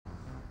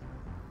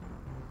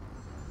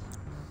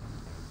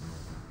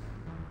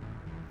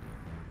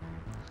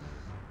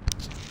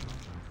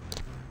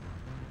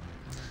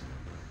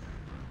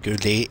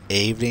Good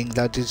evening,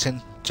 ladies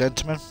and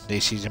gentlemen.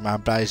 This is your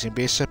man Blazing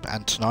Bishop,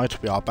 and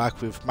tonight we are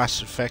back with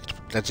Mass Effect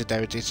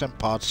Legendary Edition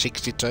Part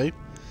 62.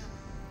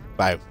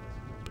 Well,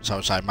 so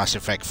Mass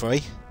Effect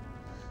 3.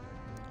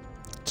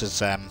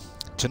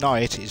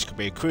 Tonight it's going to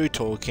be a crew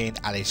talking,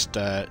 and it's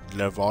the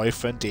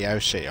Leviathan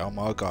DLC. Oh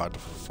my god,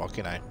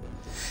 fucking hell.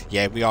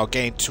 Yeah, we are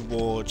getting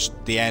towards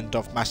the end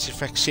of Mass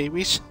Effect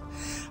series.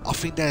 I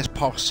think there's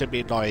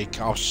possibly like,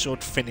 I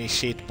should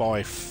finish it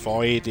by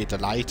Friday the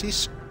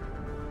latest.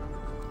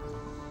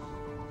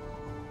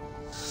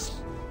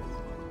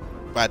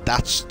 But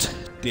that's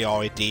the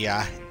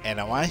idea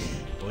anyway,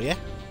 but yeah.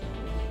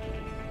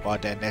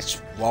 But then let's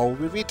roll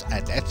with it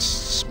and let's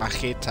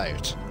smack it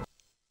out.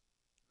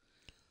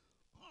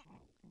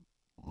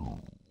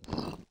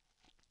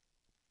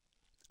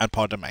 And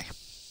pardon me.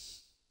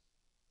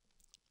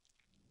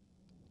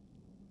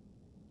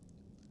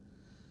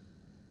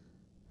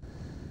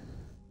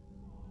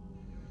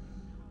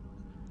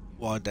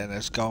 Well then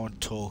let's go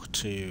and talk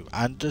to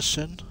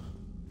Anderson.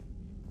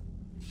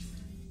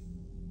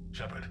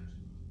 Shepard,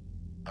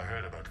 I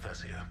heard about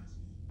Thessia.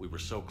 We were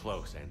so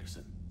close,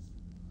 Anderson.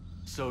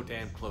 So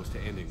damn close to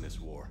ending this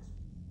war.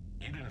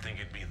 You didn't think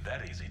it'd be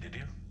that easy, did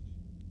you?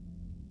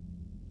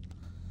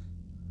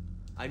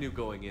 I knew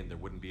going in there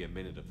wouldn't be a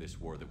minute of this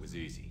war that was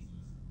easy.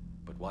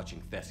 But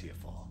watching Thessia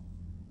fall,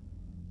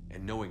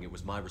 and knowing it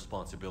was my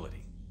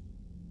responsibility.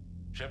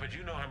 Shepard,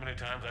 you know how many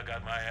times I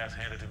got my ass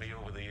handed to me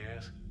over the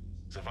years?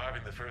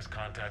 Surviving the first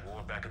contact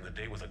war back in the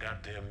day was a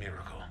goddamn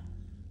miracle.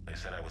 They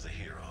said I was a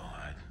hero.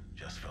 I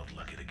just felt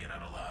lucky to get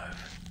out alive.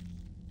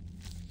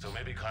 So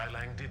maybe Kai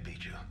Lang did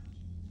beat you.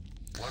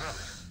 What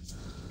of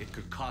it? It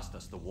could cost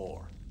us the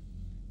war.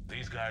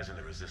 These guys in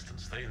the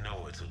Resistance, they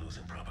know it's a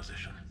losing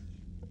proposition.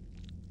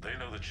 They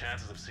know the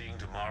chances of seeing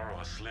tomorrow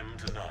are slim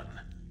to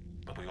none.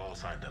 But we all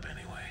signed up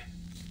anyway.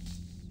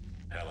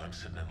 Hell, I'm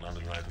sitting in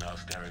London right now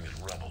staring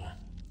at rubble.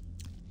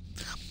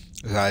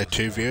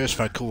 Two viewers,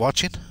 thank you for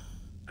watching.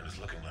 And it's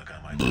looking like I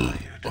might die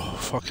here too. Oh,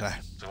 fucking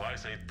hell. So I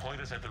say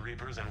point us at the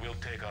Reapers and we'll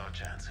take our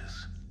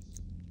chances.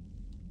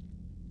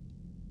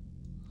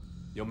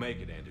 You'll make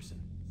it,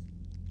 Anderson.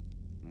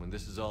 And when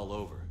this is all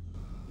over,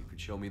 you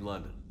could show me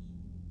London.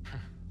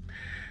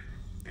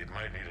 It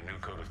might need a new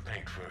coat of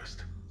paint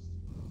first.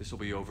 This'll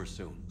be over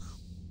soon.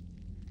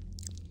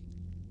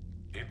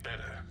 It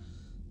better.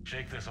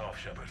 Shake this off,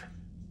 Shepard.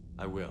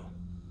 I will.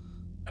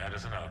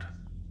 Anderson out.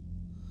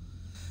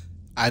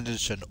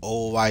 Anderson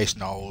always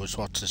knows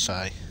what to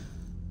say.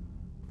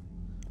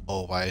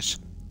 Always.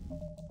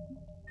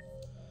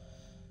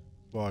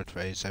 Right,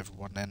 where's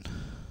everyone then?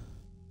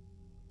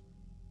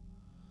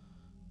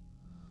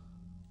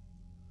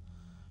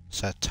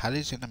 So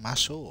Tally's in the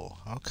mass hall.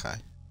 Okay.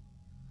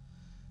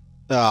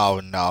 Oh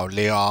no,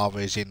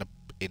 Liara is in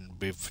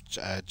with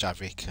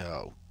Javik.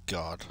 Oh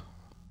god.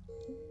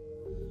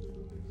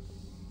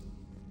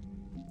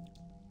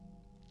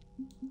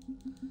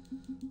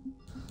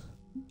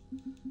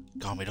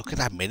 God, me look at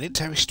that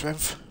military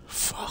strength.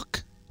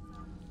 Fuck.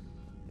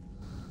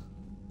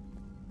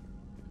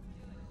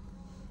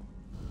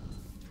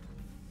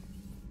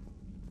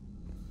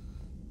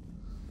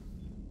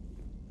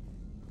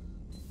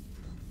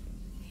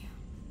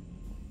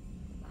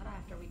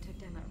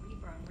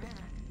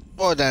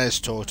 Well, then let's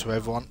talk to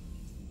everyone.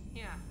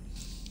 Yeah,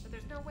 but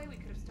there's no way we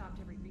could have stopped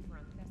every Reaper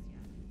on Thessia.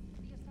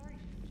 The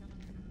authorities should jump on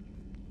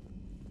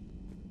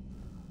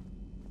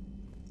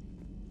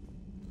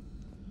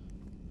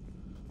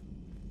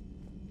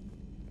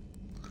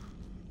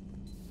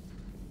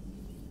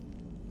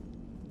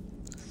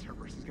it.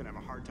 Cerberus is gonna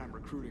have a hard time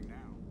recruiting now.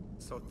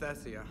 So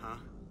Thessia, huh?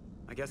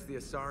 I guess the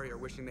Asari are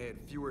wishing they had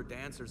fewer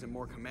dancers and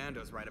more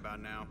commandos right about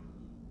now.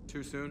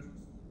 Too soon?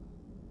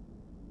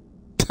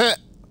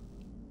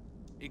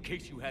 In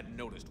case you hadn't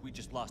noticed, we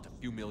just lost a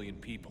few million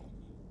people.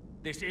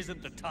 This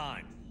isn't the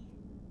time.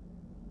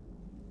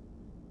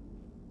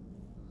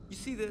 You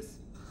see this?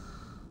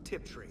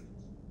 Tiptree.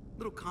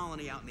 Little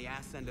colony out in the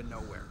ass end of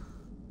nowhere.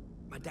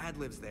 My dad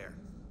lives there.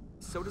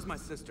 So does my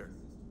sister.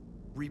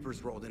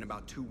 Reapers rolled in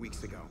about 2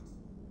 weeks ago.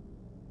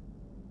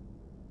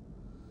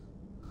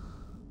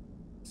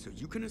 So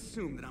you can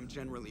assume that I'm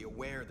generally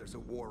aware there's a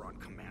war on,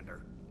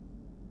 Commander.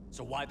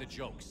 So why the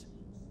jokes?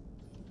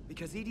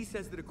 Because EDI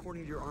says that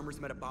according to your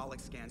armor's metabolic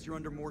scans, you're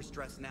under more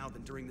stress now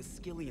than during the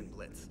Skillian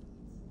Blitz.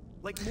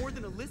 Like more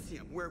than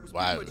Elysium, where it was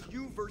pretty much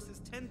you versus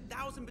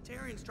 10,000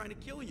 Batarians trying to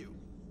kill you.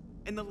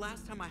 And the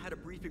last time I had a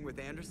briefing with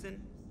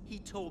Anderson, he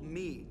told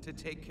me to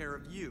take care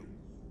of you.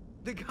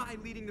 The guy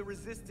leading the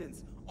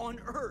Resistance on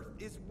Earth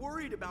is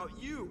worried about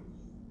you.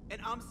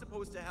 And I'm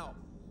supposed to help.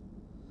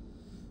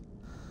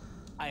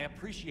 I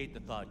appreciate the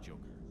thought, Joker.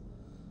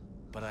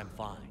 But I'm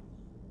fine.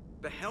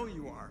 The hell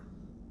you are.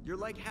 You're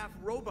like half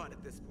robot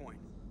at this point.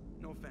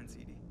 No offense,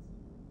 EDI.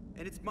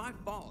 And it's my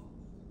fault.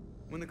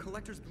 When the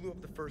Collectors blew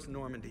up the first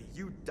Normandy,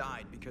 you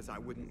died because I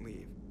wouldn't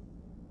leave.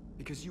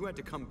 Because you had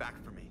to come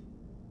back for me.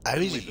 How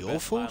is it Leave the your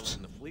best fault? pilot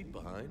in the fleet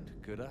behind,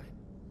 could I?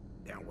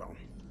 Yeah, well,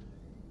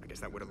 I guess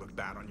that would have looked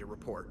bad on your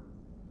report.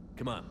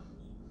 Come on.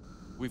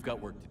 We've got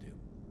work to do.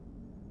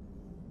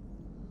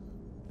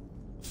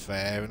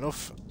 Fair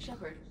enough.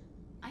 Shepard,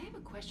 I have a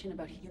question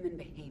about human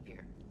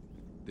behavior.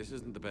 This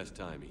isn't the best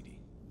time, Edie.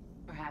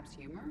 Perhaps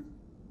humor?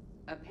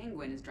 A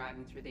penguin is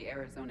driving through the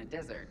Arizona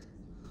desert.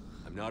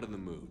 I'm not in the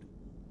mood.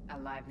 A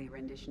lively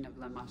rendition of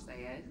La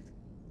Marseillaise?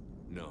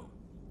 No.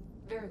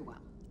 Very well.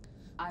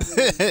 I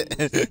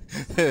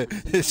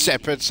will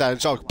Shepard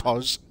sounds like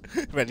Paz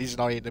when he's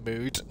not in the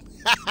mood.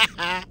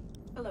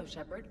 Hello,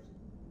 Shepard.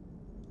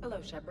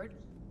 Hello, Shepard.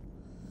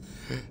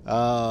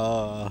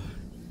 I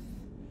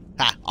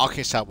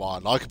can say what I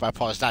like about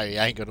Paz now. He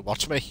ain't gonna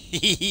watch me.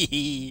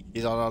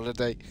 He's on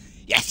holiday.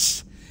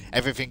 Yes!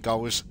 Everything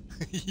goes.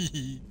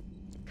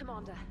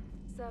 Commander,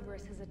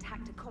 Cerberus has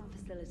attacked a comm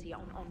facility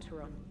on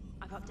Ontaron.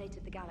 I've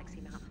updated the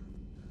galaxy map.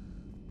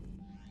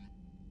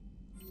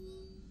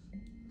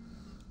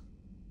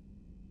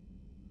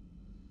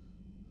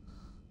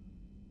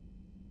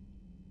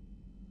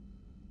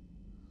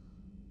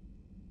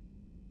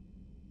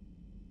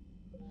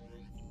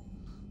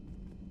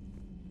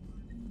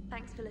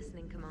 Thanks for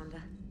listening,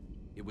 Commander.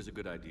 It was a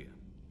good idea.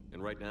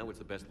 And right now, it's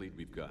the best lead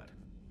we've got.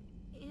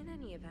 In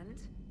any event,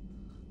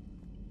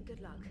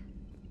 good luck.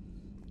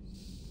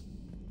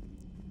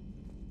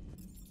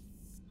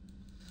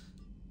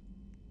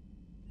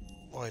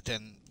 Right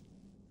then,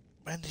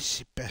 when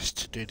is it best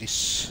to do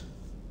this?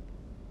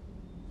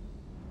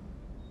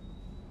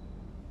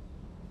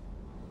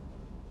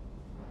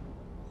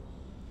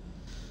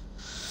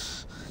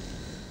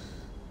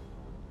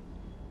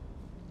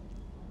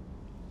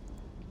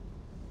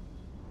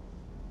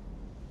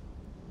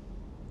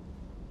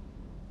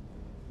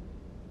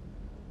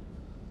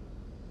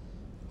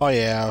 Oh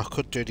yeah, I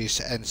could do this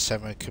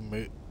N7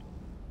 commute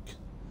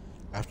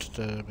after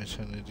the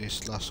mission of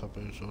this last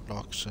episode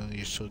locks, and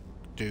you should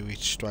do it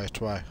straight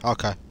away.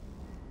 Okay.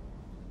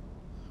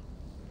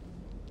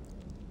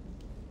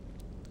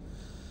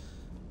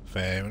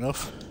 Fair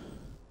enough.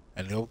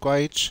 Any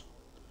upgrades?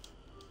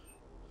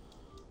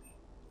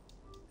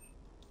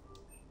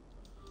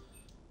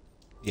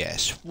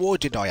 Yes. Why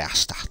did I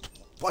ask that?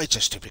 Why is a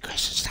stupid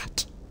question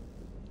that?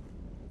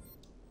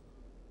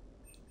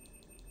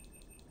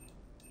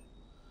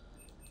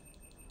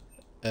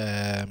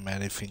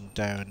 Anything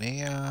down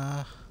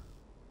here?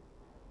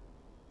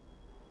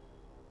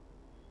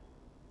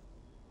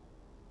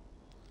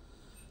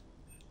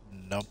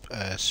 Nope.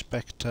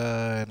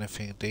 Spectre,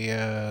 anything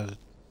there?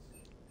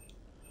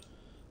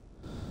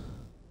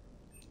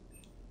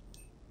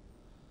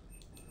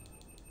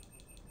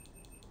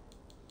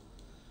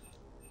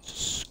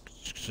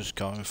 Just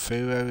going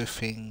through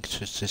everything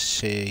just to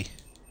see.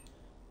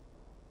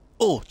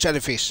 Oh,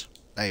 jellyfish!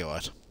 There you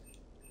are.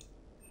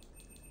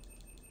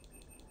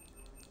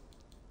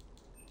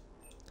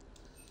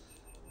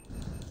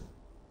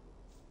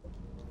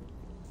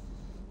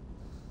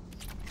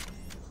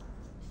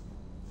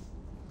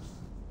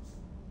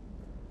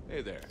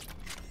 Hey there.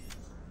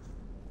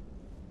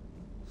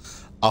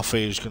 I thought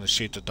he was going to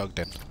shoot the dog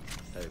then.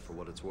 Hey, for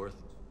what it's worth,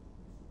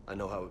 I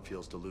know how it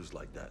feels to lose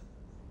like that.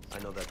 I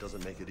know that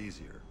doesn't make it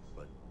easier,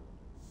 but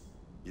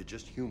you're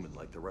just human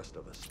like the rest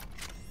of us.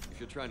 If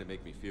you're trying to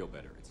make me feel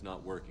better, it's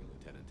not working,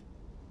 Lieutenant.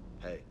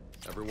 Hey,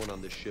 everyone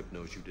on this ship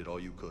knows you did all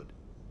you could.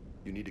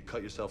 You need to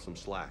cut yourself some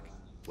slack.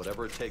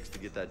 Whatever it takes to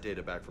get that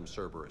data back from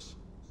Cerberus.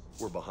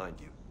 We're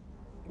behind you.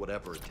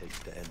 Whatever it takes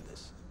to end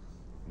this.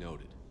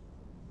 Noted.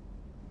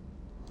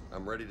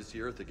 I'm ready to see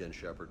Earth again,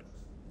 Shepard.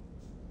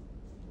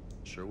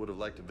 Sure would have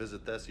liked to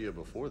visit Thessia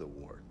before the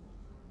war.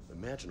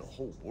 Imagine a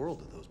whole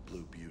world of those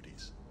blue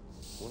beauties.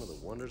 One of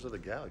the wonders of the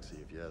galaxy,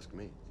 if you ask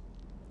me.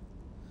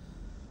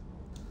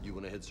 You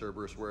want to hit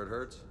Cerberus where it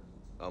hurts?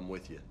 I'm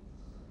with you.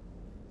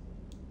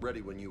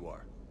 Ready when you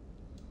are.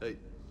 Hey.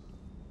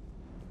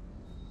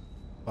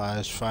 Why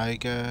is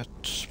Feiger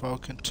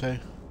spoken to?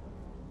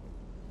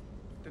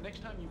 The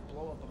next time you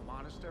blow up a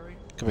monastery,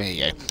 Come here,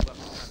 you. leave left the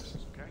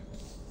premises, okay?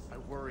 I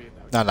worry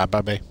about No, no,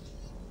 baby.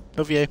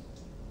 Love you.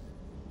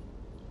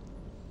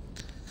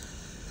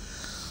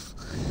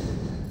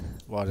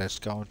 Well, let's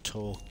go and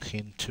talk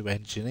into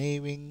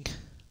engineering.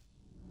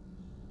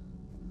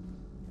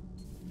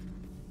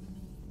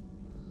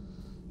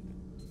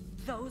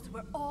 Those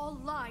were all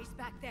lies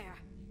back there.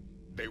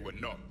 They were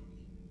not.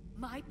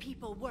 My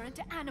people weren't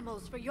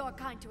animals for your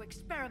kind to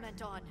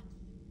experiment on.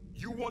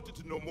 You wanted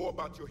to know more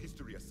about your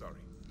history,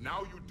 Asari.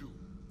 Now you do.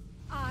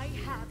 I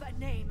have a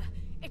name.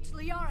 It's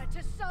Liara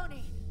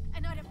Tassoni,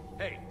 and I'd have...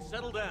 Hey,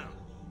 settle down.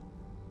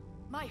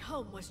 My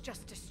home was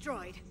just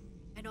destroyed,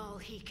 and all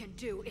he can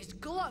do is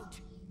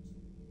gloat.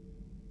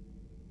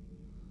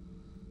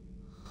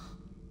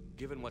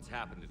 Given what's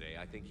happened today,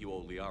 I think you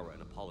owe Liara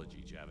an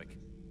apology, Javik.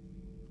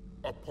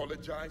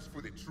 Apologize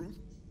for the truth?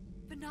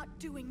 For not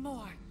doing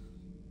more.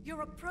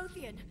 You're a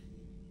Prothean.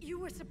 You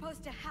were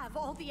supposed to have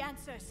all the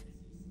answers.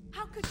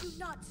 How could you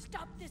not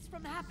stop this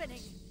from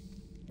happening?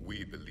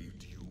 We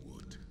believed you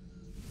would.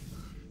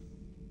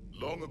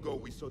 Long ago,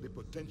 we saw the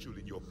potential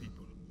in your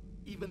people.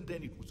 Even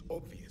then, it was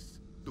obvious.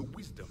 The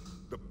wisdom,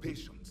 the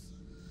patience.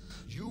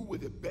 You were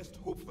the best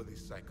hope for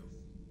this cycle.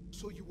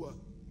 So you were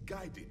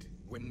guided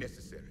when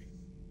necessary.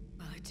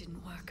 Well, it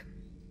didn't work.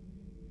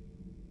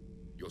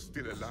 You're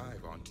still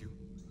alive, aren't you?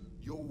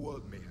 Your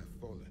world may have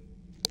fallen,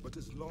 but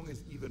as long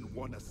as even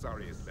one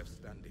Asari is left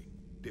standing,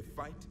 the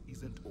fight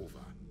isn't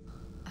over.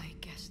 I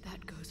guess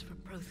that goes for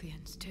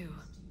Protheans, too.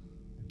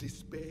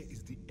 Despair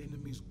is the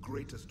enemy's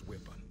greatest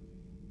weapon.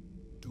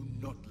 Do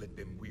not let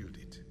them wield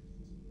it.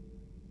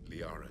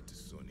 Liara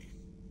T'Soni.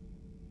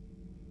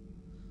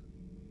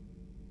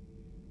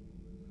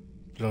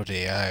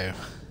 Bloody hell.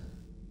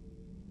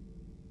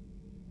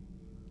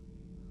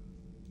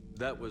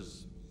 That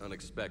was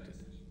unexpected.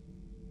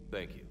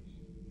 Thank you.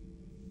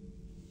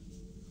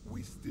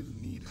 We still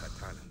need her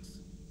talents.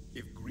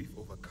 If grief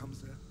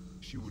overcomes her,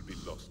 she will be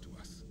lost to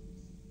us.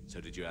 So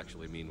did you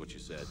actually mean what you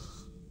said?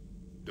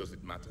 Does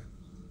it matter?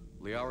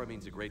 Liara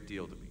means a great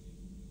deal to me.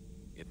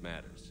 It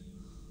matters.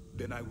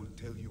 Then I will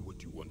tell you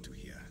what you want to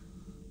hear.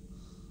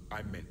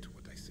 I meant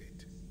what I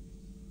said.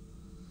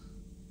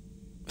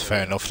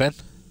 Fair enough then.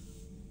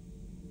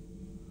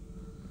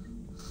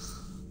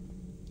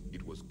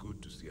 It was good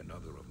to see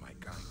another of my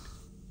kind,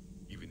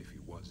 even if he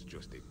was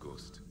just a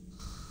ghost.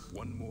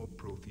 One more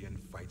Prothean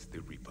fights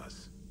the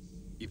Reapers.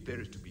 If there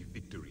is to be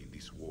victory in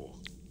this war,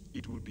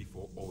 it will be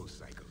for all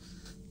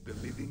cycles. The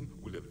living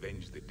will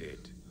avenge the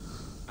dead.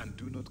 And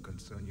do not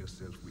concern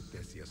yourself with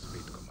Thessia's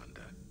fate,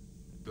 Commander.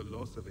 The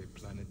loss of a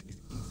planet is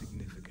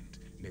insignificant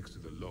next to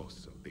the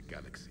loss of the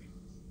galaxy.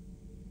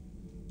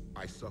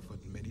 I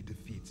suffered many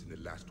defeats in the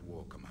last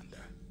war,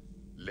 Commander.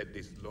 Let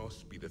this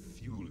loss be the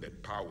fuel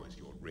that powers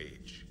your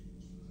rage.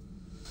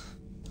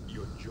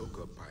 Your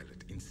Joker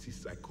pilot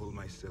insists I call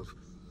myself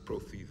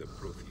Prothi the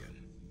Prothean.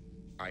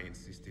 I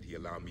insisted he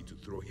allow me to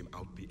throw him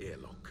out the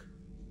airlock.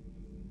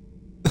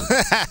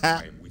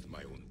 I am with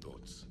my own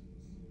thoughts.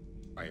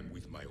 I am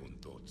with my own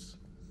thoughts.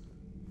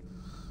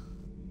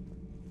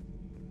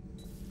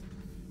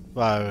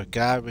 Well,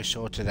 glad we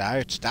sorted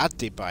out that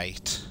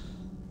debate.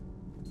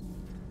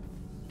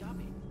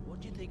 Dobby,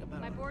 what do you think about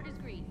My board is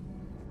green.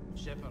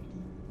 Shepard?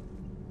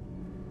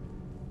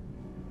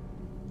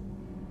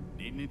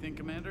 Need anything,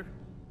 Commander?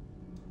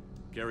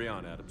 Carry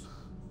on, Adams.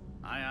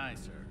 Aye, aye,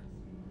 sir.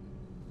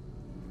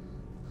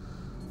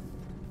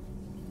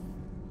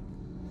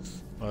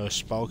 Well,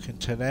 spoken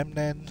to them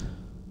then.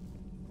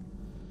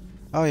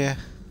 Oh yeah.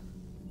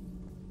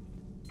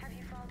 Have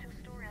you found your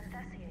story on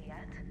Thessia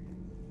yet?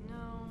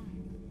 No.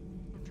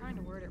 I'm trying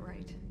to word it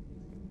right.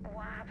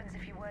 What happens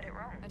if you word it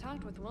wrong? I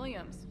talked with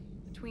Williams.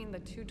 Between the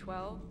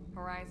 212,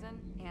 Horizon,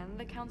 and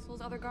the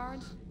Council's other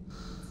guards,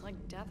 it's like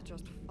death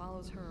just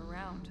follows her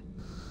around.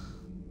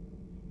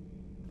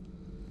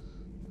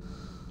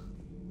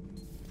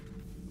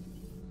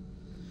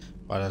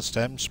 Well, that's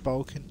them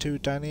spoken to,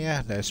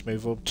 Dania. Let's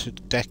move up to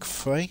deck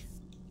 3.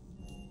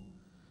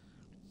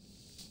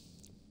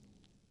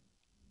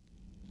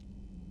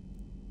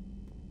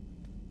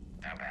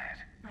 How bad?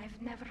 I've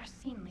never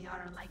seen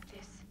Liara like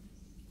this.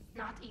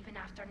 Not even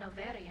after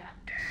Noveria.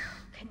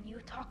 Can you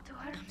talk to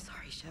her? I'm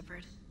sorry,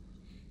 Shepard.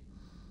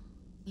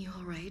 You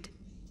alright?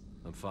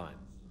 I'm fine.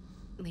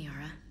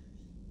 Liara?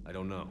 I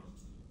don't know.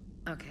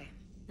 Okay,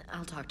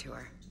 I'll talk to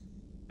her.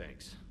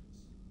 Thanks.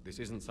 This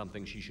isn't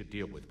something she should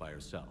deal with by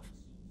herself.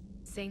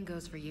 Same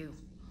goes for you.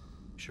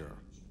 Sure.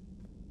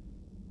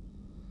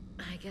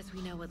 I guess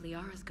we know what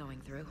Liara's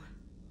going through.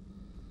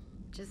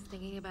 Just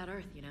thinking about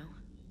Earth, you know?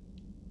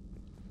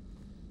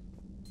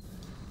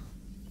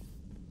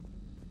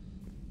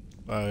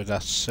 Well,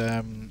 that's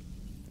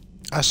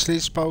Ashley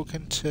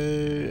spoken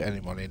to.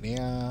 Anyone in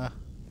here?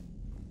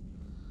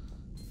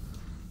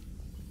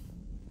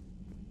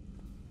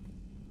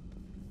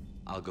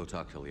 I'll go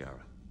talk to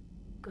Liara.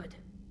 Good.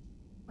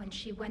 When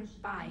she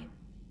went by,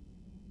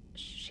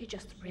 she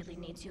just really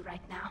needs you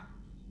right now.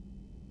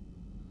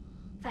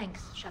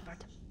 Thanks,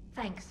 Shepard.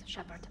 Thanks,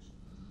 Shepard.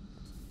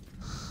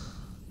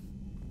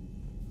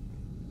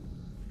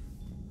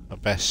 I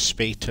best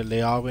speak to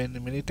Liara in a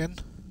minute then.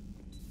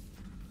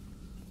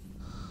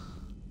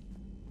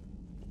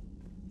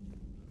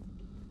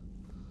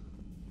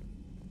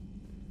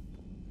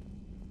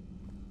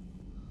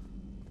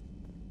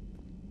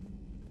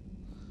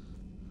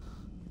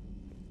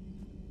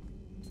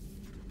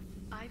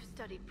 I've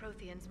studied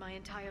Protheans my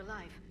entire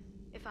life.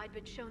 If I'd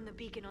been shown the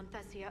beacon on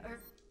Thessia,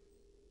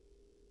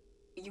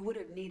 You would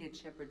have needed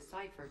Shepard's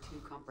cipher to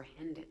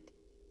comprehend it.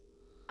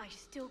 I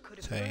still could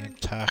have Saying learned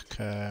attack,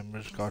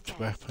 regards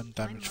weapon,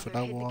 damage for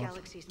that hid the one.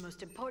 galaxy's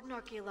most important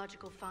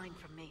archaeological find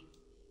from me.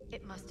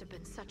 It must have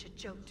been such a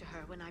joke to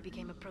her when I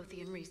became a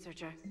Prothean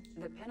researcher.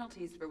 The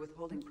penalties for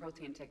withholding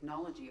Prothean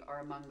technology are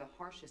among the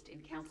harshest in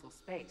Council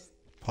space.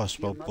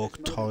 Possible Your book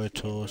mother's motives may have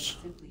been titles.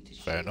 simply to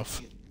Fair shield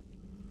enough. you.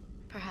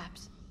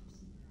 Perhaps.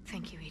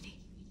 Thank you, Edie.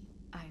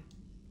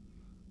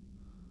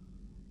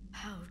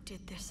 How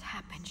did this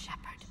happen,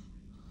 Shepard?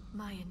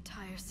 My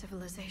entire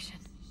civilization.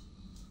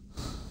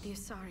 The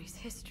Asari's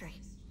history.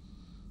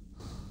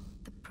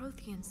 The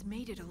Protheans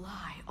made it a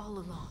lie all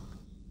along.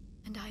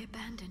 And I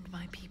abandoned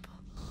my people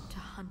to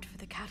hunt for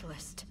the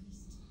catalyst.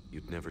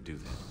 You'd never do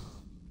that.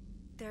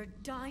 They're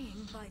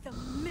dying by the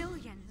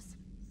millions.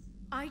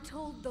 I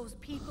told those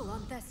people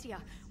on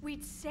Thessia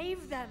we'd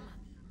save them.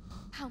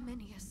 How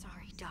many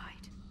Asari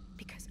died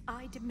because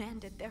I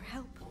demanded their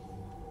help.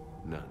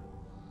 None.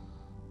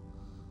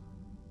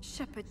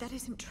 Shepard, that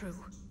isn't true.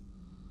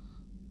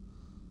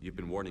 You've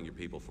been warning your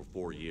people for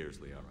 4 years,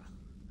 Liara.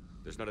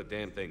 There's not a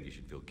damn thing you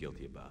should feel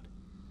guilty about.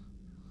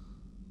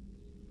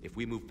 If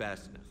we move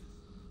fast enough,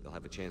 they'll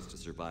have a chance to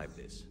survive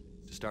this.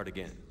 To start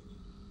again.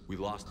 We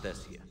lost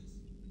Thessia,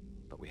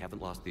 but we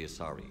haven't lost the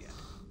Asari yet.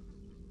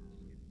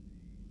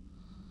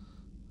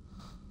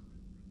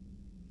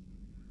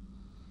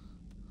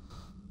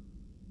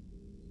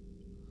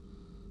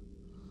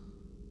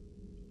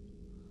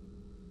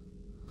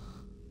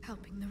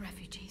 Helping the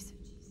refugees.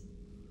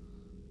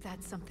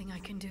 That's something I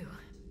can do.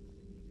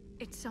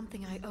 It's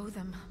something I owe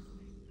them.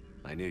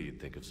 I knew you'd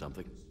think of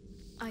something.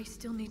 I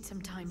still need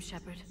some time,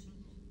 Shepard.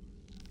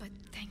 But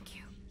thank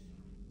you.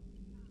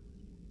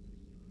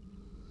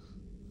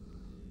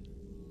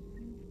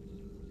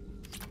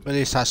 Well, at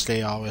least that's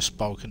Liara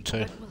spoken to.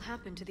 What will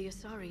happen to the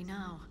Asari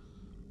now?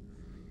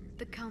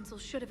 The Council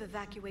should have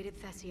evacuated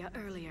Thessia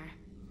earlier.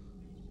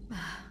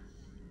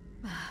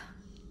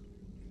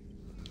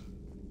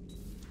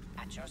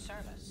 At your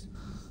service.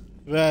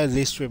 Well, at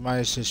least we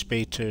managed to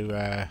speak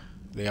to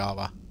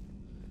Liara.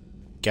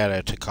 Get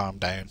her to calm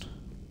down.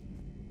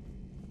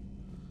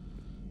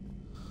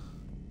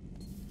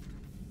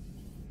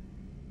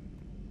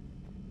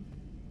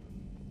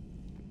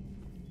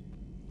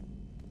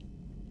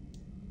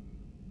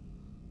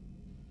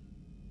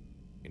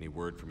 Any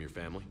word from your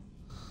family?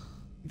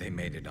 They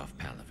made it off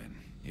Palaven.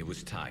 It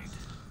was tight,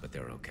 but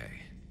they're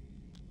okay.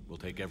 We'll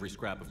take every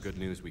scrap of good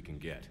news we can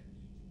get.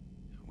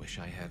 Wish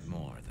I had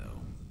more,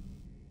 though.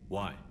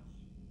 Why?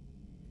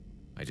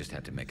 I just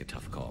had to make a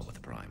tough call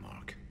with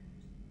Primarch.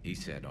 He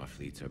said our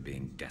fleets are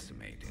being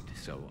decimated,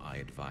 so I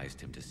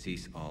advised him to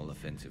cease all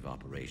offensive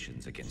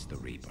operations against the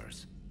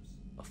Reapers.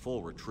 A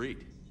full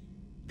retreat?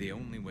 The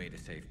only way to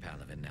save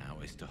Palaven now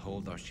is to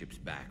hold our ships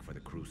back for the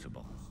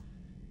Crucible.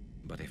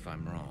 But if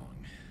I'm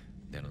wrong,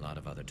 then a lot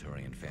of other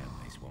Turian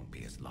families won't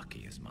be as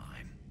lucky as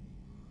mine.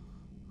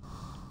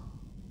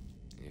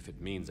 If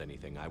it means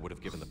anything, I would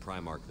have given the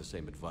Primarch the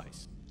same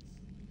advice.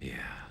 Yeah,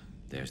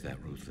 there's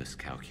that ruthless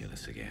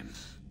calculus again.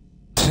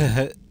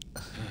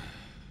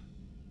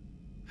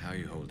 How are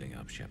you holding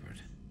up,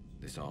 Shepard?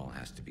 This all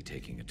has to be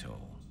taking a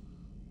toll.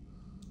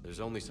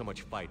 There's only so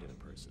much fight in a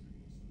person.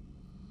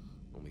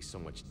 Only so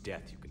much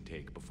death you can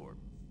take before...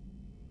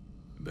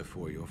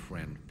 Before your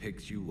friend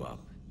picks you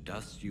up,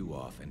 dusts you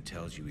off, and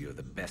tells you you're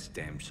the best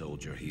damn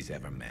soldier he's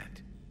ever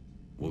met.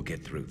 We'll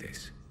get through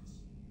this.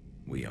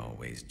 We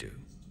always do.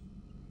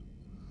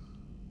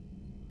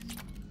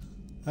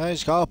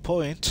 He's got a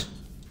point.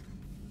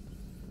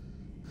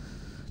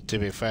 To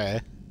be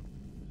fair.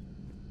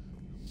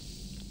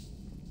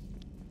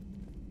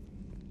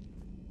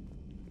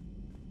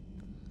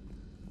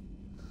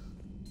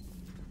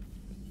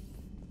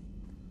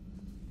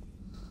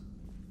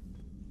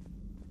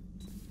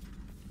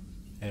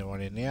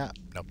 Anyone in here?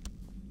 Nope.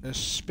 Let's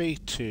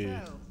speak to...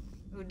 So,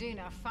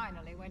 Udina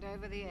finally went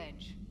over the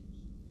edge.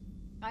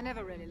 I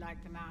never really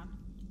liked the man.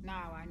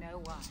 Now I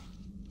know why.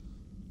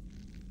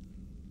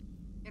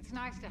 It's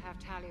nice to have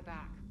Tali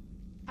back.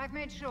 I've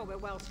made sure we're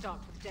well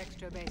stocked with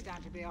dextro-based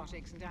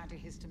antibiotics and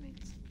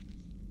antihistamines.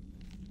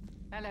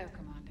 Hello,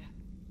 Commander.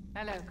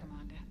 Hello,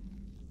 Commander.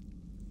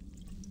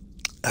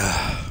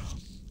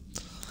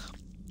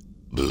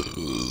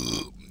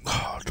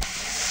 God.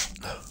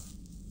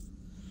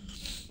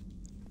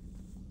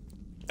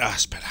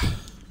 That's better.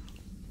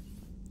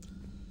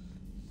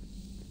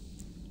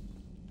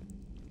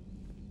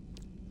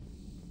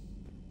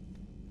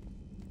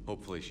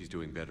 Hopefully she's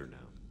doing better now.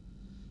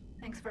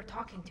 Thanks for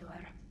talking to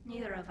her.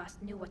 Neither of us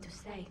knew what to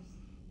say.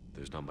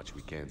 There's not much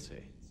we can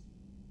say,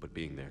 but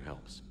being there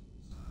helps.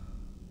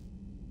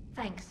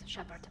 Thanks,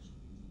 Shepard.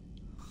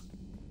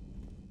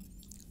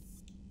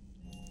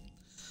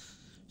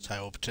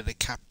 So up to the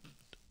cabin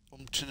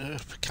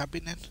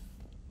then.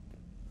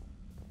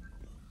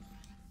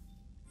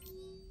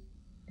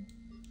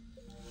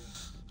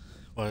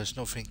 Well, there's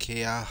nothing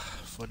here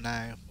for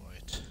now.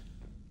 Right.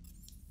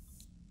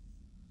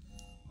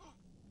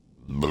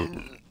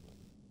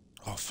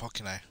 Oh,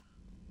 fucking hell.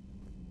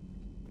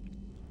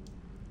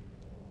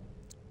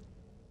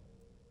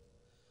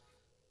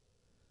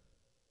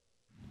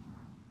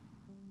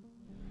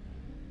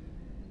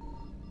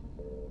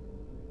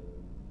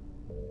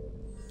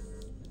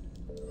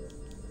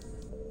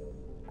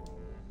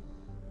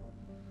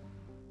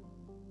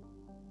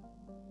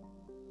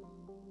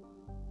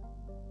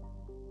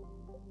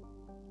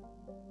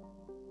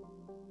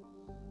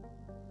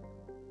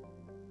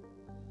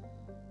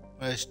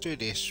 Let's do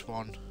this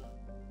one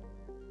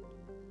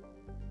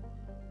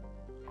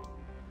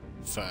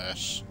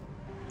first.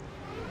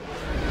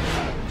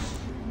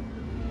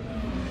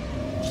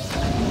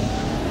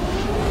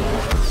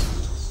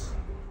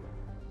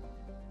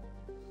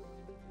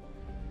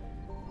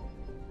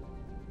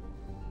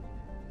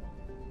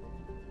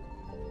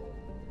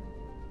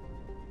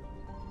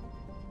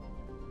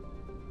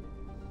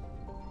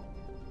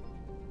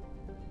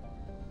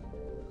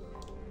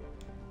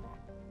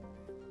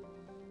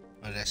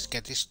 Well, let's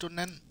get this done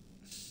then.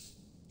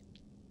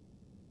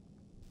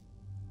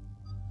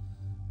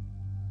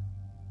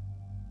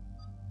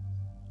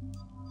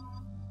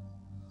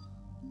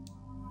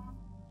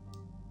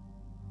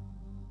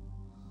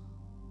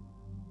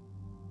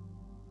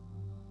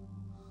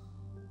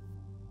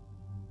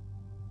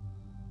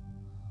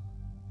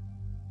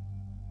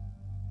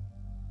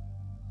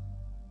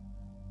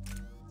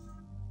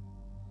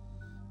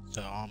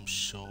 So I'm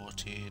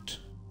sorted.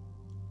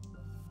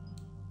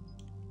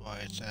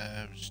 Right,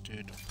 let's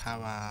do the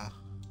power.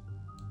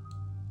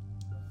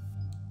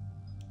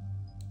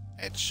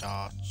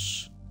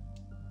 Headshots.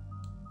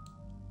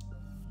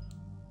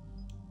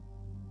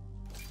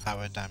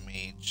 Power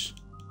damage.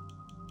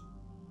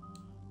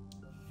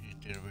 You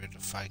did a bit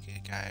of fake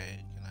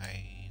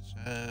grenades.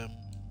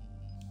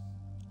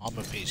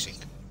 Armor piercing.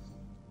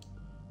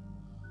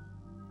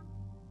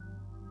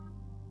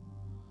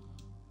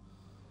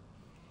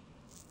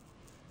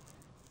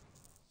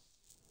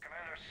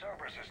 Commander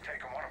Cerberus has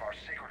taken one of our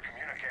secret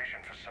communication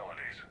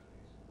facilities.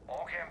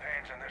 All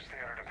campaigns in this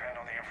theater depend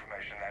on the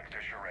information that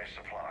dish array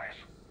supplies.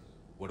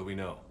 What do we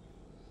know?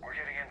 We're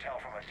getting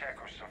intel from a tech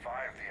who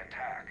survived the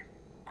attack.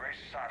 Grace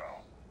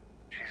Sato.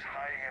 She's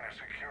hiding in a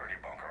security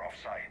bunker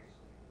off-site.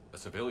 A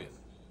civilian?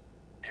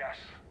 Yes,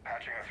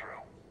 patching her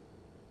through.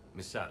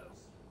 Miss Sato,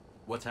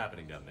 what's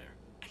happening down there?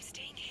 I'm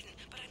staying hidden,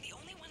 but I'm the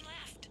only one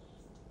left.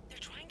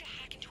 They're trying to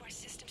hack into our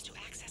systems to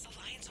access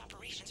Alliance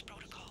operations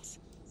protocols.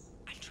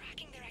 I'm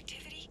tracking their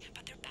activity,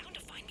 but they're bound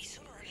to find me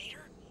sooner or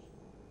later.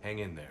 Hang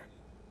in there.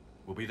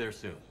 We'll be there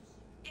soon.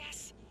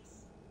 Yes.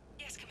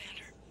 Yes,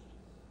 Commander.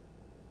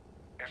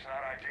 It's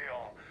not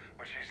ideal,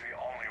 but she's the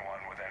only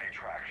one with any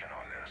traction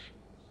on this.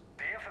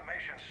 The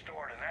information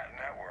stored in that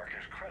network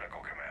is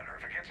critical, Commander.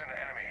 If it gets into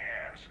enemy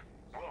hands,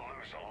 we'll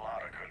lose a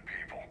lot of good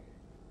people.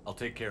 I'll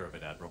take care of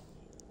it, Admiral.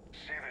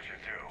 See that you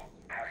do.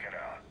 Hack it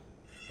out.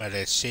 Well,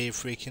 let's see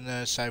if we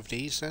can save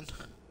these then.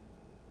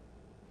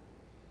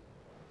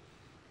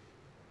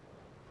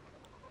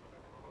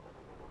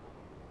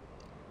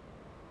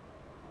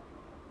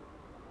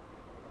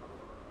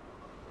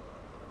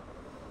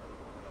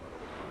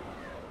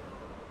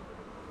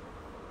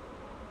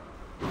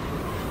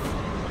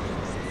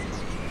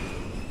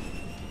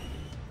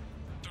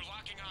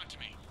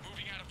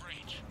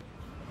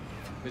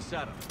 Miss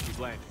Sato, she's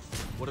landing.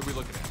 What are we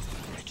looking at?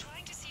 We're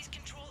trying to seize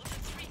control of the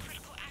 3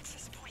 critical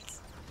access points.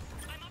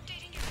 I'm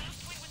updating your nav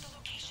point with the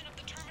location of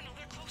the terminal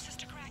they're closest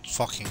to cracking.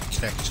 Fucking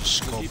collect a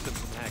skull. Keep them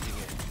from hacking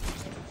in.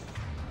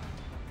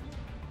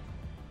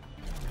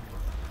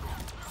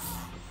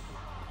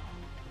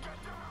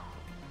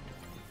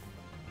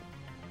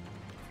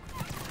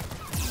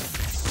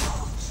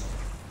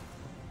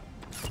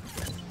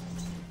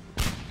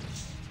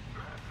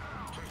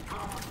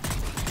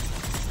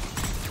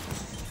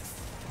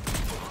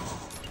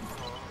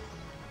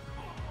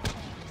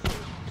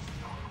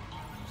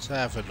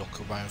 Have a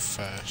look around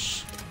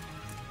first.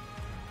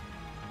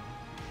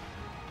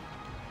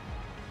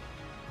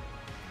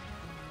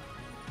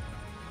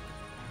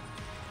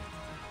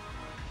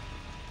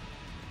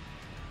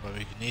 Well,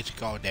 we need to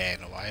go there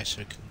anyway, so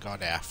we can go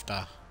there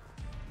after.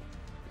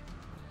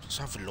 Let's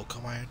have a look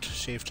around,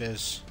 see if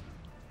there's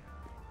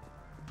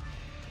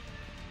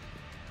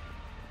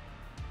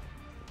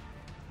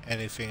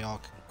anything I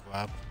can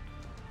grab.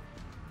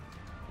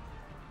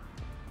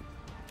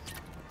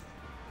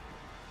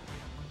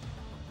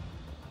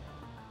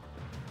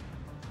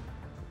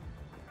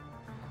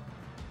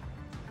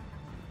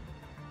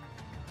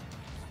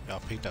 I'll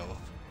pick that up.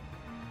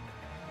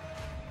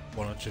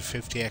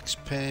 150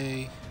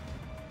 XP.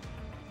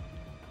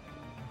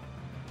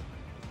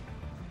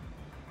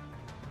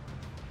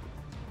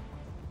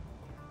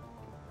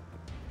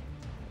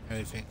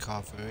 Anything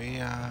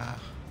Cavalria.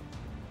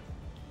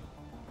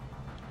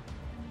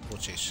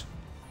 What's this?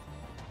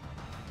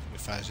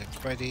 3,000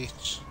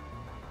 credits.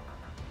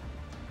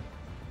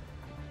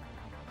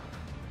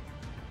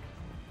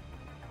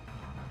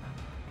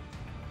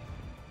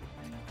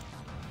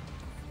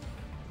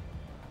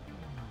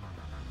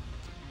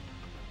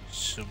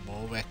 Some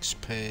more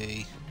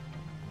XP.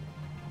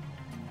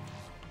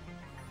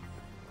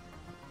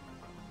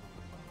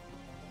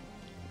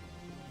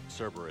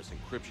 Cerberus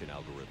encryption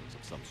algorithms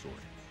of some sort.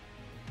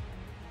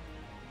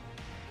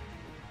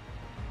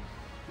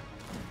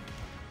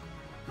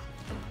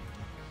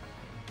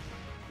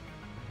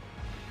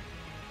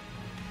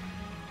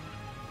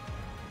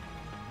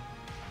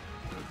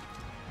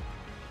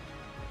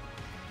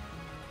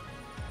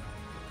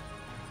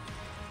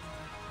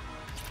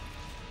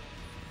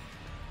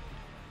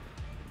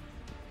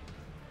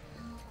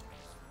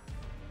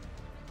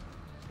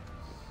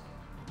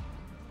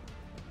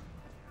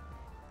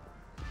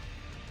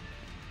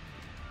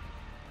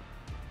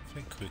 I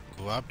think we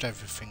grabbed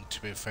everything,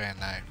 to be fair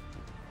now.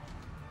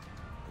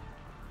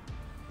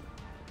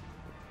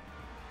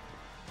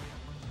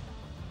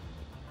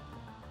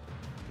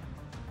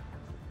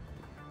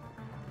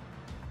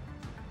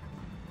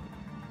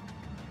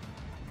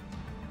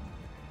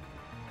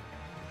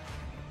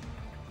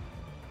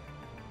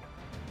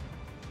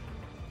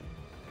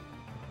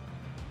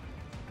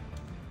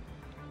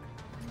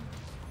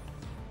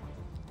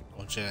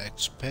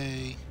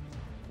 XP.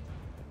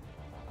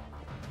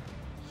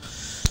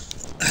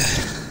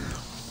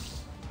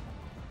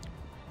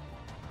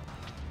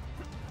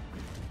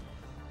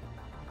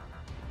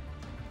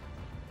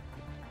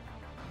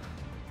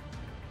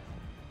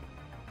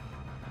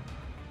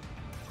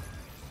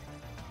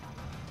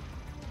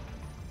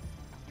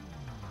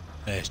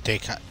 Let's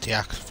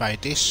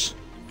deactivate this.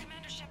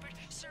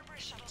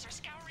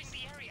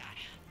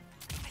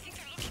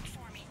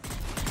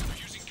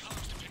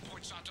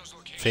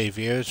 3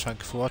 viewers, thank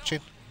you for watching.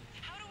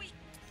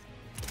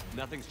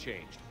 Nothing's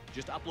changed.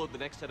 Just upload the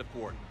next set of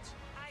coordinates.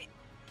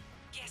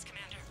 Yes,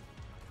 Commander.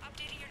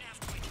 Updating your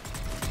nav point.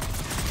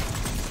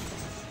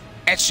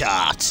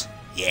 Headshot!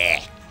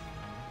 Yeah!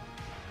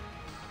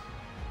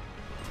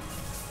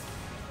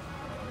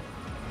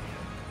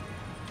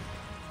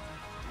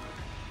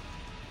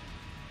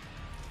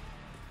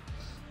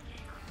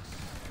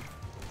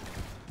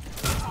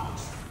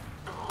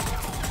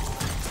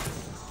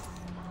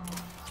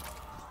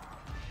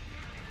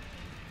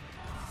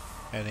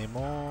 Any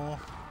more?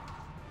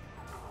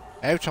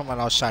 Every time when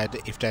I say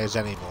that if there's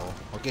any more,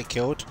 I'll get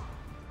killed.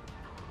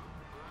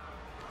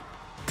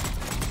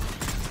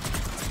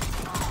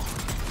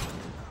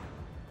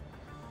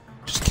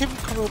 Just keep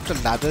coming up the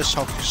ladder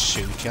so I can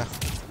shoot you.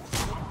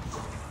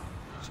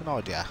 It's an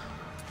idea.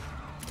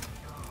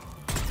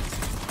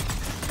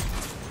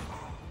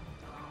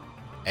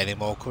 Any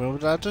more coming up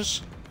the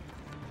ladders?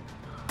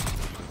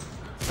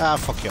 Ah,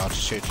 fuck you, I'll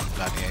just shoot them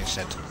down here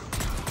instead.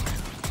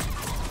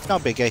 No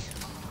biggie.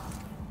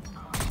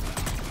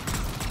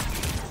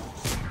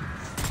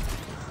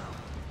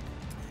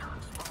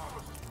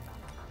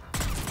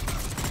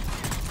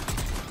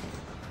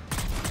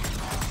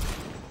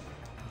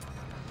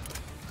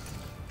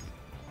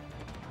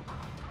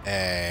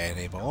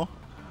 Any more?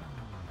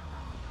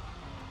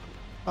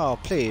 Oh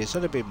please, a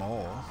little bit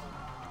more.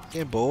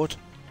 Getting bored.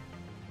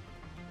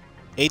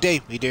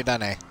 ED, we do that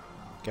now.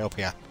 Get up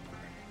here.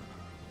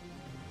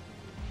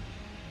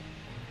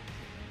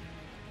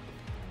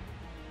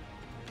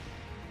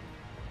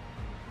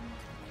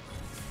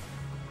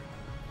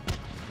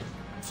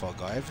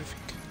 Forgot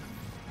everything.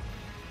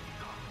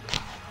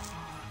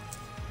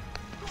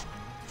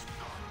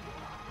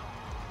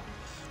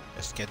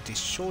 Let's get this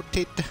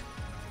sorted.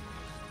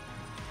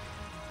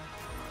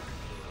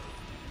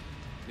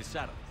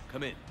 Misato,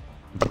 come in.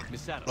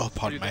 Misato, oh,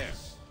 pardon me. there?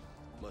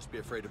 Must be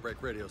afraid to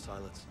break radio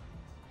silence.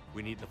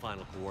 We need the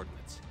final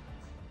coordinates.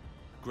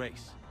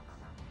 Grace,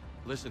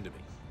 listen to me.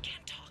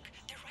 Can't talk.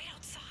 They're right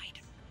outside.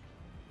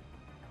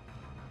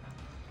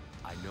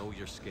 I know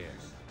you're scared.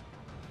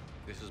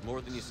 This is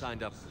more than you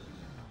signed up for,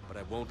 but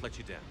I won't let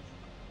you down.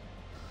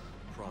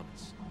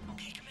 Promise.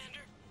 Okay,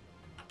 Commander.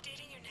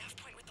 Updating your nav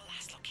point with the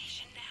last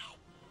location now.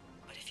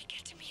 But if you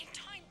get to me in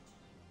time,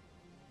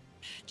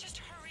 just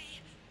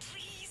hurry,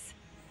 please.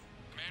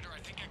 Commander, I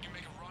think I can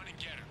make a run and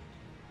get her.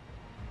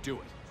 Do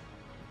it.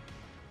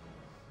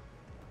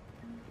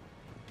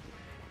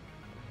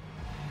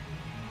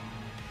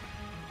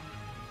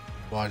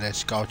 Well,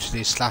 let's go to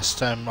this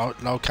last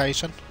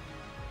location.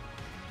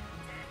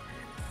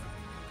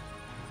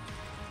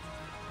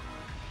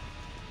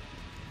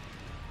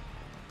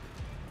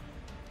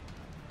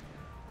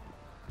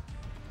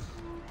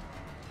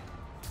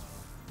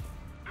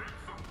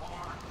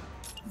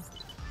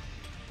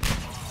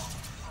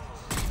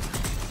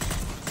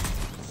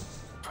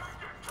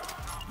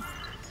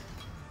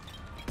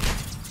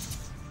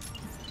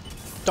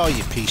 Die,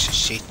 you piece of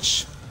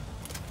shit.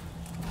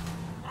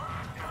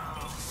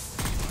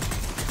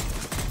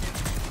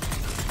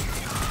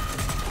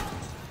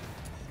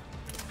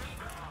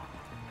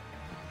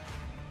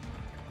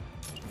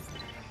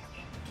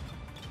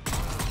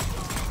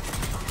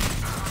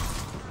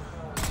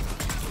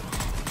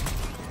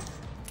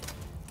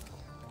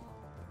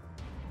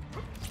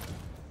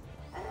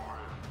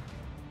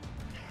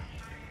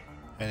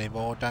 Any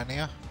more down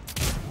here?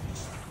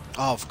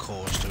 Oh, of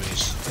course there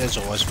is. There's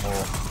always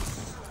more.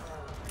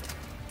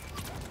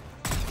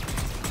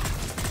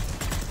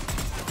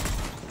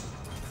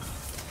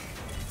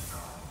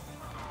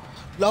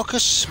 Like a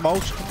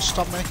smoke can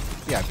stop me.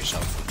 Behave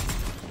yourself.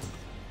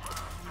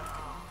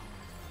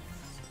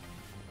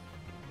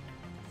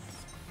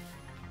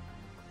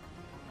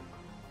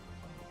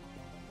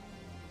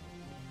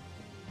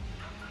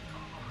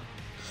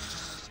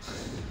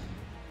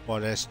 Well,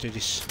 let's do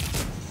this.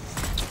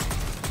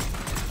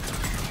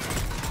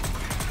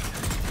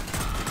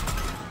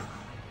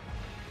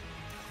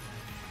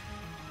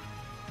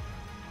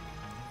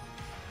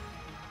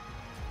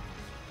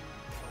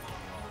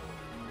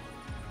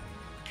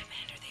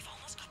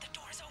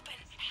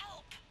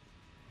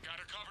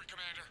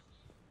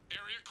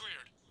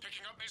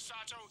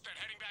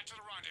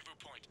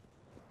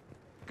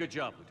 Good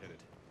job,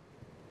 Lieutenant.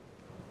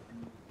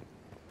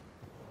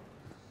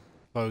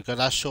 Well, we got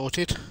that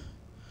sorted.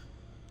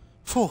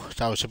 Phew,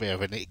 that was a bit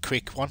of a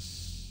quick one.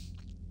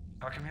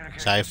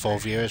 So, for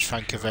viewers,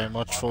 thank you very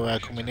much for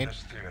coming in.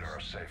 This theater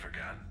are safe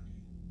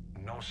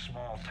again. No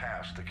small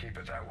task to keep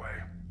it that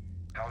way.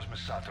 How's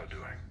Misato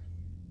doing?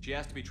 She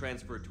has to be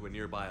transferred to a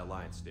nearby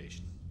Alliance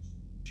station.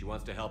 She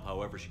wants to help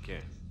however she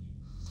can.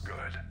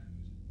 Good.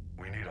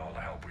 We need all the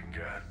help we can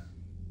get.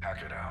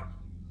 Hack it out.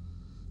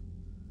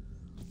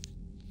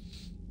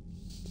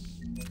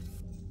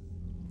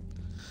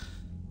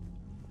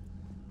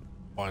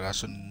 Oh,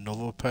 that's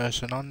another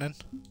person on then.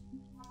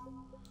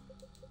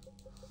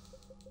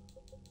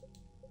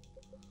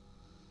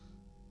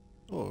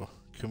 Oh,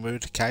 can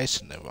move the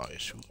case in there, right?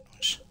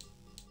 Nice.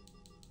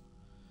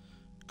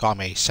 Got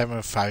me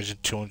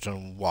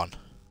 7,201.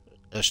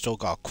 I've still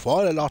got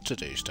quite a lot to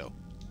do still.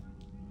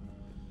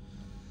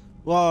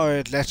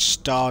 Right, let's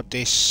start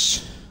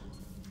this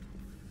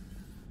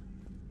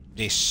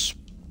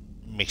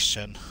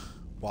mission.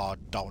 What I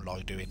don't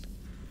like doing.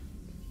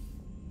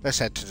 Let's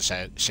head to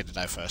the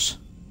Citadel first.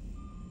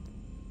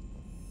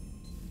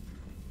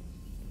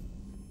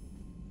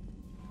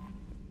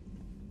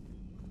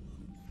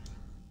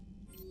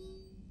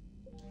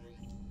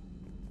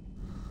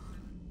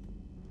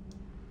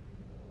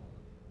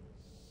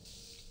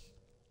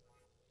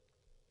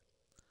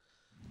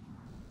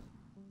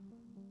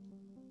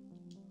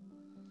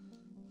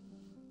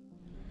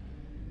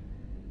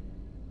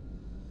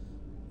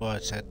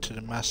 Right, head to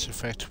the Mass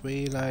Effect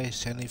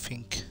Relays.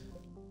 Anything?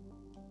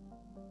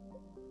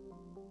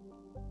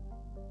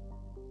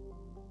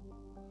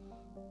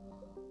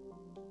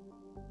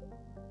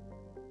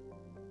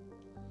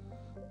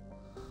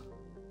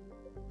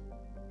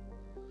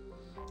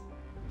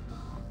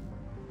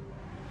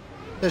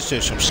 Let's do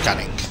some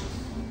scanning.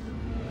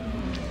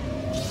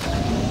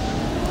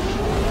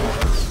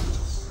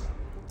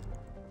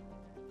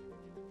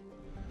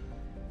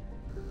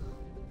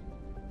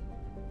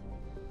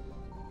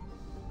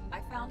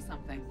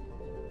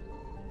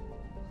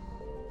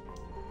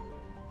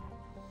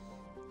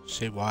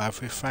 See what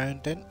have we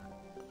found then?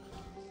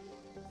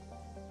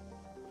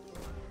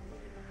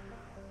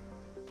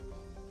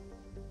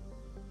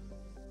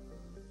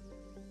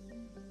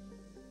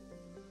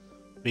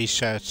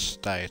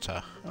 Research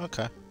data.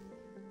 Okay.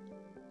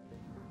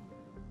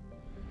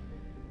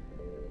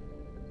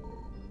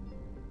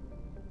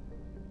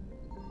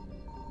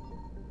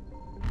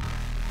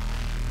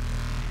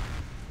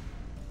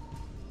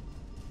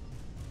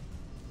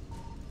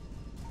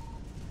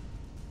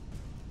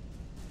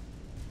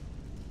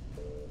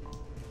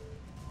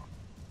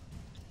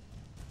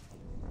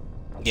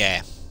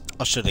 Yeah,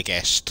 I should have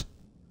guessed.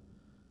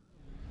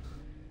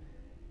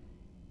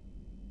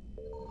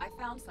 I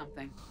found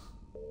something.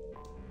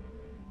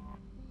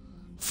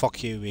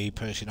 Fuck you,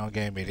 Reapers, you're not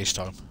getting me this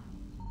time.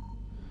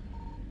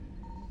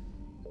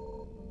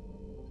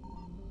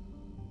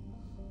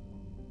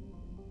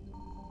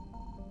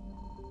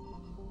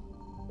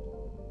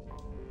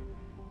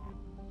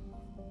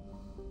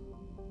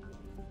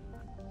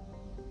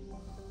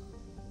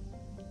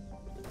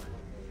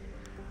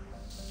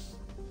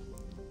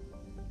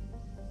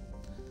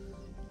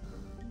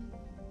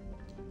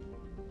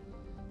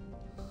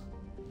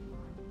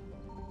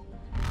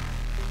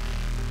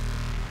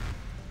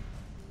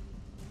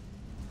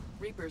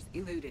 Reapers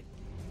eluded.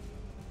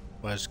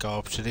 Let's go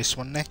up to this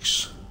one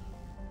next.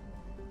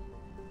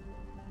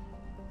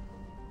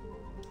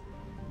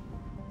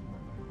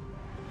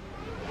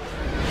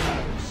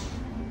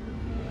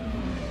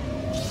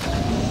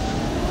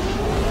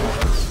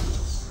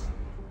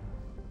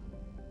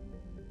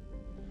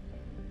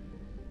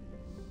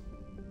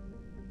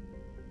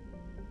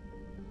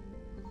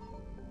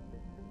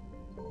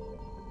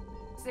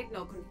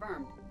 Signal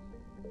confirmed.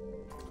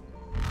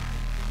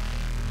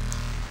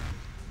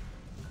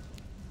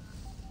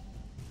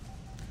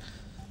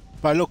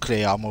 But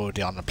luckily I'm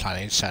already on the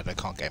planet, so they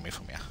can't get me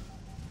from here.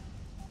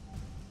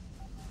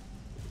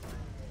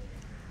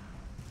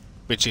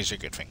 Which is a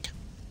good thing.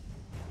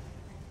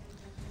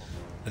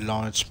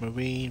 Alliance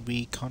Marine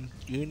Recon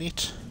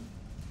Unit.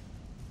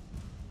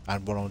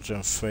 And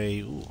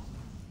 103. Ooh.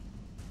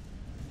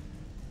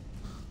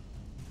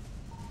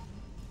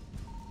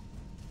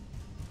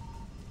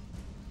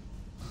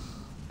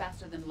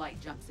 Faster than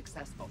light jump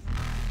successful.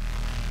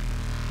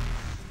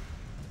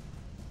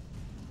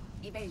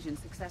 Evasion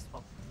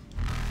successful.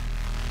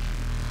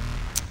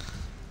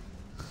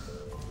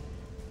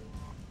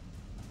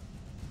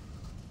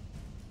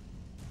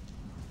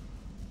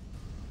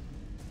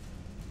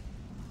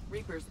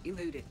 Reapers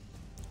eluded.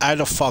 How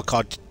the fuck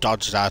I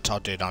dodged that, I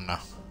do not know.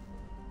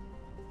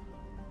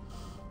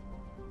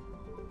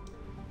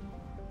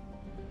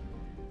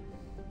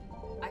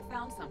 I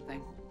found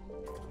something.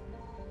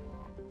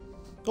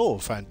 Oh,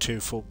 found 2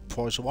 for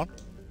price of 1.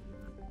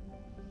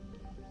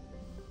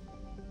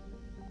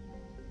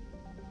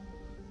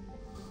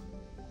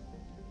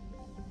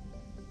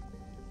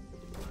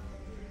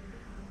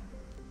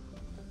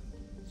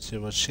 See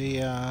what's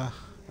here.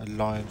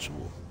 Alliance.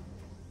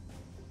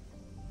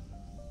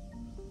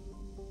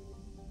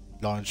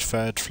 Alliance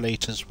 3rd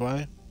Fleet as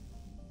well.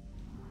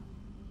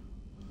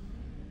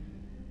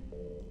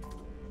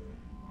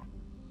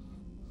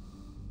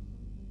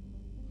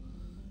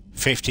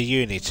 $50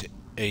 units.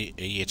 Are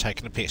you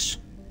taking a piss?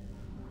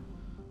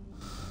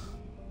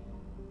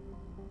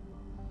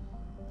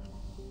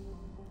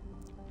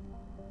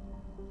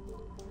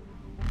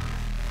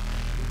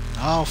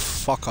 Oh,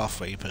 fuck off,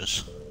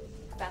 Reapers.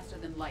 Faster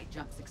than light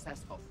jump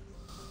successful.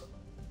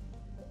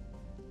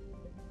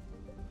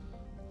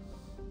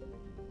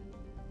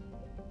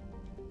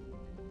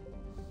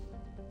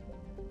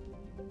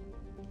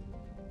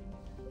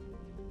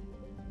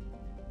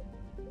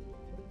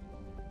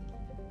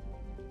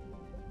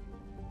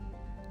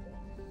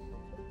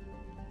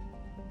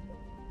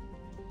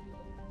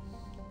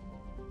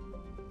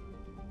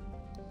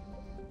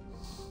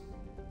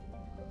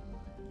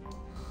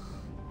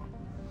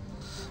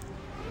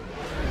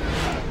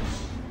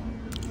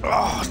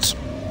 Oh, it's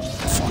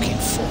fucking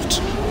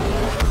foot.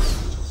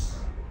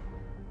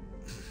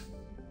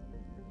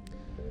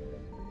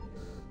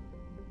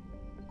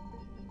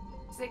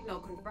 Signal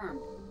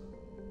confirmed.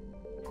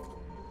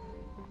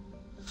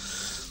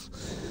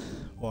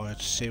 Right,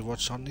 let's see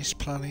what's on this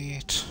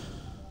planet.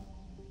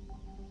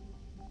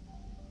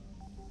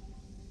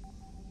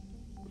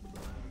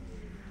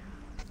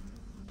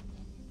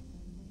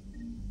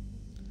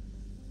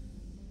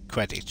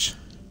 Credits.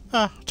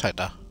 Ah, I'll take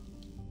that.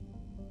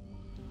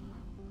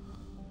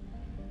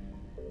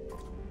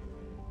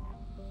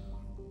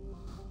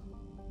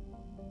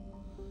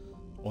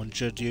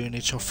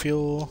 Units of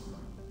fuel.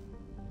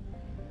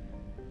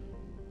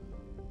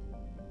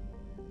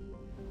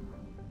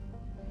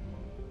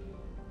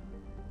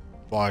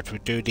 Right, we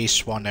do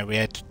this one and we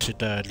head to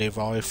the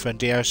Leviathan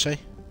DLC.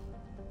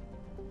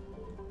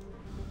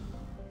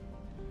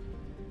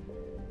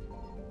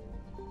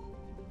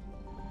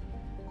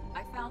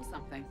 I found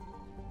something.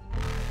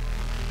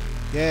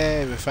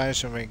 Yeah, we found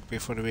something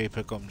before the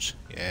Reaper comes.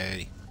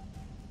 Yay.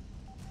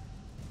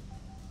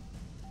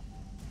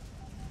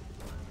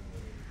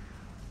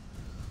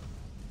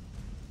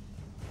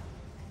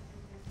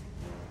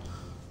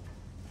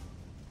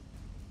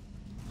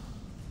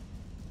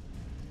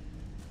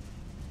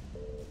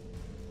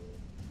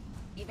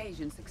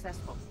 Evasion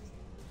successful.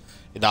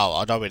 You know,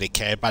 I don't really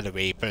care about the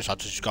Reapers, I'm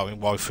just going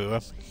right through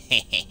them.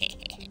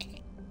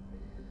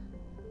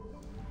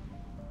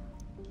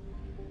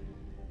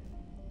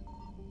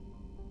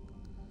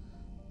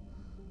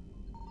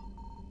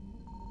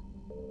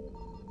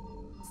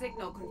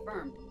 Signal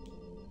confirmed.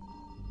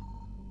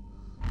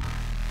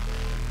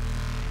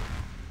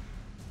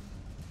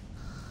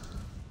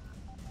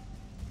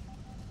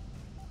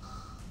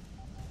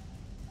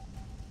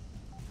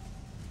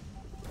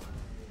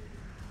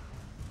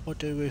 What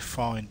do we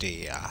find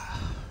here?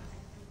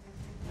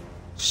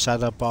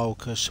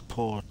 Sadabolka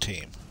support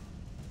team.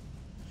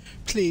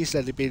 Please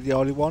let it be the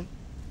only one.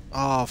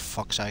 Oh,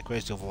 fuck's sake,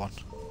 where's the other one?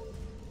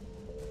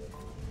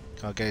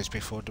 Can I get this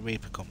before the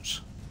Reaper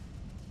comes?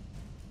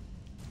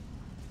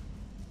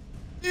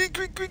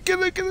 Quick, get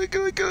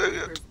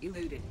it.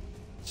 Eluded.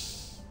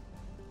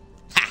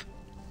 Ha!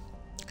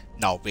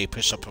 No,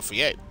 Reaper's something for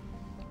you.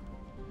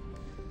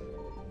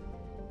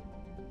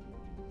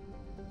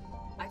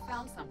 I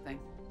found something.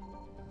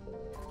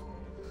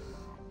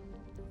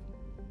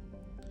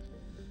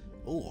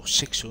 Oh,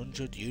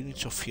 600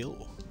 units of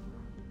fuel.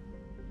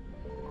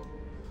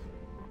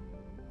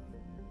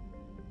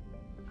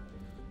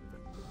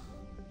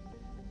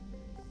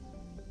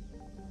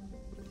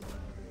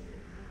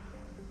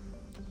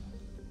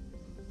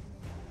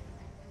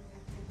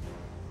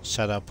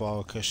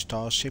 Sadabolka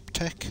Starship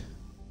Tech.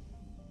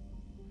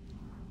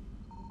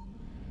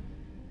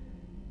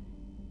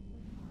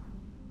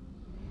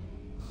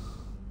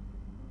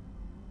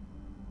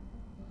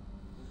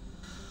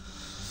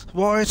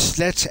 Right,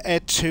 let's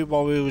head to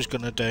what we was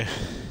gonna do.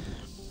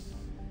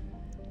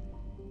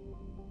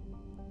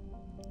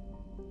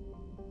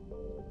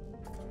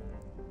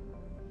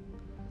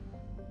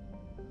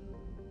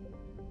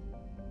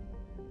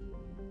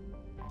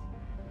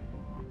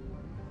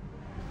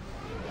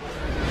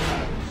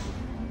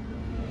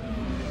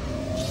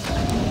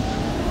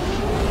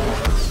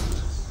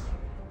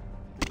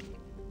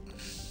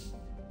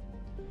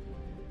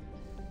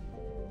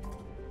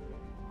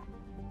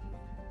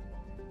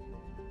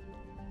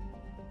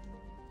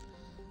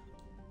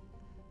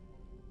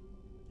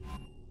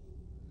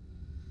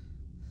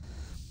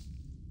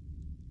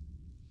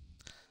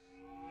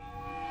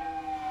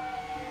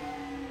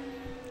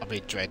 I'll be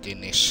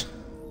dreading this.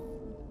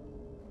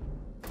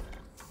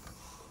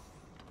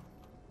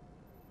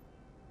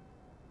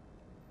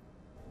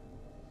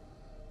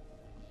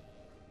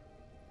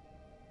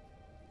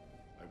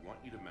 I want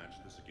you to match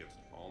this against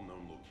all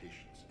known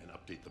locations and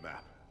update the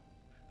map.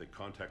 Then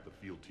contact the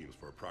field teams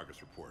for a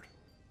progress report.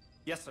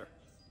 Yes, sir.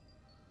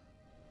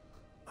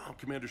 I'm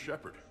Commander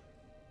Shepard.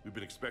 We've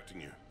been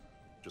expecting you.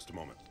 Just a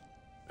moment.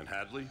 And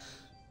Hadley?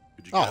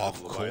 Could you gather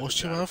the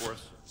Leviathan data for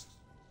us?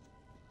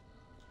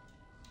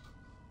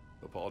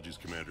 Apologies,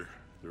 Commander.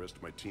 The rest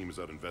of my team is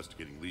out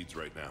investigating leads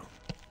right now.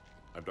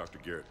 I'm Dr.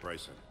 Garrett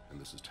Bryson, and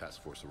this is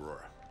Task Force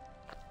Aurora.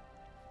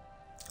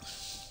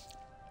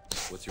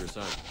 What's your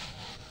assignment?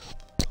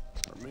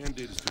 Our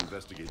mandate is to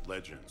investigate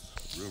legends,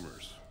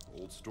 rumors,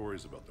 old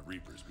stories about the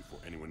Reapers before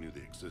anyone knew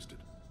they existed.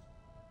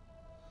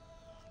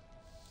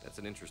 That's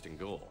an interesting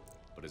goal.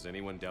 But is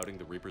anyone doubting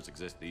the Reapers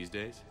exist these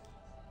days?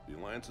 The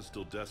Alliance is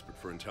still desperate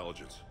for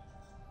intelligence.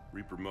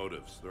 Reaper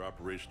motives, their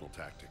operational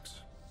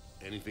tactics.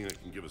 Anything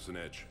that can give us an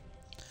edge.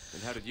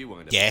 And how did you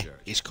wind up Yeah, in charge?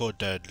 it's called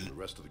the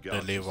rest of the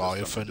galaxy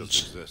Leviathans. doesn't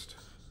exist.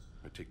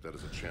 I take that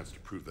as a chance to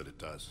prove that it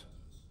does.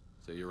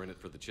 So you're in it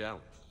for the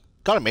challenge?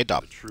 Gotta admit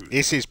up,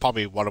 this is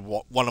probably one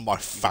of my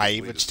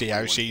favourite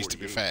DLCs, to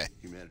be fair.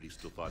 Humanity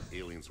still thought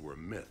aliens were a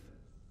myth.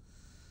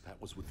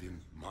 That was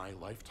within my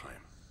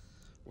lifetime.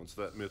 Once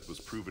that myth was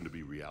proven to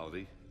be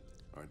reality,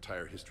 our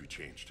entire history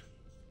changed.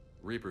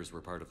 Reapers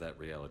were part of that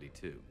reality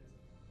too.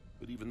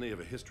 But even they have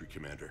a history,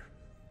 Commander.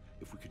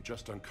 If we could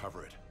just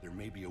uncover it, there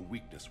may be a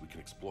weakness we can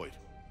exploit.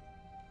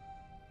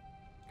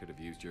 Could have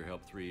used your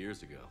help 3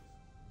 years ago.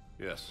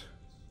 Yes.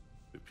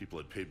 If people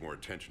had paid more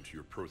attention to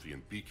your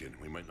Prothean beacon,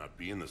 we might not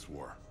be in this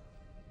war.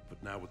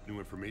 But now with new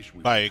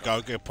information, there you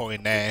go, good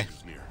point there.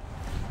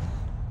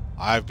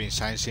 I've been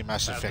sensing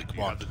Mass Effect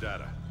 1. The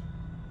data.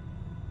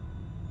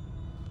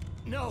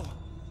 No!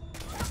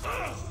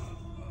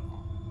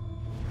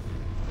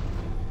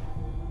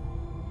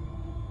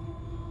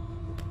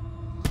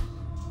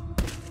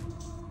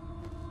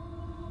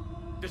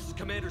 This is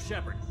Commander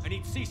Shepard. I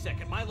need C-Sec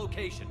at my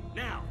location,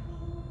 now!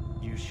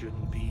 You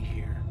shouldn't be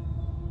here.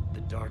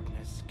 The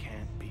darkness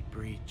can't be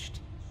breached.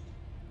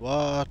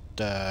 What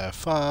the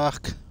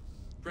fuck?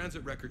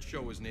 Transit records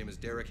show his name is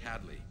Derek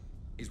Hadley.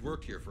 He's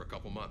worked here for a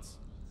couple months.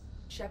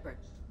 Shepard,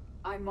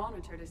 I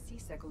monitored a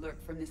C-Sec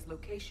alert from this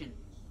location.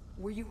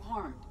 Were you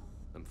harmed?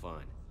 I'm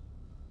fine.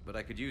 But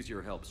I could use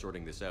your help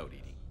sorting this out,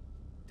 EDI.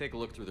 Take a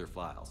look through their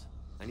files.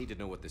 I need to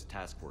know what this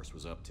task force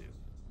was up to.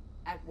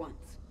 At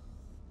once.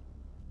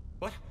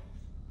 What?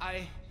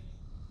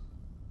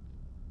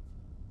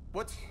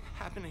 What's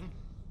happening?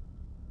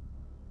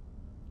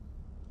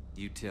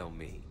 You tell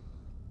me.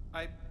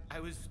 I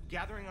was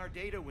gathering our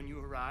data when you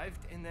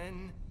arrived, and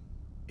then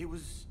it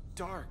was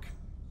dark.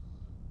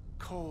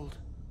 Cold.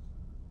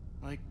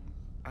 Like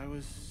I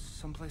was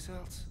someplace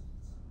else.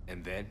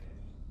 And then?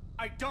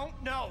 I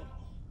don't know!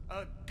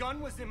 A gun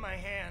was in my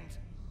hand.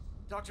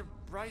 Dr.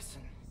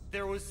 Bryson,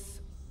 there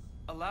was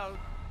a loud...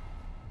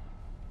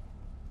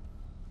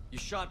 You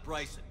shot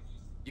Bryson.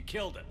 You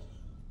killed him.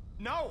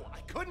 No, I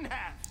couldn't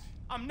have.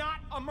 I'm not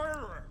a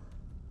murderer.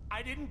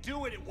 I didn't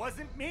do it. It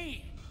wasn't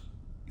me.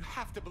 You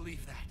have to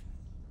believe that.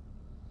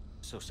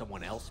 So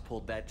someone else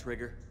pulled that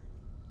trigger?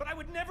 But I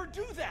would never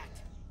do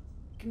that!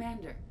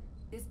 Commander,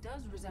 this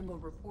does resemble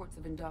reports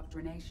of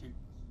indoctrination.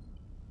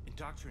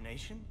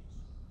 Indoctrination?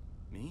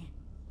 Me?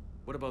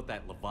 What about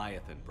that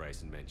Leviathan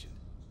Bryson mentioned?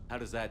 How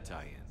does that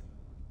tie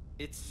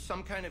in? It's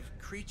some kind of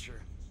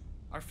creature.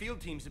 Our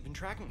field teams have been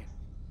tracking it.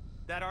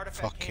 That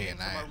artifact came in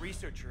from our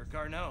researcher,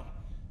 Garneau.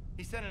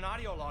 He sent an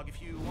audio log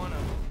if you wanna...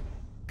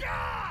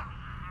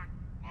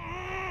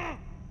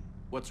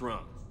 What's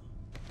wrong?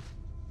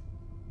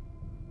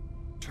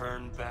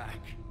 Turn back.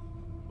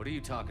 What are you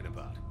talking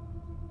about?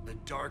 The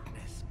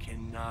darkness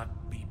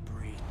cannot be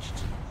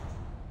breached.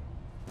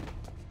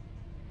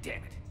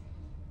 Damn it.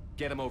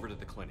 Get him over to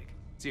the clinic.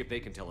 See if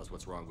they can tell us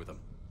what's wrong with him.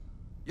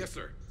 Yes,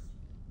 sir.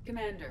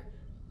 Commander,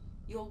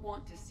 you'll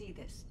want to see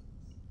this.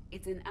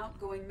 It's an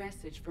outgoing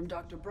message from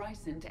Dr.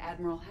 Bryson to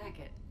Admiral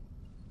Hackett.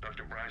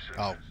 Dr. Bryson.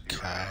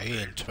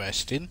 Okay,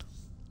 interesting.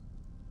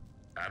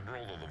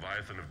 Admiral, the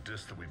Leviathan of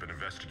Dis that we've been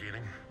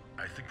investigating,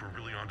 I think we're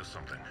really onto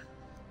something.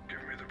 Give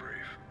me the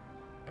brief.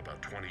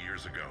 About 20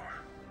 years ago,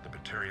 the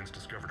Batarians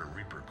discovered a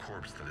Reaper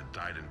corpse that had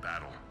died in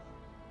battle.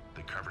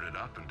 They covered it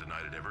up and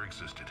denied it ever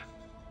existed.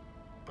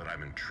 But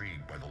I'm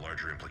intrigued by the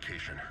larger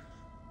implication.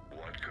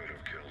 What could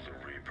have killed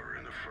the Reaper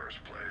in the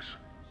first place?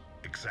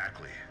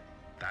 Exactly.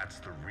 That's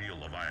the real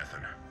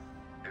Leviathan.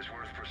 It's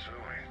worth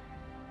pursuing.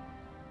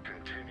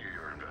 Continue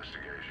your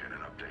investigation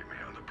and update me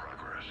on the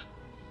progress.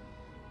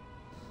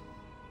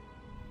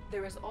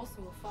 There is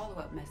also a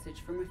follow-up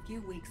message from a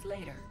few weeks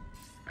later.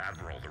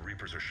 Admiral, the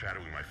Reapers are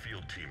shadowing my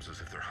field teams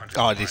as if they're hunting.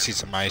 Oh, this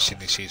is amazing,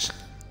 this is.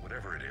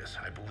 Whatever it is,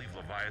 I believe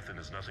Leviathan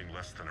is nothing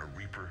less than a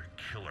Reaper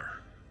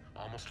killer.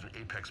 Almost an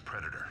apex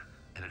predator,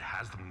 and it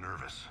has them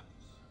nervous.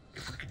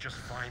 If we could just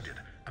find it,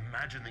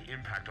 imagine the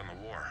impact on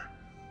the war.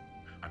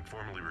 I'm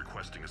formally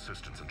requesting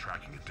assistance in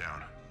tracking it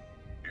down.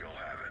 You'll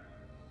have it.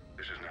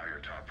 This is now your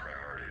top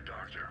priority,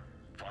 Doctor.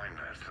 Find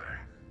that thing.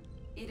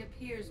 It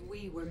appears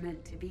we were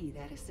meant to be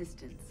that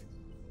assistance.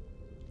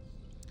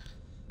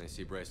 I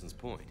see Bryson's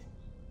point.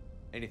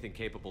 Anything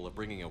capable of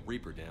bringing a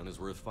Reaper down is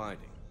worth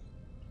finding.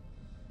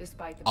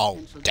 Despite the oh,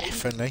 potential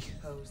definitely.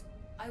 Posed,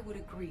 I would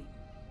agree.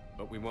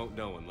 But we won't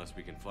know unless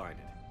we can find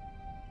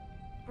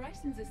it.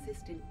 Bryson's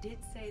assistant did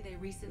say they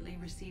recently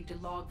received a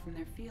log from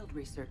their field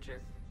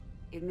researcher.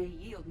 It may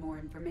yield more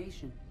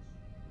information.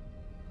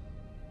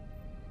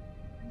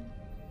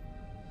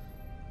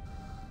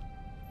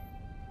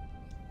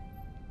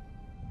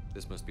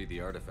 This must be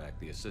the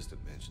artifact the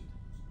assistant mentioned.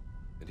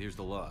 And here's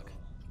the log.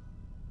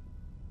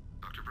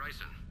 Dr.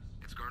 Bryson,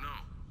 it's Garneau.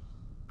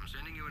 I'm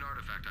sending you an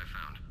artifact I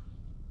found.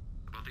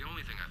 About the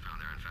only thing I found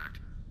there, in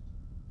fact.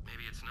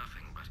 Maybe it's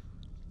nothing, but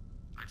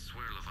I'd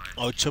swear Leviathan...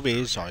 Oh, to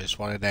me, it's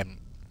one of them.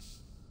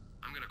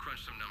 I'm gonna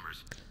crunch some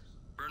numbers.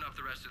 Burn up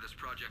the rest of this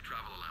project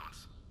travel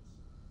allowance.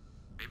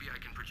 Maybe I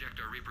can project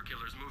our Reaper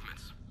killer's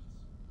movements.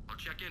 I'll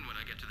check in when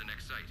I get to the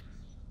next site.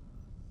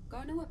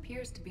 Garneau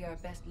appears to be our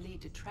best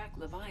lead to track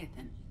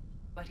Leviathan,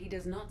 but he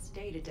does not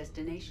state a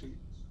destination.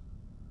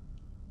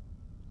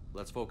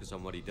 Let's focus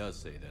on what he does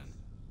say, then.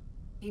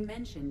 He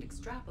mentioned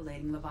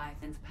extrapolating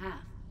Leviathan's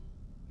path.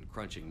 And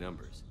crunching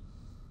numbers.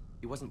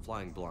 He wasn't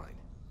flying blind.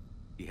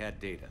 He had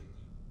data.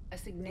 A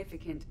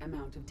significant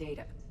amount of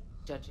data,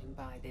 judging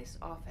by this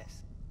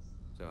office.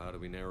 So how do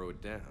we narrow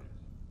it down?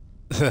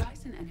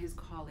 Bryson and his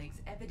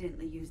colleagues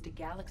evidently used a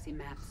galaxy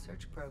map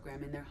search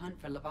program in their hunt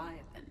for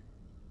Leviathan.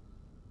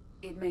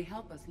 It may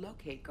help us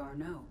locate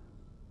Garneau.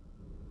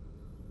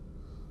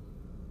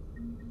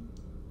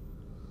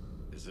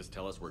 Does this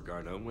tell us where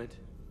Garneau went?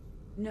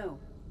 No.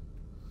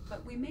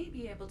 But we may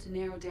be able to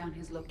narrow down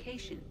his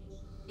location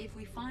if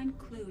we find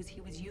clues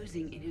he was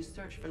using in his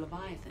search for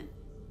Leviathan.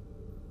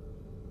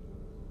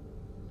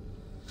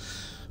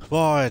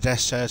 Boy,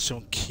 that's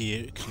some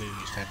cute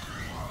clues then.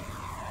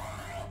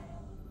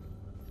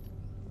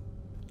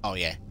 Oh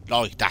yeah,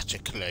 like that's a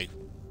clue.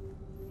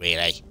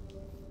 Really?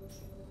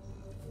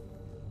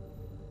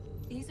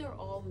 These are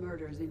all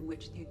murders in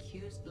which the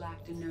accused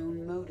lacked a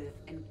known motive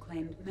and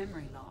claimed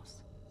memory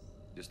loss.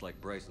 Just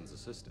like Bryson's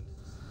assistant.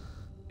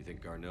 You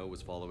think Garneau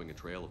was following a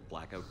trail of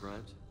blackout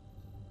crimes?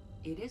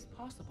 It is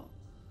possible.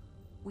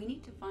 We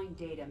need to find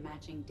data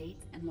matching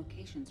dates and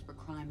locations for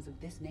crimes of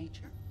this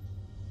nature.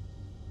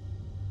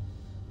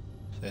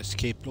 Let's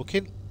keep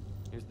looking.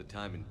 Here's the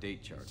time and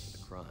date chart for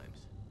the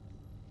crimes.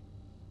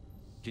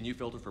 Can you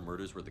filter for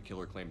murders where the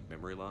killer claimed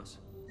memory loss?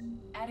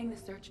 Adding the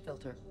search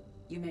filter,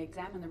 you may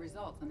examine the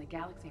results on the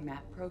Galaxy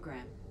Map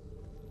program.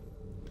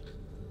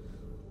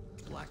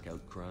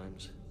 Blackout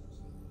crimes?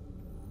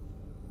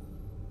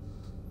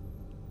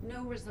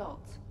 No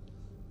results.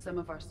 Some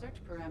of our search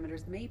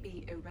parameters may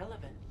be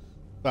irrelevant.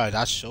 Right,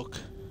 that suck.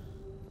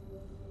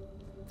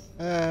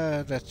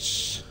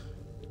 Let's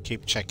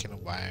keep checking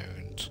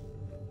around.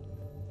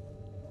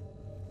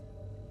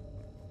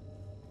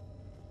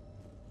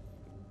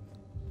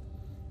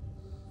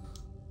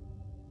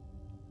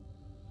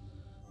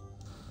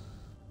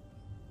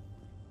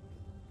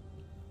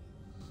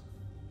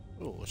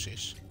 Oh, what's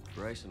this?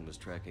 Bryson was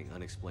tracking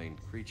unexplained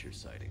creature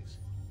sightings.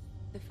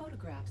 The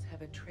photographs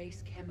have a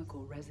trace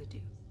chemical residue.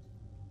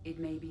 It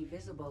may be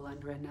visible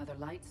under another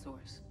light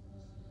source.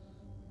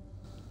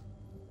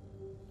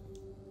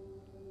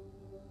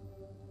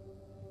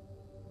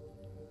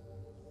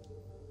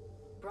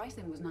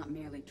 Bryson was not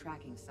merely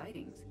tracking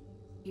sightings.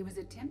 He was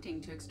attempting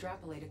to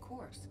extrapolate a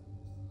course.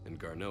 And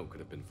Garneau could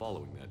have been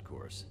following that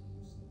course.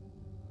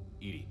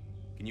 EDI,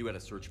 can you add a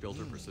search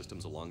filter for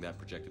systems along that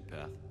projected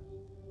path?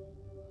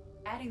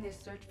 Adding this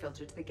search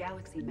filter to the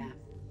Galaxy Map.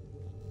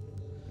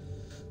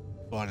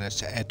 Well, let's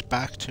head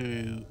back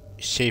to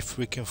see if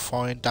we can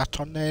find that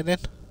on there then.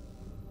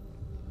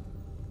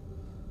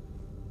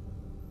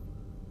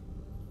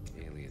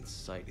 Alien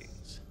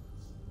sightings.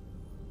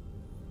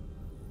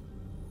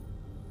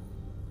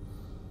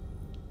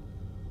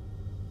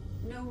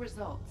 No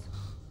results.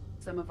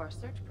 Some of our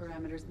search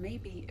parameters may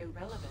be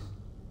irrelevant.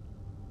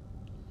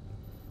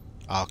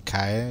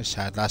 Okay,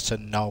 so that's a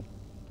no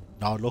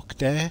look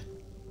there.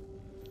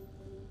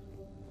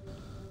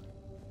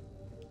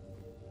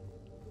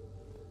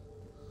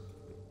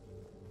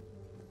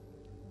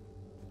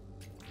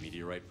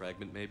 Meteorite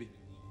fragment, maybe?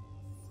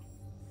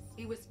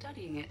 He was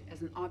studying it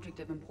as an object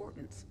of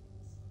importance.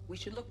 We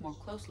should look more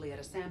closely at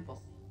a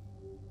sample.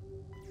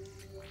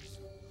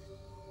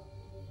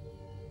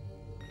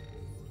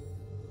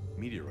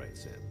 Meteorite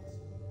sample.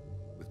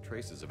 With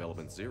traces of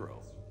element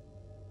 0.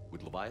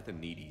 Would Leviathan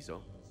need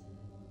ESO?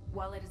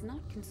 While it is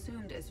not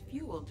consumed as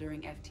fuel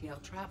during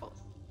FTL travel,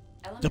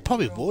 They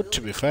probably would,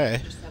 to be fair.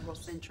 After several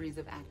centuries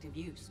of active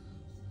use.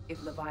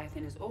 If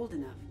Leviathan is old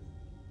enough,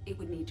 it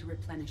would need to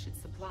replenish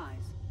its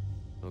supplies.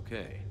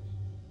 Okay.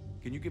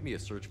 Can you give me a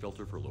search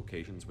filter for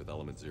locations with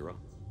element 0?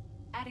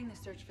 Adding the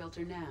search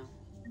filter now.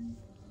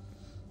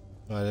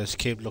 Right, let's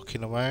keep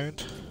looking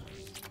around.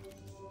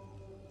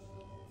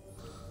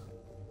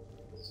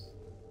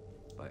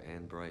 By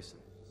Anne Bryson.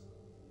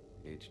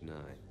 Age 9.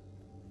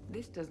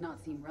 This does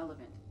not seem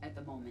relevant at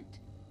the moment.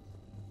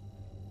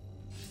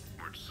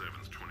 March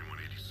 7th,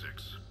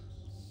 2186.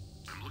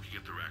 I'm looking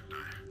at the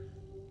Rachni.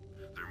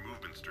 Their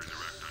movements during the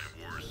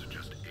Rachni Wars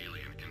suggest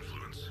alien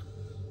influence.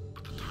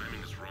 But the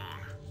timing is wrong.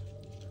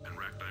 And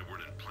Rachni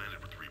weren't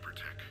implanted with Reaper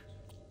tech.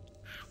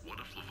 What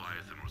if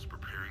Leviathan was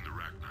preparing the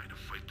Rachni to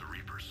fight the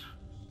Reapers?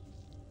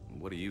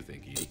 What do you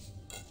think, EDI?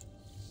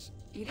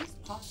 It is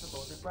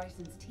possible that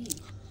Bryson's team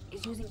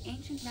is using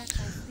ancient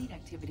Rachni fleet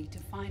activity to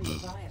find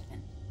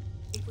Leviathan.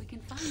 If we can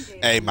find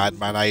data Hey,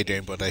 Madman, how you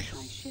doing, buddy?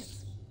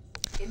 Ships,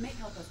 it may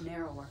help us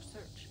narrow our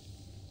search.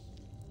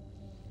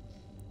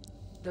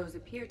 Those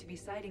appear to be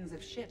sightings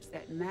of ships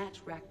that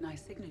match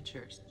Rachni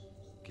signatures.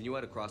 Can you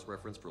add a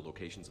cross-reference for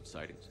locations of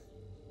sightings?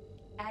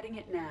 Adding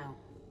it now.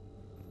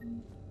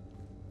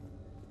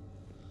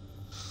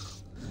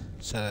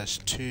 So there's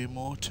 2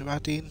 more to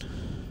add in.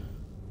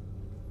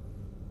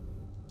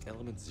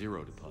 Element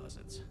 0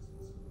 deposits.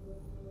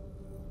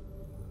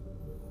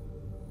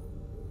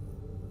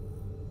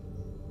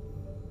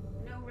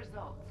 No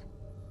results.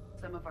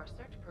 Some of our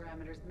search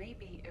parameters may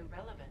be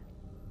irrelevant.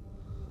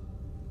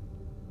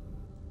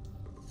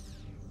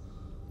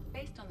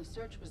 Based on the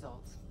search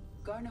results,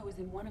 Garneau is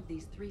in one of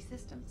these 3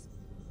 systems.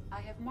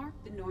 I have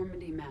marked the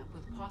Normandy map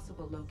with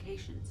possible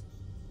locations.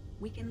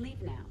 We can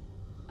leave now,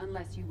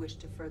 unless you wish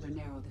to further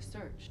narrow the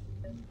search.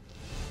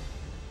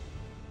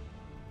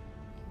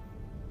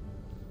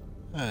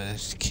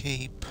 Let's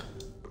keep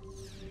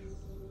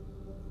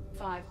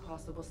 5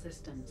 possible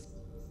systems.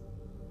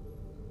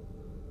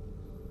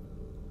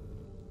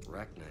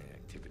 Rachni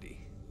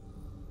activity.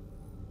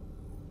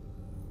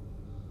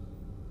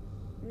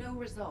 No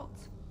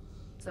results.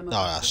 Some of Oh,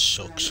 the that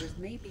sucks. parameters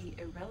may be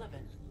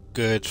irrelevant.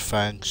 Good,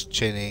 thanks,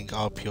 Chinning.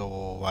 Hope you're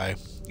alright.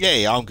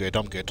 Yeah, I'm good,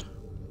 I'm good.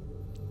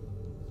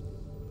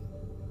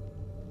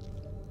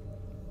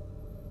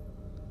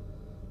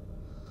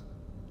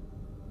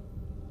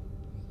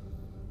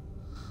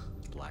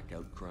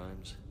 Blackout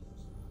crimes?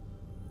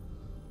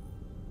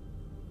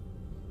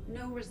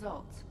 No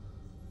results.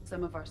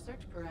 Some of our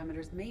search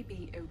parameters may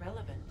be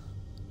irrelevant.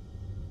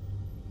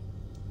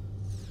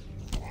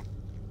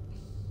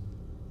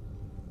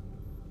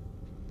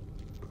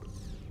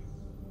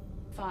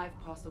 Five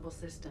possible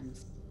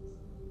systems.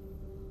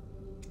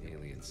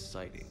 Alien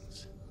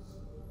sightings.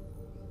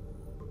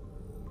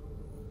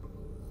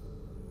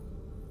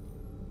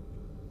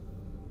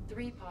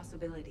 Three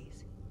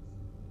possibilities.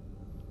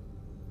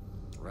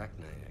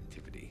 Arachnite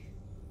activity.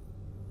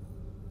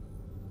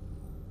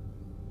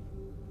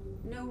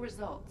 No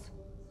results.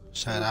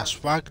 So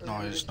that's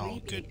Ragnar is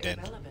not good then.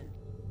 Irrelevant.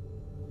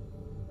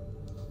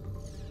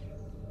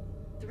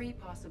 Three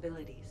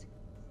possibilities.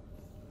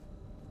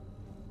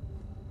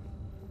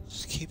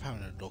 Just keep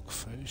having a look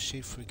through, see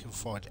if we can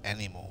find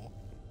any more.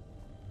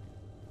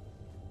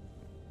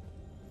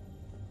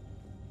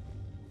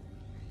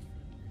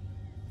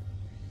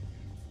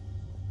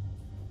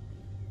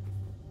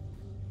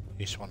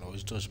 This one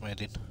always does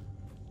made in.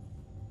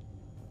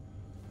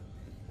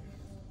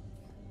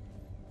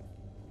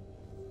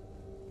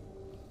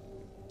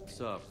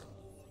 Sovereign,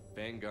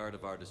 vanguard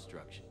of our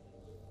destruction.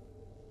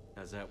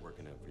 How's that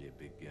working out for you,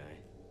 big guy?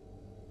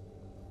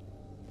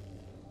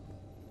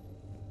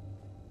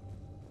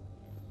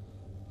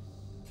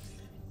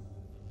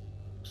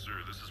 Sir,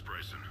 this is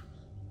Bryson.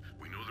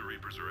 We know the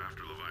Reapers are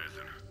after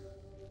Leviathan.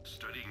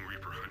 Studying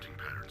Reaper hunting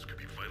patterns could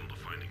be vital to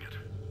finding it.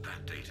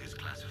 That data is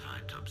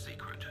classified top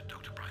secret,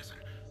 Dr. Bryson.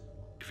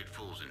 If it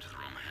falls into the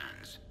wrong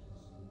hands...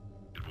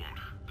 It won't.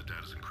 The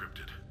data's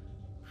encrypted.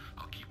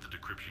 I'll keep the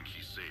decryption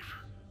key safe.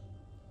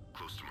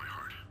 Close to my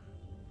heart.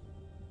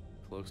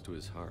 Close to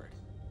his heart?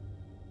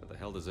 What the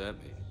hell does that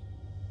mean?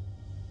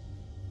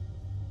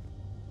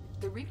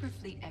 The Reaper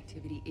fleet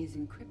activity is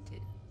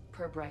encrypted,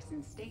 per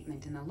Bryson's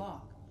statement in the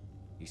log.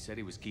 He said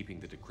he was keeping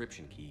the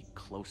decryption key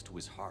close to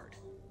his heart.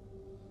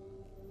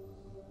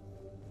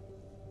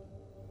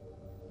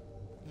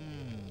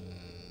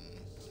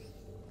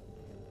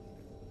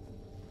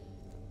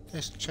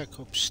 Let's check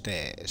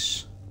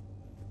upstairs.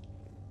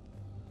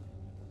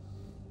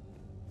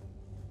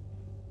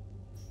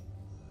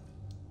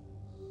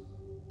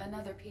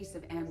 Another piece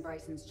of Anne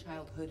Bryson's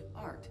childhood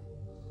art.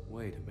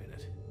 Wait a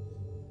minute.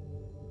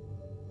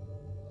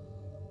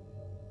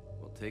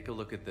 Well, take a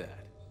look at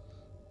that.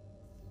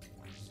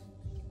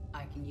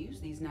 I can use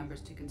these numbers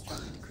to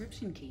construct a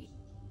decryption key.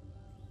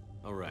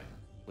 All right,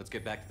 let's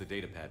get back to the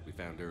data pad we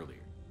found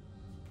earlier.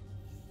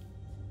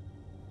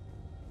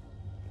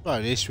 Well,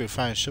 at least we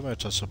found something,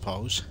 I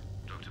suppose.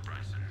 Dr.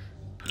 Bryson.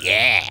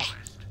 Yeah!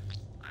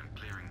 I'm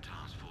clearing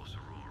Task Force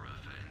Aurora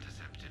for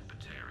intercepted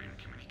Batarian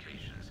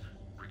communications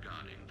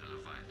regarding the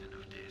Leviathan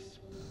of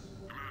Dis.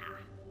 Commander,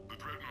 the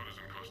Dreadnought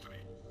is in custody,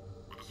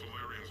 but the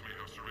Solarians may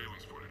have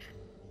surveillance footage.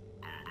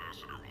 Our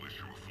ambassador will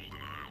issue a full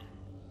denial.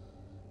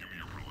 Give me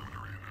your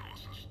preliminary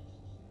analysis.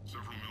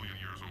 Several million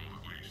years old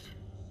at least,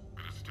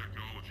 and its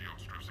technology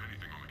outstrips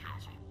anything on the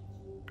Council.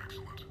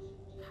 Excellent.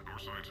 Our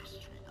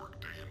scientists will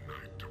work day and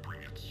night to bring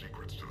its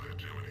secrets to the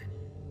hegemony.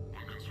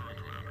 One concern,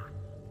 Commander.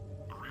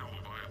 The real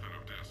Leviathan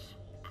of Dis,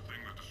 the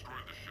thing that destroyed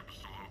the ship, is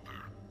still out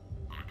there,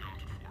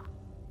 unaccounted for.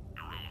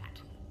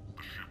 Irrelevant.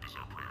 The ship is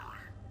our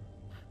priority.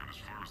 And as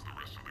far as the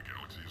rest of the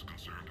galaxy is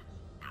concerned,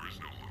 there is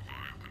no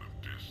Leviathan of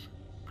Dis.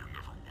 There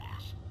never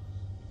was.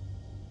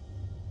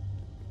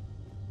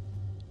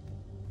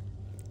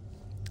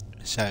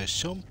 So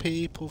some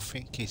people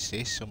think it's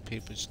this, some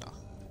people it's not.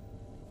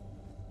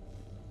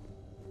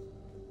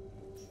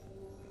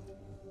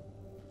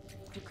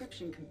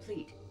 Decryption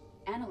complete.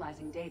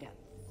 Analyzing data.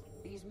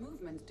 These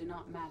movements do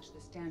not match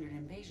the standard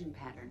invasion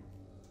pattern.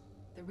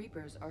 The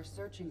Reapers are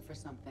searching for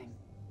something.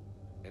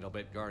 And I'll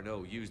bet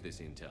Garneau used this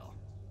intel.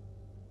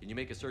 Can you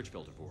make a search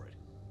filter for it?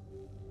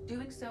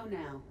 Doing so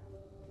now.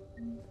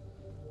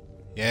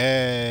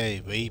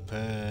 Yay,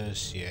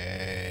 Reapers,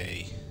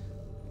 yay.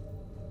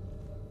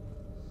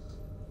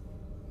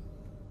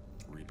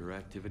 Reaper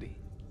activity?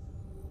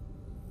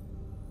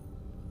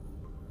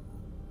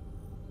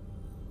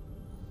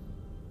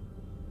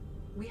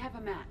 We have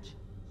a match,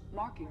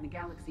 marking the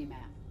galaxy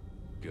map.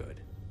 Good.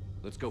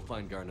 Let's go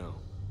find Garneau.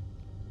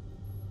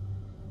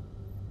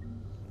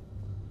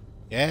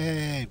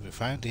 Yay, we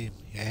found him,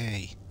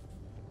 yay.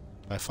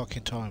 By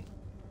fucking time.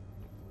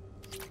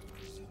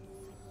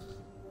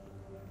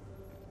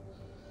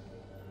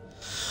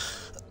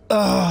 Oh,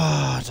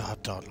 I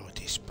don't like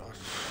this, bro. Let's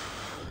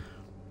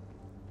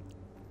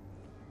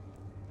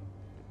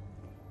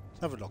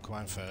have a look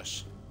around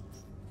first.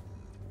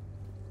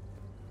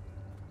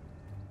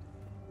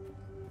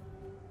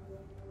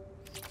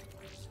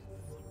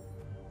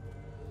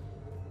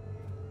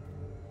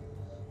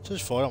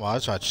 Just thought I might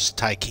as well just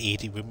take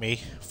Edie with me.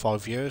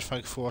 5 years,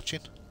 thank you for watching.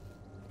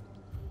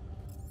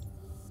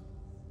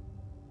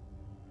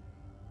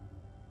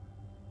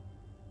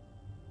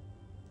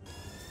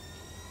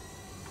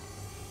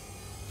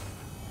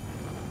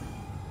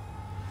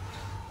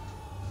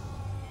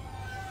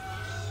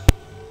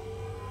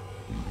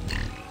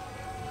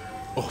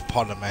 Oh,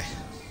 pardon me.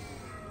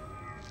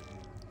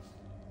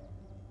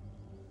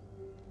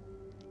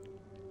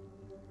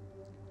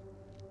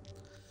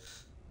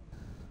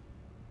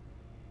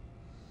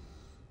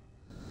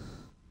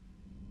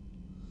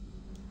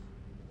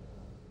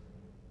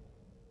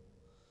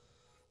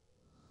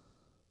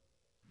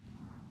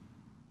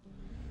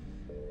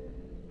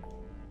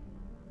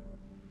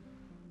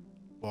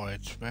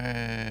 Right,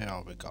 where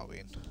are we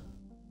going?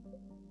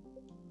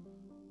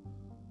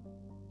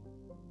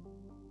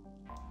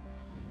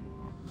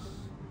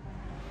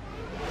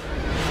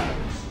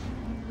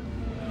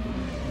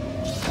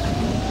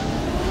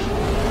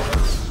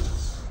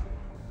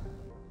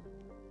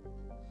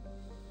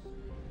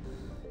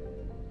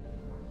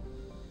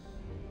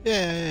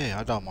 Yeah,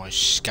 I don't mind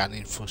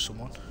scanning for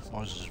someone.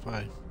 Might as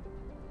well.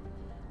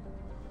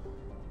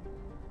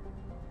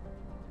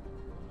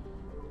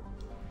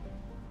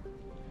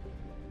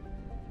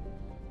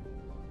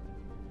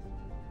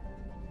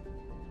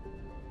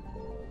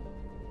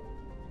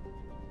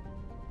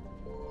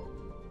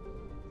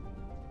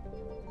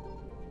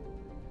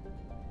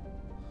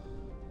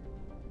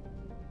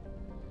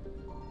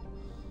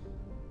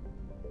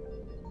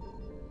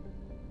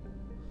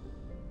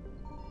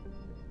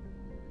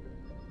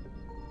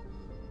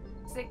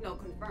 Signal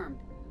confirmed.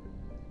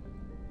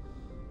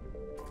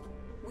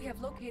 We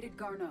have located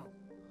Garneau.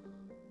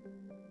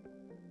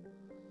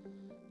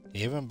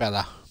 Even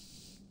better.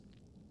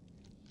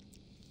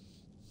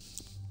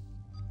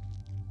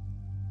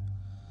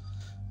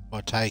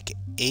 We'll take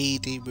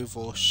Edie with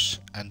us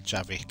and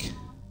Javik.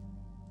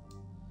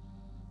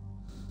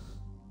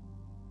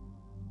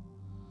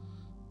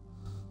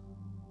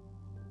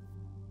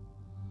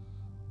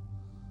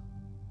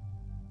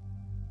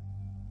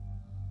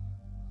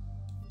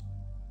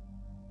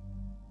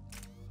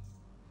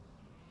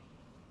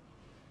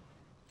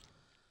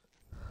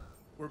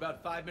 We're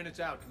about 5 minutes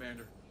out,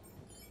 Commander.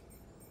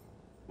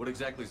 What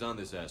exactly is on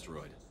this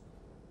asteroid?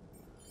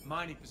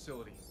 Mining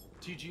facility.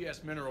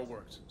 TGS Mineral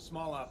Works.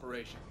 Small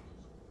operation.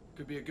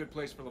 Could be a good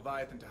place for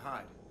Leviathan to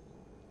hide.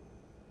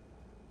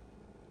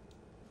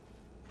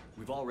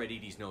 We've all read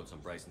Edie's notes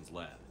on Bryson's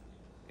lab.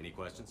 Any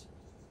questions?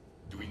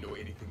 Do we know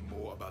anything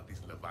more about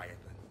this Leviathan?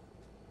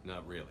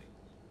 Not really.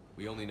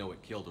 We only know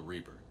it killed a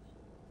Reaper.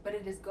 But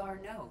it is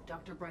Garneau,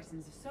 Dr.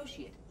 Bryson's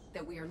associate,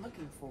 that we are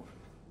looking for.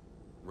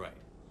 Right.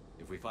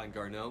 If we find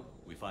Garneau,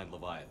 we find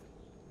Leviathan.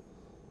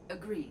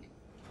 Agreed.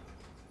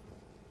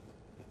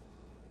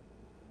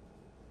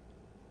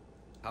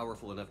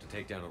 Powerful enough to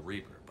take down a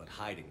Reaper, but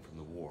hiding from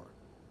the war.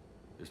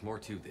 There's more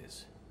to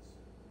this.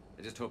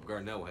 I just hope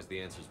Garneau has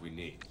the answers we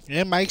need.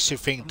 It makes you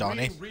think,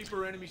 Donnie.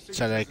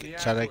 So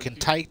they can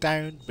take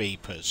down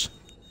Reapers,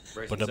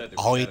 but they're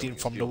hiding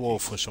from the war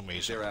for some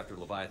reason. They're after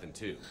Leviathan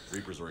too.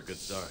 Reapers are a good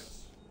sign.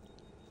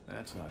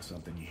 That's not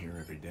something you hear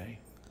every day.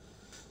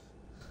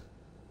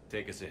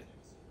 Take us in.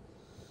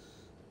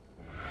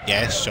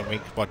 Yes, something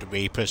what the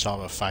Reapers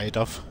are afraid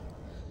of.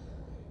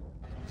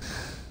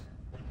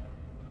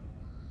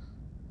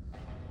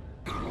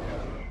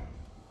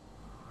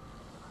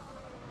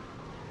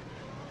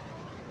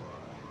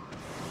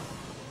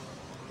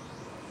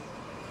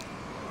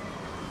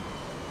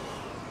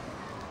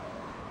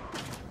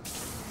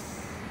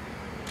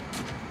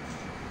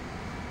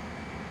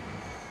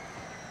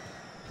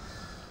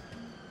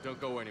 Don't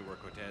go anywhere,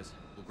 Cortez.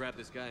 We'll grab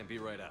this guy and be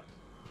right out.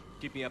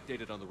 Keep me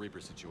updated on the Reaper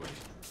situation.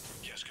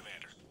 Yes,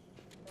 Commander.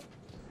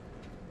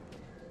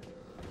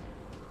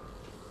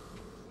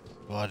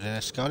 Right, then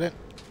let's go then.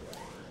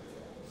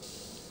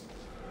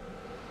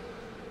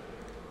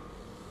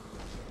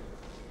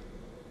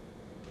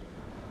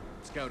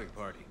 Scouting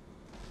party.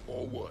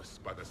 Or worse,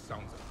 by the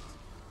sounds of it.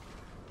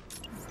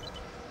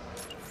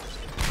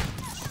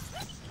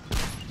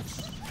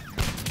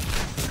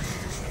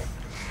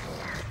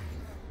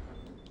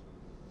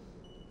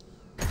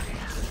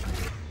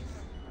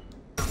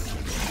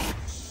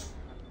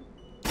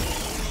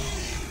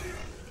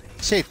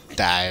 Sit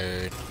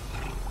down.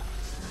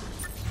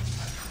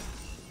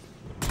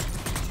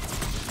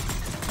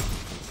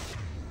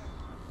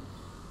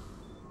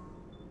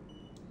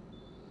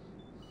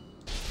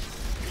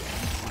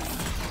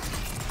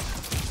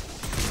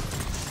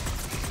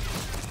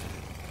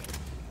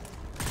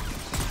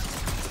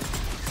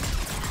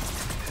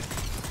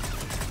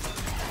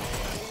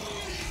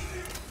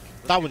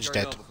 That one's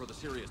dead. Before the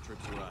serious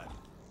troops arrive.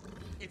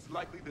 It's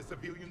likely the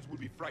civilians will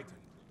be frightened.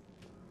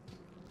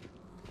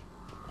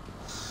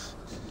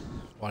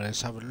 Well,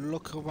 let's have a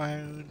look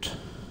around.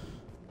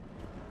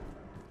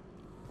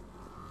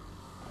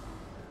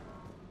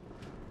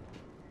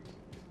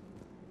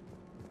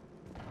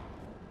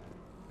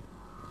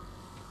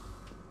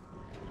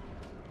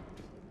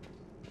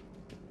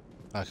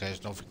 Okay,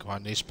 there's nothing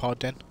around this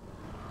pod then.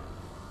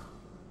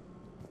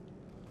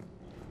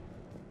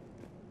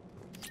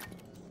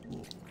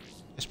 Ooh.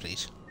 Yes,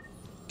 please.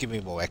 Give me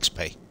more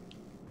XP.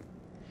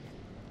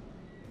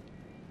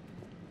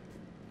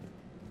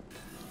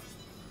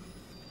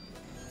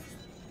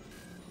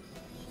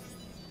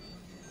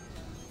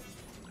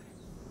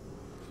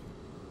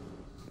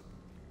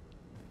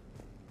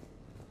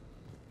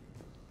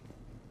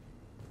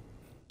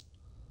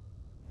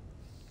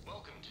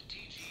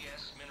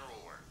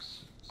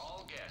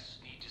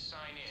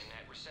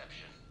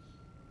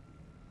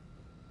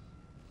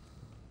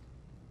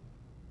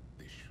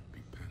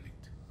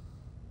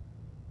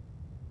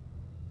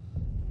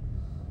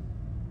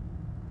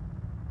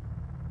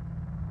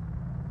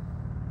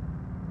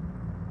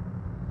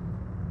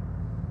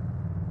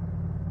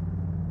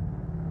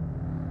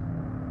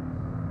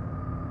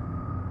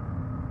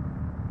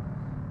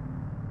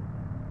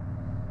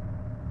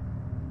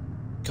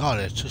 God,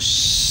 it's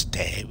just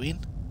staring.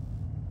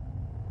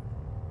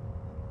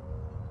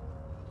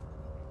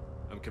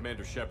 I'm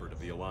Commander Shepard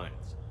of the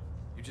Alliance.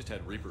 You just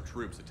had Reaper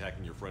troops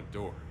attacking your front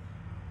door.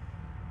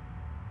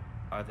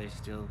 Are they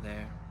still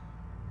there?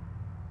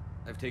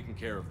 I've taken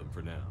care of them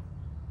for now.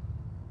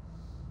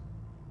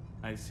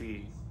 I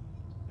see.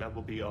 That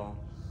will be all.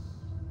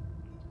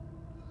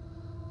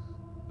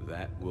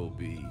 That will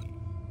be...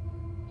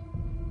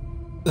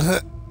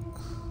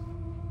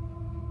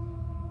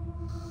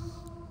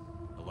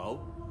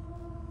 Hello?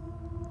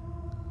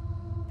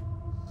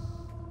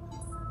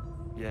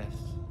 Yes.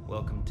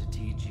 Welcome to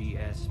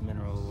TGS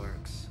Mineral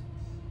Works.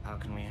 How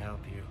can we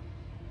help you?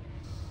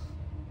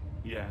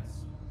 Yes.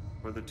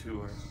 For the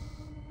tour.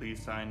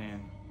 Please sign in.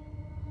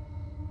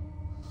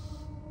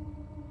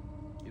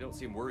 You don't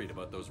seem worried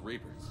about those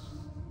Reapers.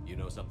 You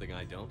know something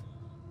I don't?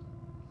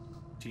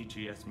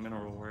 TGS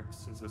Mineral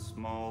Works is a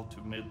small to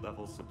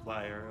mid-level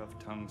supplier of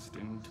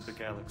tungsten to the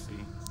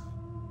galaxy.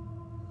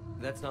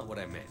 That's not what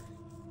I meant.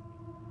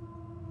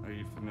 Are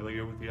you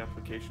familiar with the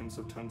applications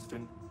of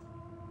tungsten?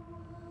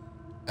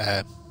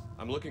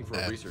 I'm looking for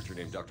a researcher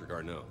named Dr.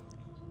 Garneau.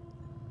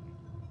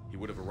 He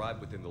would have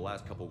arrived within the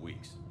last couple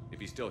weeks. If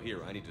he's still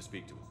here, I need to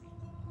speak to him.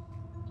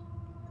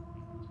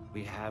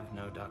 We have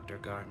no Dr.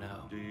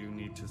 Garneau. Do you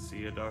need to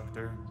see a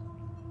doctor?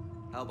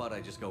 How about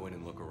I just go in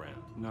and look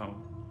around? No.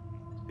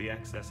 The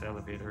access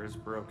elevator is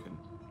broken.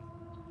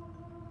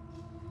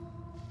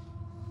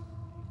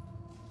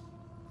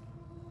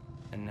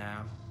 And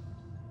now,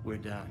 we're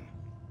done.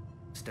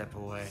 Step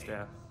away.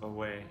 Step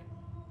away.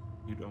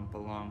 You don't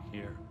belong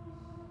here.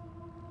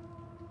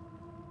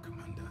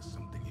 Commander,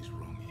 something is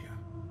wrong here.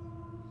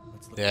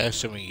 Yeah,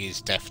 something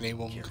is definitely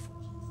wrong.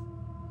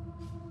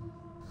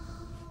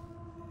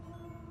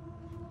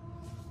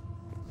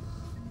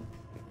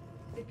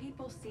 The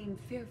people seem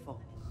fearful.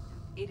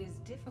 It is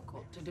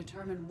difficult to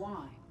determine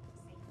why.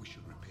 We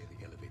should repair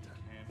the elevator.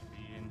 Can't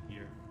be in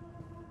here.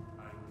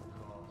 I will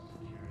call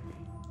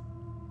security.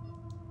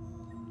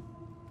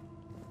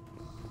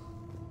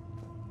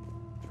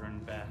 Turn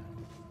back.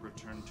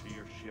 Return to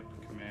your ship,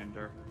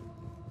 Commander.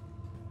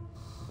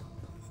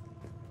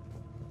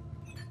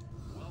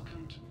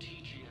 Welcome to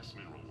TGS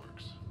Mineral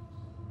Works.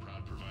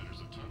 Proud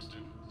providers of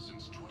tungsten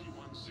since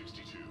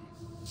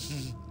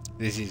 2162.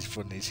 This is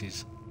fun, this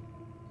is.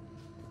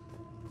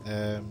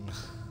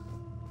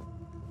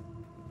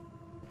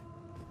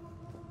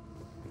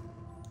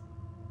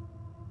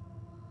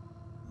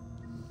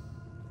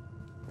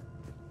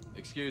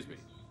 Excuse me.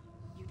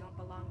 You don't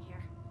belong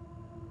here.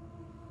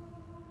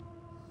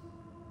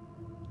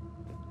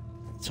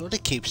 So they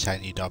keep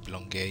saying you don't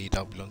belong here, you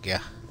don't belong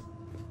here.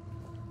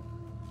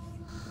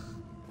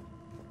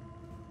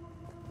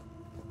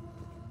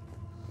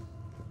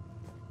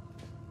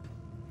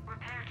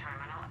 Repair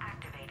terminal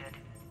activated.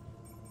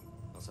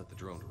 I'll set the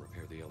drone to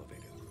repair the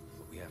elevator,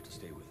 but we have to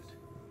stay with it.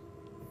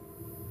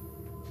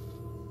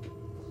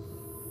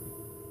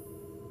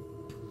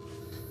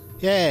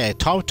 Yeah,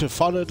 time to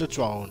follow the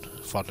drone.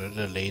 Follow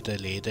the leader,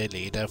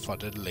 follow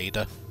the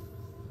leader.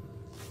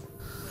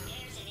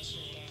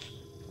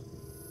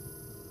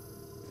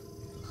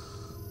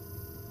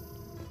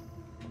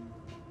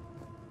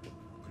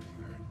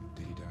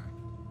 Did he die?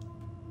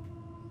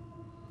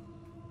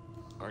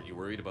 Aren't you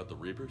worried about the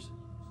Reapers?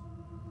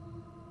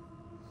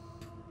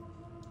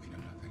 We know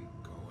nothing.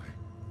 Go away.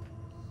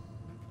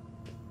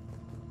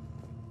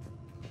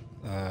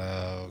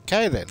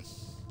 Okay then.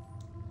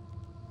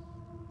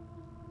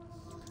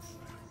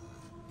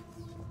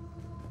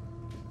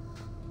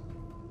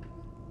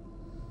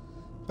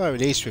 Well, at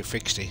least we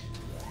fixed it.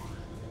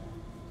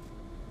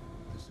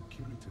 The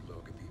security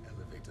log at the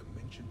elevator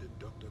mentioned a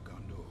Dr.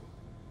 Garneau.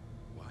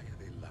 Why are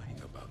they lying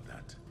about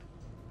that?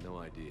 No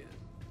idea.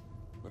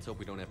 Let's hope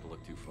we don't have to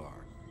look too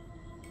far.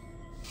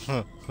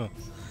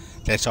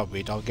 Let's hope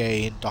we don't get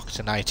in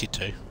Dr.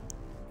 92.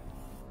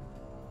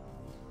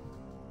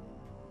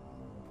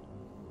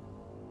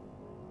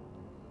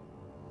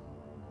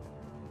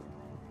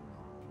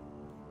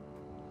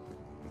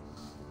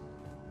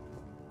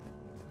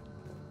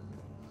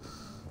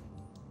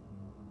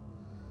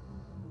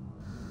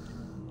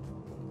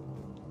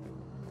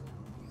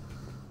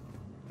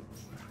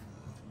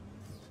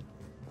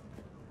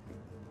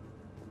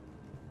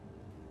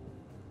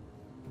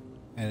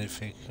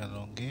 Anything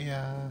along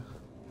here?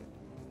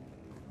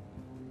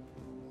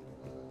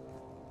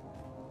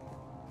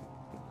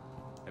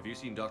 Have you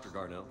seen Dr.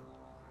 Garneau?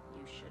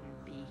 You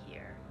shouldn't be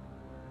here.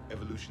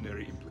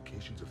 Evolutionary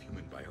implications of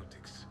human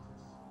biotics.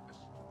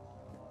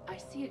 I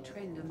see a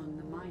trend among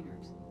the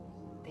miners.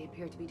 They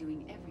appear to be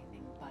doing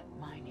everything but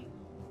mining.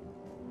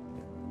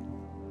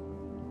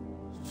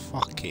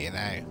 Fucking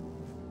hell.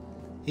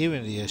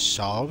 Even the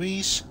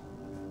Asaris?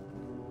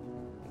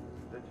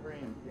 The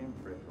terrain came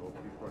critical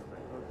before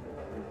psychosis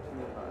is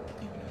too high.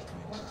 Even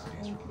estimating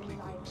space for complete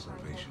global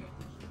salvation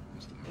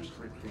is the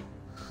merciful Interesting.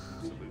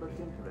 We should look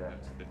into that.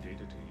 The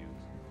data to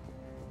use.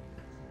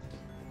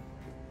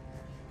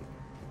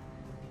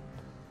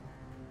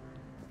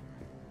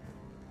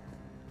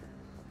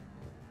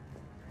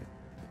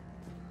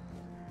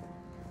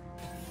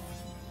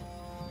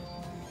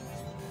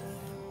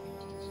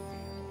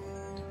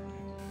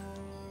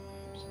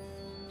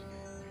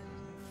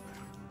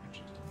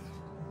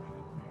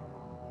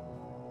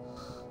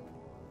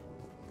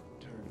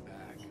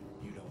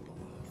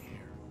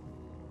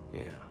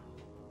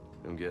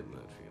 getting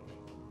that feeling.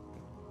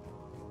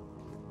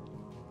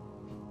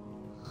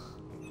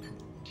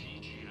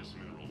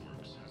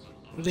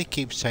 But they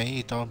keep saying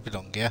you don't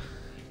belong here.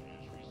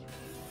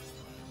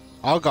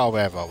 I'll go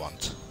wherever I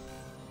want.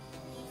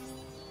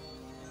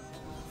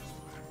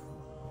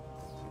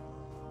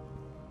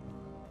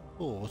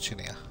 Oh, what's in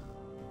here?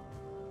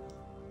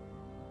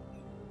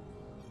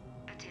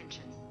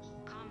 Attention.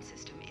 Comm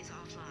system is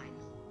offline.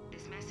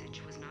 This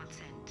message was not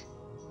sent.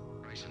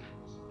 Bryson,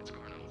 it's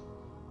Garno.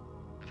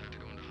 I've had to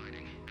go into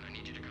hiding, and I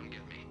need you to come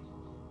get me.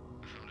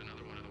 I found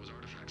another one of those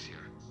artifacts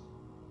here.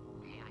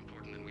 More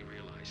important than we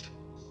realized.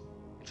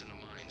 It's in the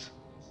mines.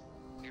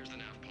 Here's the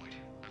nav point.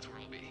 That's where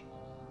I'll be.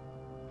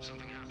 If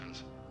something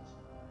happens,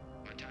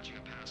 I'm attaching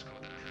a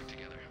passcode that I hacked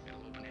together.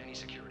 It'll open any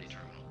security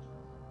terminal.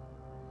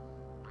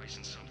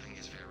 Bryson, something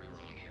is very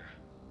wrong here.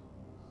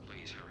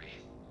 Please hurry.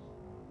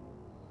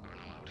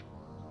 Garno out.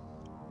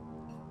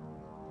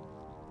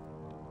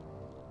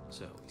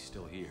 So, he's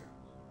still here.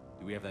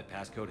 Do we have that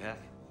passcode hack?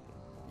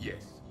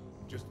 Yes.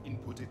 Just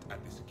input it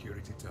at the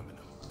security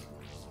terminal.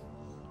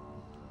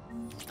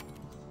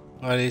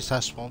 Well, at least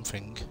that's one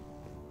thing.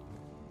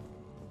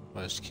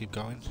 Let's keep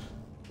going.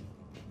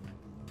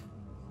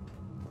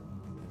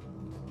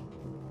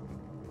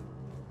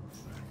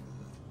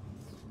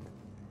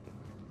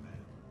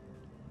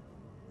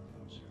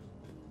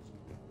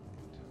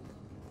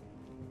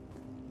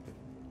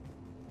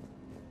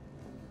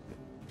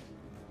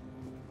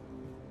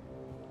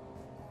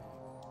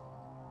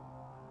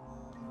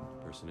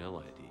 Personnel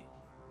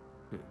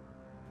ID.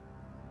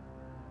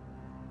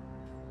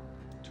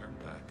 Turn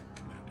back,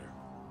 Commander.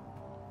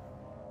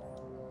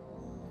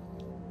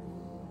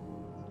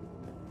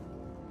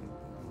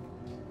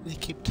 They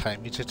keep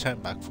telling me to turn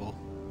back for.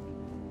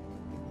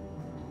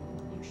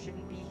 You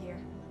shouldn't be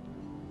here.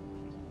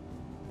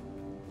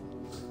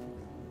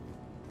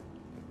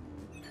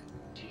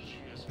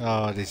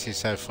 Oh, this is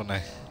so funny.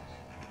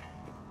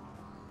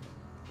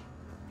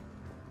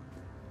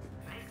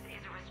 This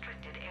is a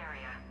restricted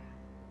area.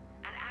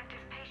 An active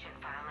patient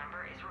file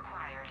number is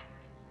required.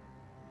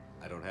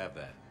 I don't have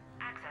that.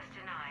 Access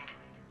denied.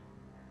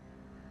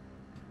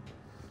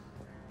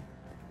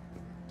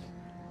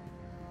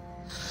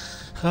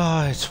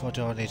 Right, what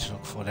do I need to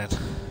look for then?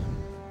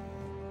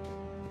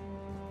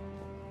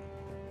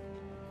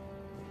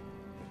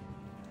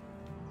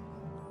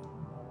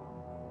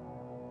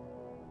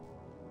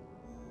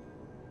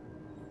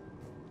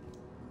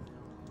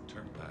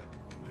 Turn back,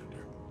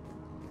 Commander.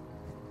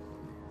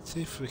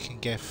 See if we can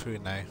get through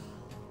now.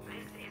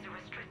 This is a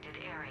restricted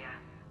area.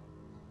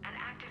 An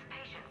active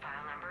patient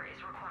file number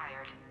is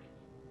required.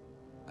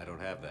 I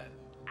don't have that.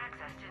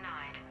 Access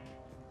denied.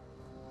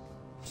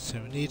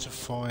 So we need to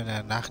find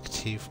an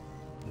active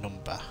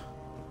number.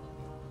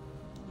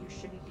 You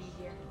shouldn't be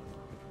here.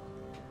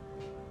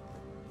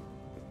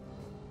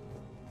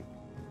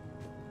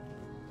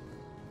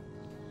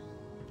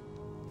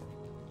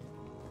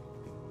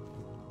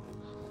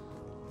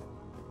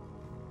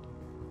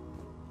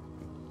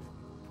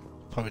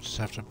 Probably just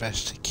have the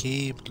best to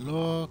keep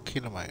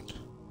looking around.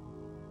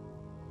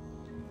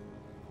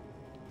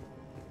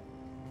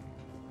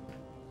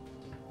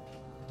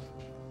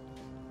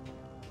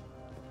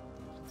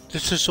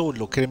 This is all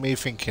looking at me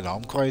thinking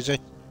I'm crazy.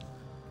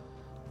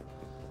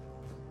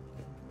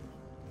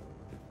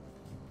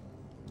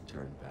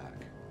 Turn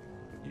back.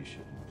 You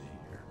shouldn't be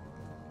here.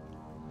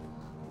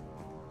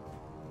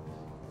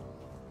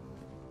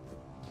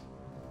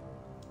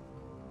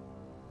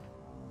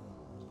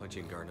 Punch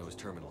in Garneau's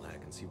terminal hack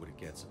and see what it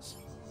gets us.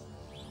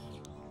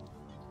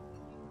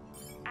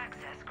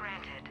 Access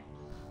granted.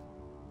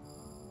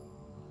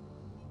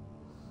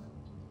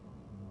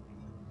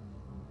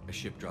 A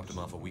ship dropped him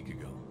off a week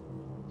ago.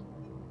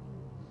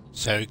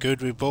 So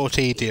good, we brought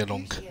Edie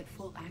along. She had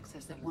full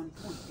access at one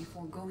point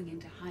before going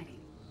into hiding.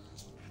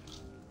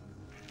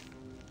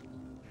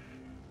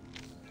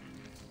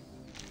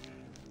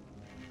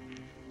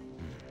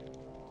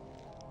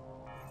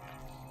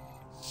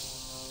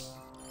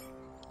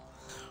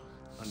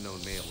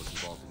 Unknown male was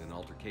involved in an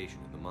altercation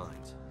in the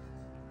mines.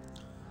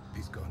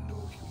 This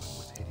Garneau human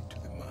was headed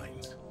to the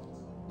mines.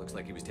 Looks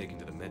like he was taken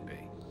to the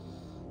medbay.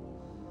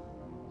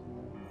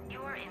 You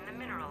are in the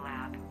mineral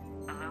lab,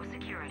 a low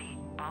security,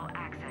 all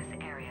access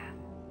area.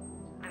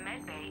 The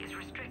medbay is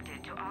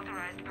restricted to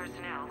authorized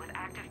personnel with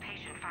active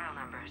patient file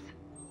numbers.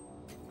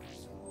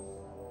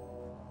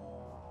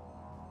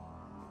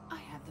 I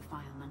have the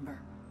file number.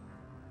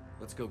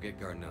 Let's go get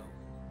Garneau.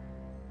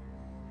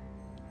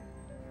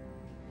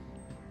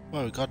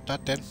 Well, we got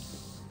that then.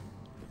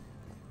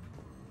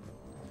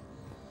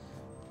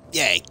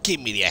 Yeah, give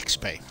me the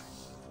XP.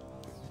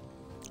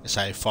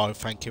 So,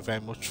 thank you very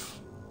much,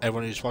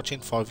 everyone who's watching,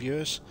 5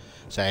 viewers.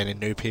 So, any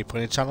new people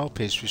in the channel,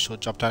 please be sure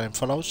to drop down and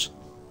follows.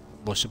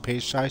 Much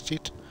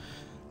appreciated.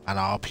 And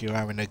I hope you're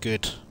having a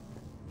good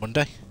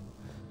Monday.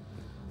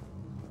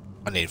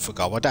 I need to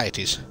forget what day it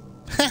is.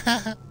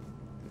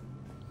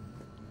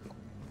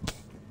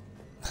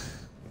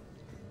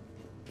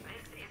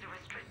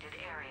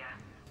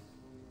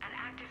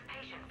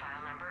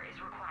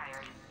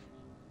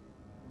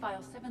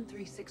 File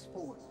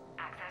 7364.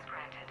 Access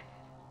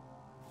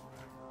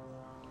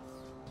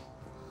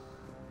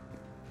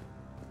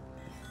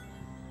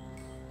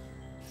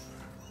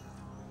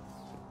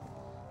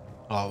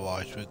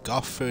Alright, we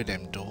got through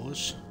them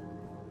doors.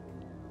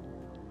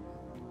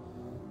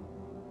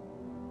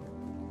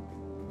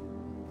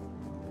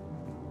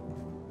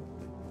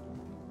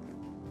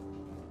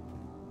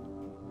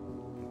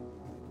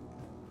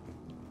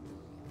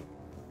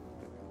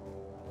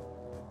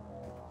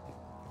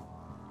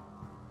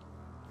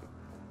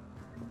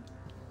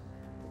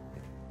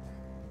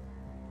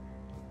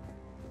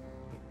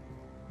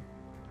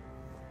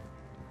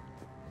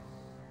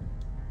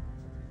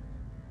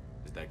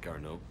 Is that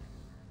Garneau?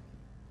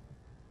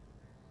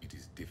 It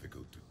is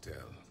difficult to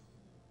tell.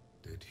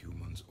 Dead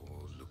humans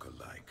all look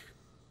alike.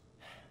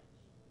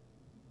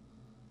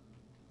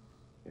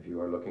 If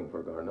you are looking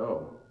for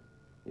Garneau,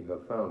 you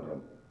have found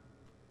him.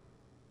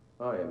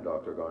 I am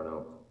Dr.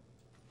 Garneau.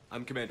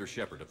 I'm Commander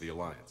Shepard of the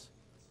Alliance.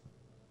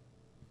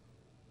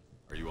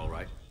 Are you all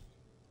right?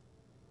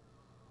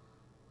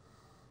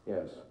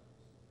 Yes.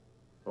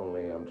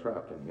 Only I'm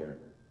trapped in here.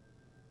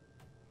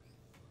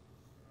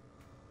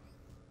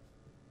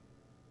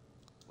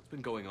 What's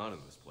been going on in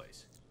this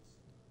place?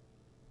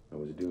 I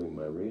was doing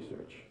my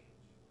research.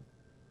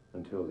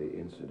 Until the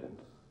incident.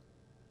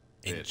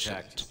 They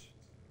attacked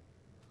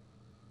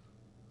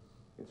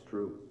you. It's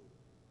true.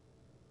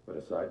 But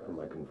aside from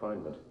my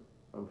confinement,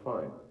 I'm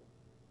fine.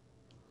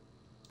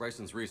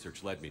 Bryson's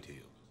research led me to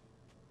you.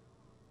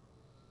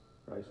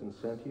 Bryson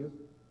sent you?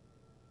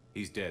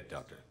 He's dead,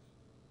 Doctor.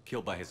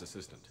 Killed by his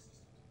assistant.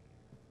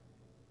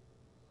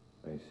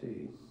 I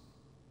see.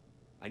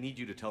 I need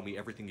you to tell me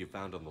everything you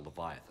found on the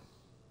Leviathan.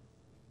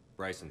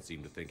 Bryson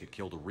seemed to think it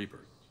killed a Reaper.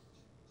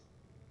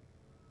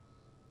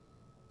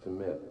 It's a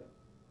myth.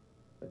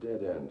 A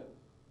dead end.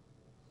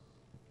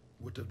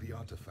 What of the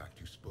artifact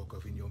you spoke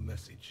of in your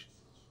message?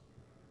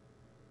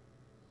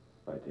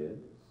 I did?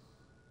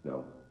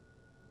 No.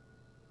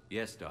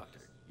 Yes, Doctor,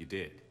 you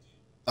did.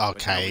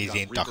 Okay, he's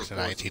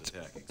indoctrinated.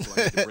 So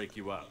I need to break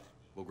you out.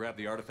 We'll grab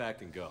the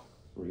artifact and go.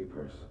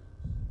 Reapers.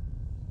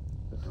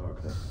 The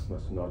darkness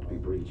must not be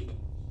breached.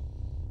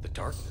 The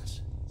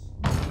darkness?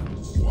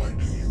 Why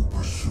do you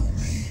pursue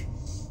me?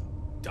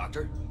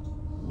 Doctor?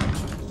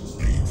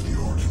 Leave the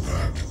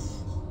artifact.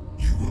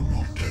 You will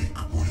not take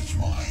what is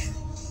mine.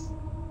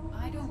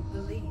 I don't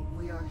believe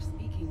we are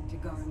speaking to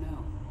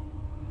Garneau.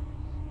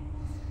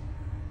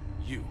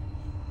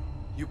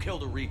 You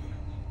killed a Reaper.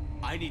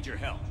 I need your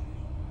help.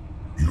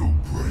 You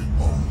bring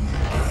only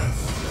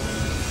death.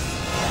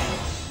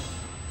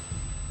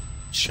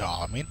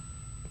 Charming.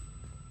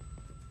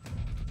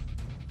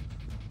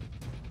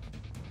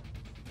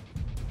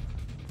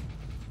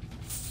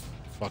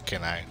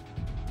 Fucking hell.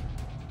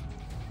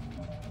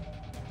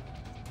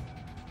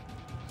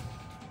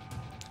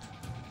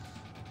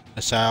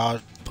 So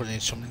I'll put in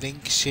some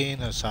links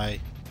in. I say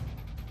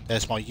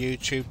there's my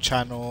YouTube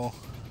channel.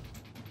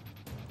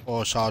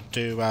 Also, I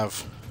do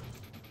have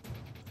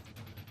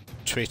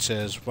Twitter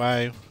as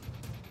well.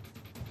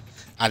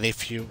 And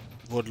if you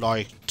would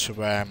like to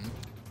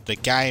the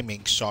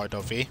gaming side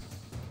of it,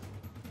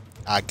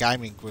 our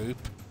gaming group.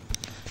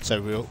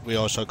 So we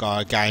also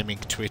got a gaming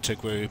Twitter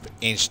group,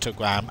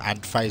 Instagram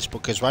and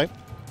Facebook as well.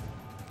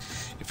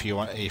 If you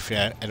want, if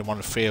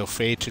anyone, feel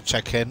free to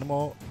check them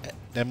all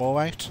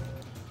out.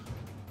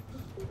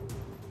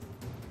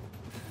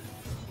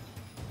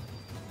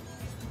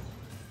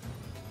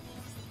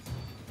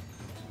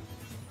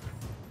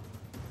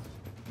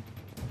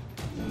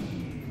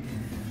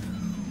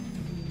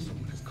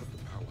 Someone has cut the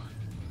power.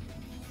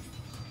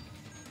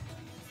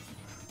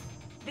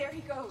 There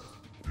he goes.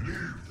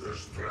 Leave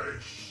this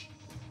place.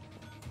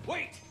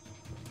 Wait!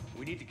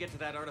 We need to get to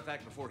that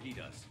artifact before he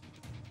does.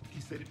 He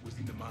said it was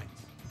in the mines.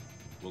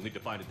 We'll need to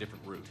find a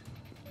different route.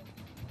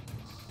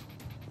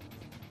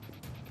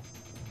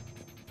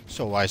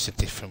 So why is it a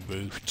different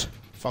route?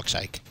 Fuck's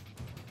sake.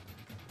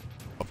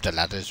 Up the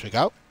ladders we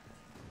go.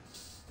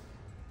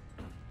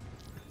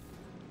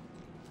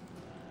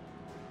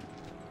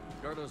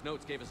 Garneau's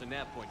notes gave us a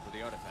nav point for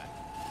the artifact.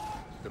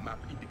 The map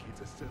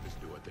indicates a service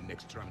door at the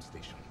next tram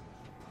station.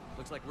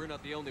 Looks like we're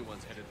not the only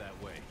ones headed that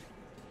way.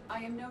 I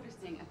am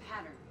noticing a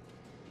pattern.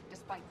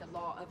 Despite the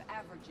law of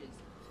averages,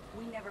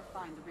 we never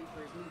find the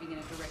Reapers moving in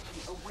a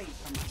direction away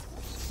from us.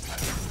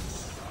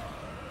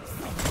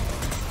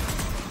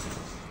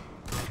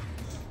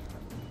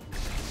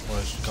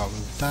 Let's go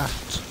with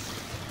that.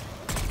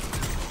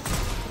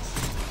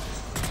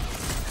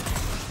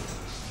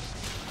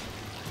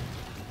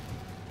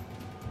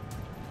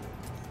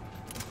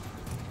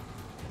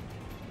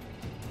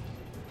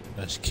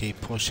 Let's keep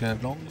pushing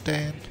along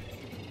then.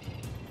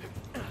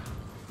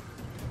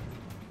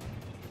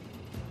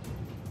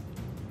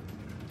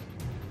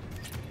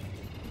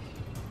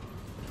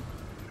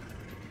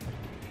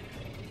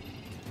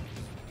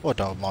 Well,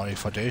 don't mind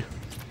if I do.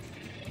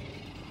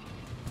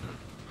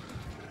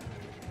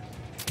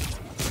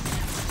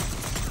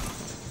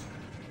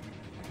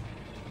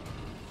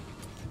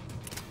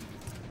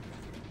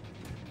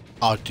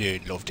 I do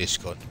love this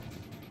gun.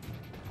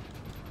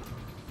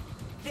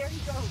 There he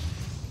goes.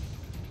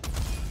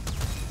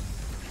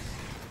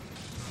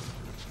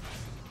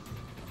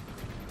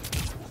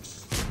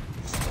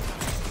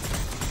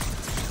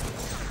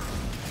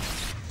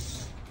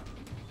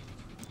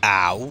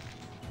 Ow.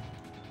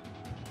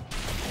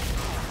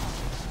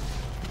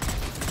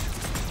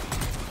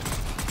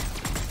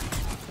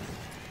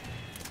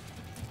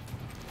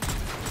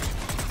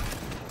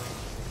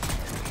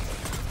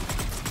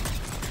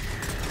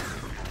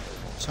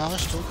 So I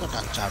still got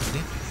that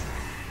javelin.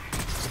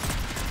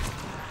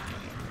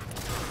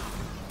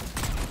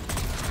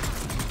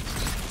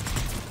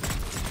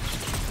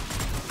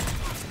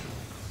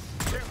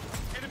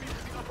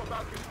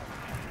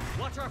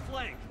 Watch our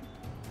flank.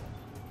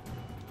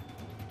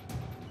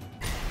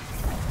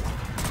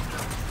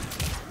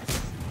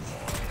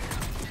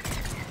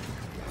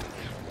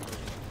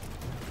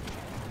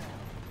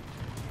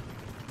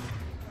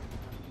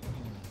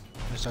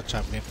 Where's that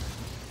javelin?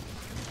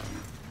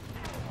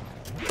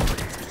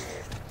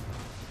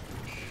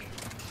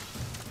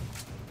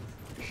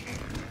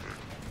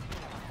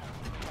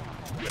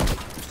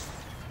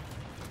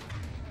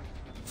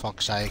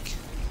 Fuck's sake.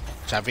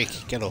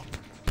 Javik, get up.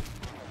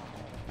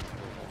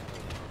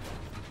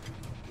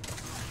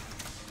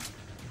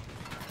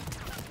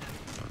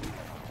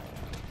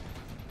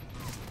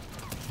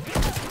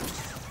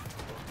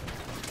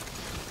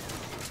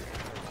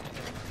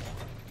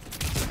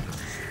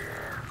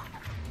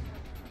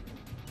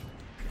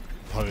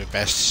 Probably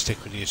best to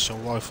stick with the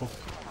assault rifle.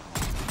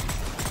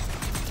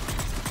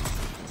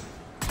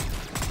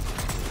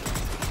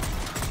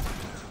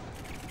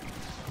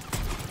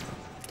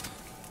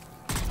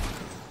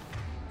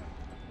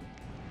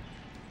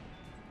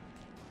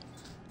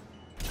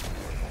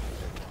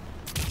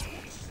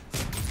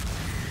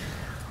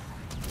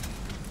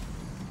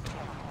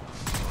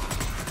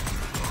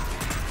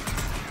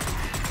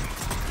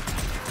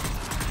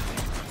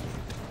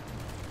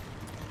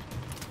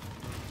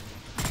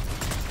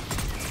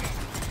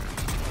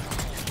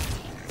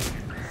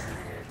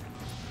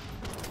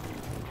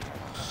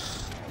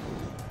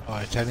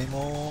 Right, any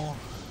more?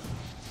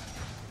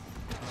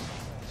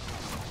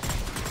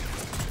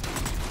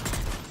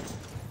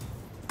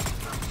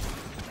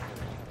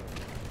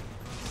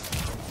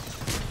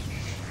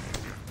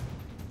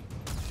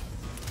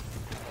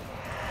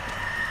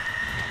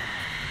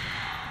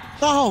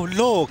 Oh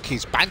look,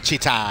 it's Banshee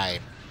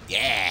time!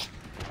 Yeah!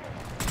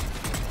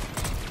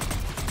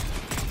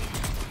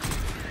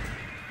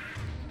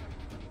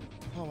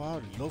 Oh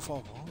wow, love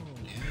of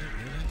yeah,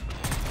 really?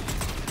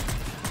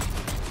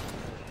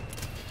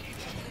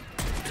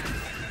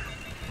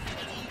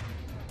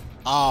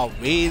 Oh,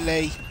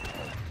 really?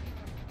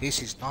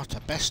 This is not the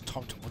best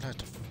time to run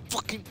out of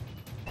fucking...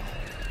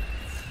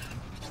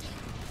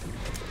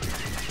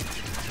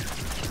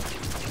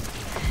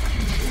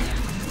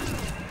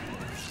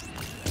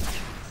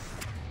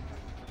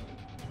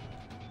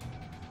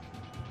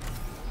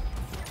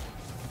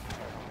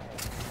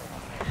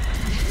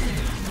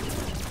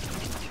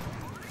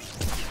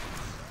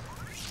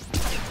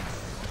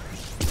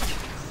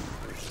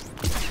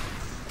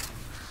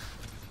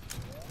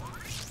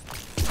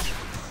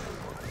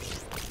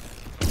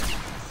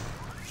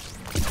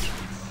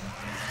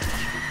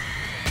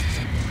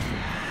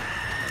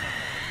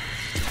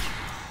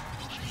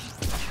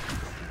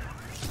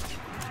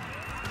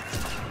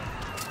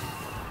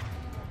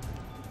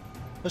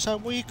 Was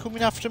that what you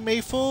coming after me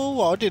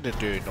for? I didn't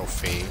do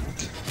nothing.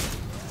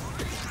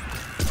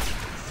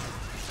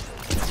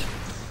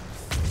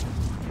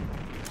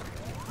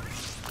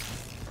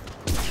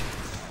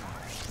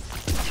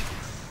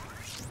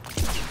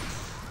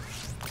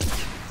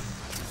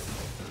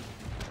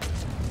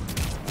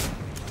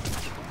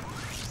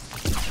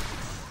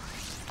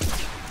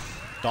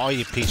 Die,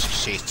 you piece of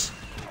shit.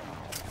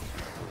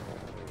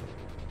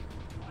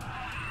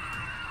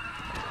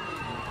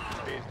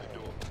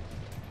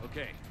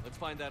 Okay, let's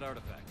find that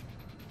artifact.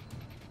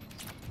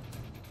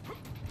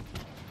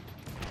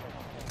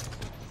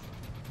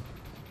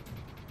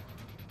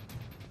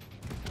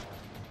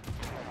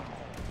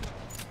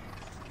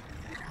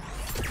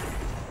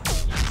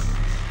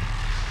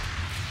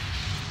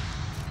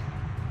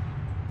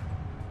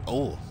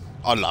 Oh,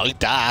 I like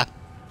that.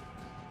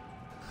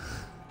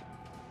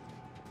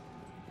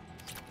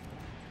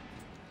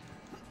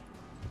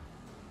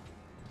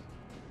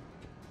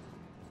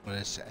 Well,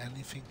 is there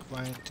anything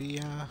around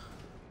here?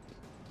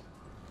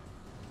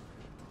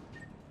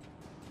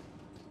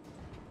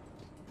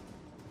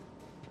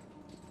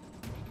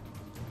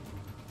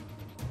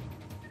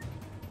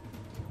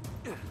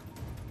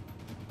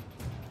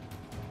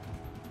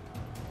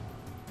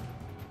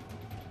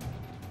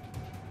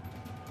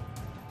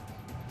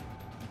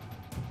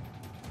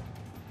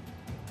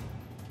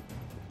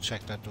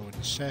 Check that door in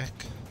a sec.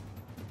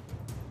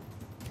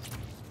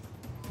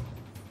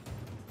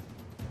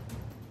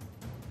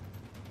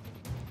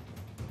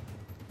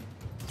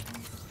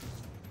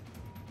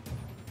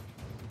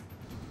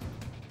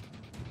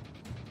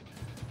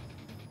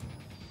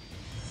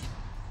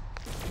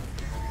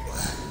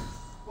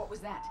 What was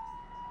that?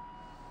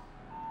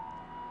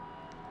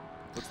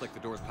 Looks like the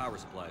door's power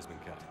supply has been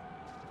cut.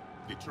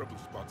 The trouble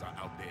spots are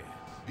out there.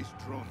 This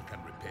drone can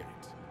repair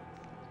it.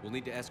 We'll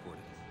need to escort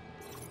it.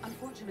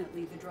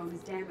 Unfortunately, the drone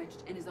is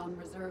damaged and is on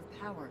reserve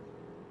power.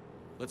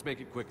 Let's make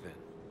it quick then.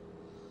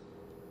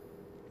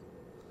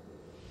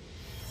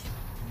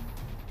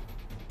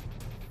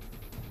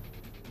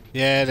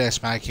 Yeah,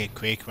 let's make it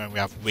quick when we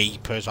have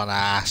Reapers on our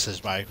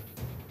asses, mate.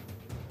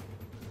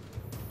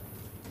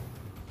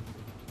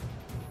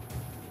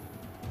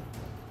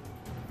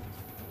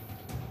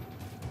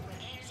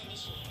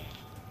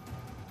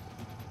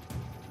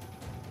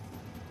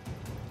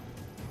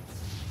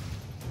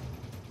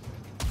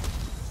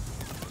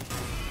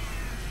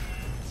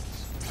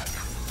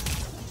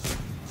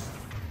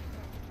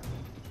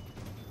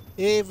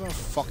 Even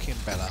fucking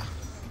better.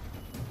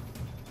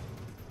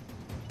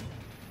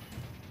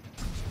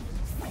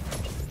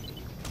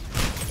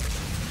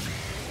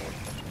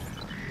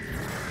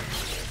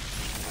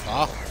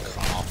 Fuck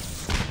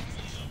off.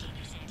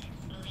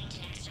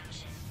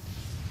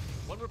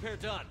 One repair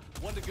done.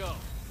 One to go.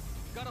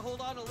 Gotta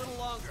hold on a little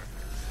longer.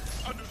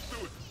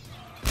 Understood.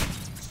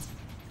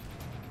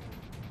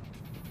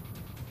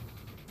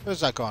 Where's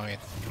that going?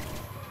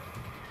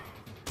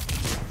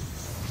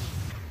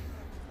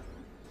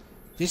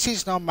 This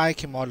is not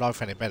making my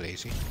life any better,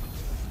 is it?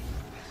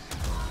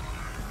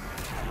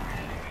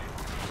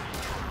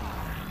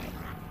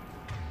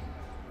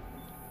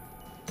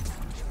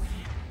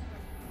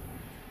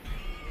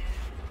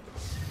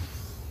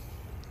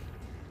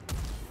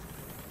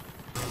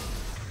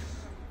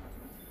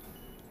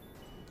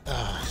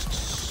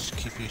 Just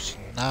keep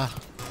using that.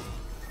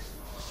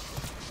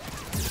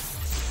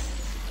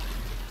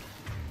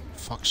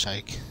 Fuck's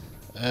sake.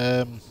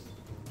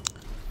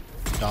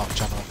 Dark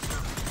channel.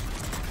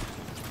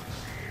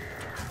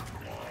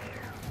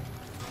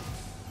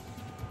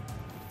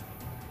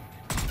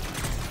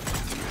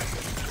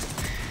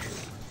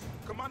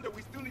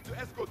 We still need to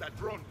escort that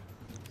drone.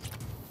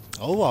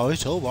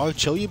 Alright,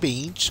 show your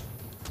beans.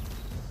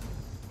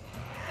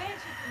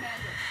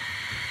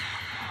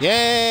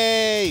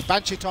 Yay!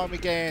 Banshee time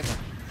again!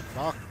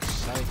 Fuck's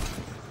sake.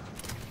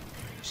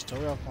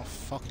 Story of my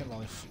fucking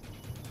life.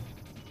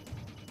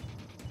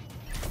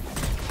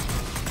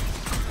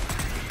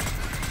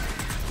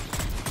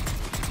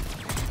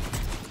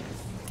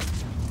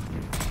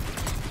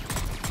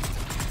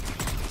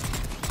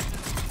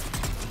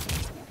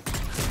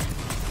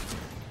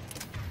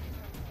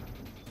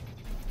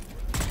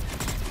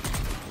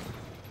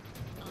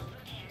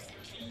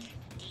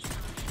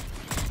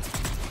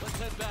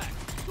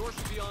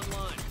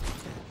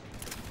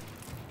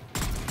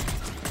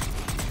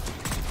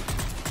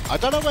 I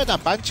don't know where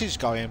that Banshee's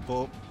going,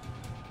 but...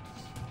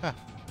 Huh.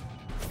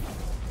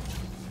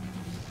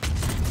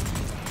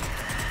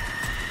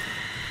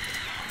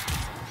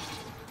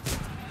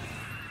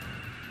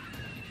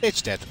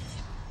 It's dead.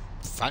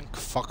 Thank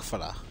fuck for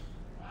that.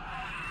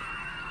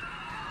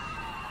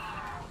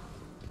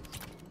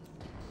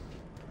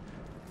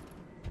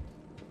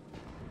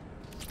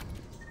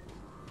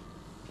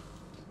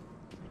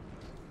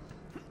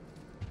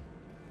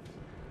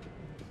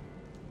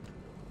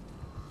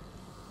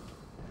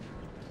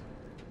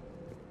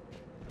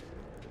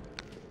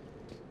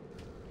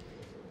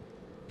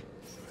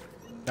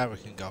 Now we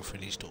can go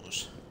through these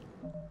doors.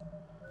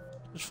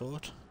 Just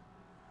forward.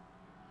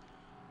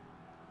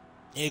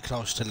 You're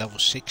close to level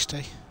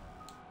 60.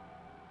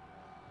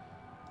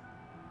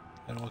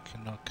 Then we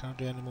can't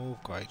do any more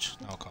upgrades.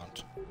 No, I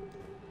can't.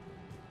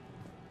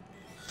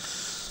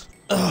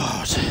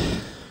 Oh,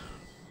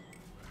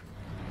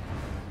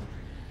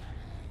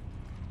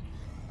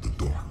 The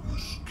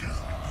darkness can't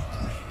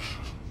be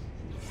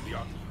breached.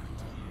 Yeah.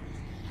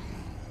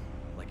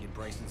 Like in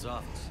Bryson's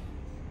office.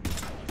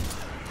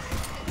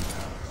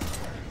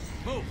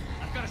 Move!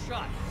 I've got a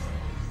shot!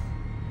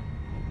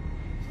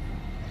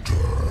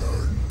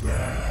 Turn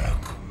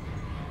back.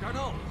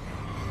 Garneau!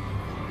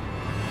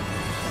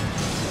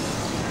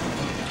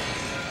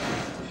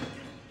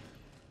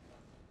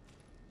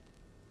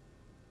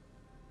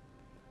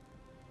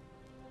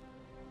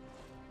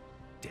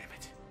 Damn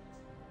it.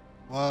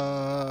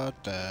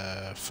 what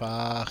the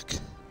fuck?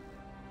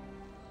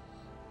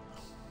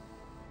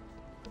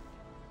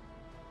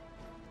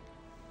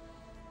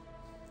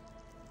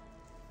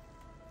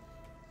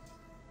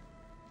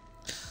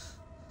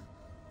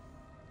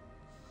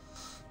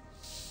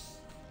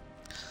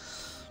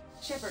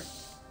 Shepard,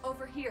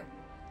 over here.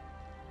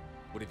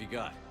 What have you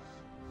got?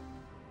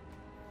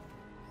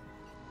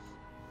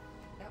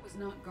 That was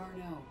not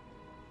Garneau.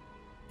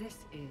 This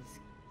is.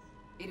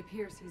 It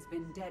appears he's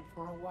been dead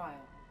for a while.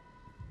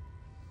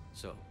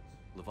 So,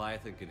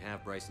 Leviathan can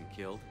have Bryson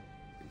killed,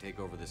 can take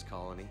over this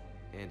colony,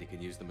 and he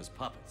can use them as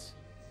puppets.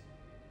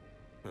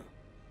 Huh.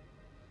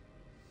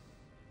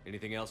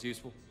 Anything else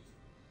useful?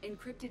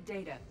 Encrypted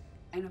data,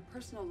 and a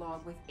personal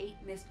log with 8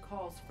 missed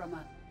calls from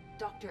a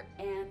Dr.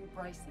 Ann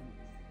Bryson.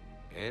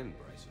 Ann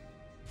Bryson?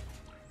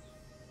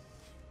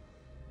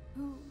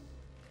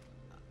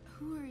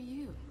 Who are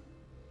you?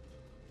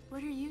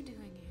 What are you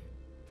doing here?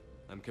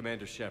 I'm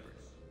Commander Shepard.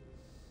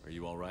 Are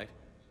you all right?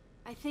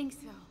 I think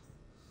so.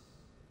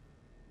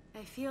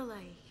 I feel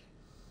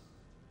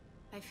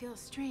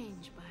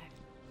strange, but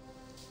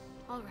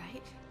all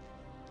right.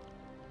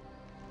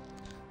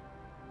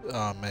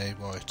 Oh, May,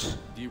 what?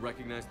 Do you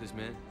recognize this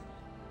man?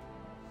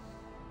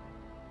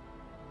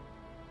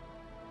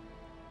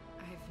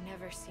 I've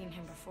never seen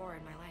him before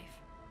in my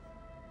life.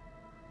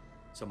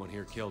 Someone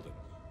here killed him.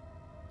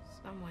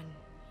 Someone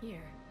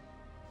here?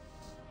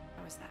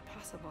 How is that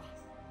possible?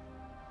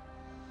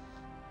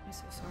 I'm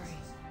so sorry.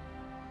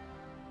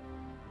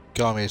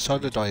 Gomis, how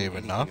did I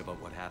even know?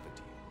 About what happened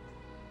to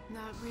you?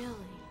 Not really.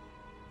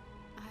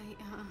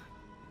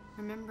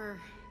 I remember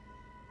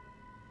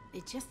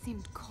it just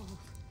seemed cold.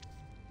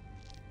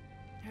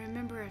 I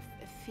remember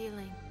a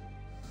feeling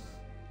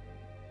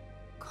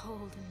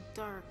cold and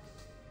dark.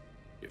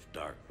 If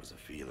dark was a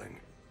feeling,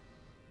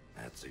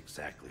 that's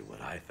exactly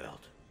what I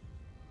felt.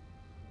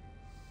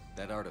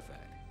 That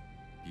artifact,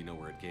 do you know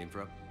where it came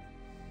from?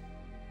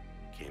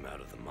 Came out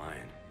of the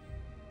mine.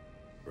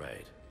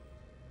 Right.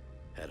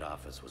 Head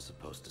office was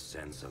supposed to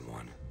send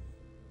someone.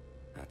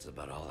 That's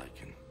about all I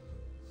can...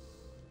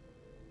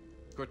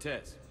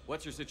 Cortez,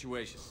 what's your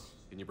situation?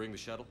 Can you bring the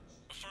shuttle?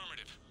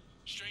 Affirmative.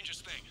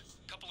 Strangest thing.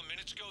 A couple of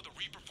minutes ago, the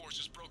Reaper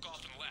forces broke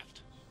off and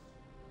left.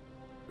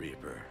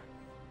 Reaper?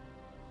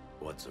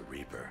 What's a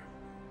Reaper?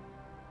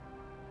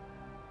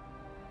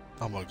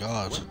 Oh my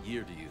god. What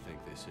year do you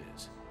think this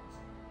is?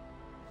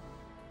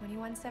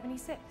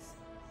 2176.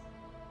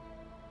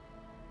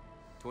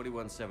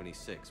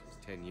 2176 was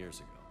 10 years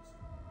ago.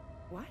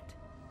 What?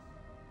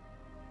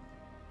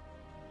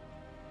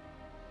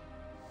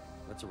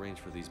 Let's arrange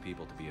for these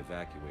people to be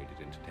evacuated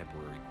into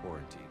temporary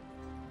quarantine.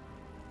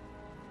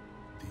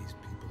 These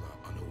people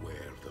are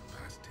unaware of the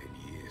past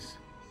 10 years.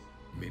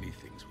 Many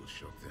things will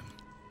shock them.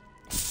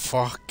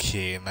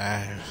 Fucking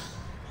hell.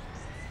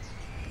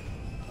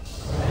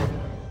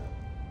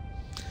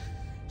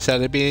 So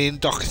they've been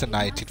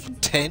indoctrinated for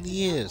 10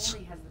 years.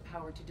 Only has the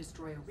power to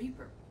destroy a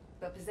Reaper,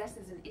 but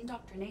possesses an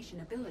indoctrination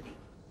ability.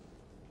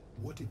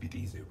 What if it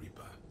is a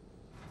Reaper?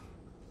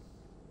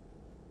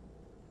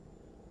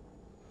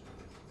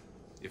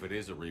 If it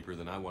is a Reaper,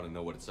 then I want to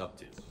know what it's up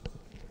to.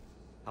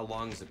 How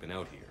long has it been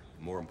out here?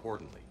 And more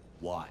importantly,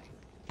 why?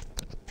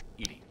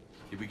 EDI,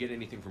 did we get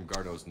anything from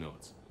Garneau's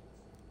notes?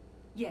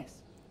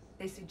 Yes.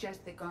 They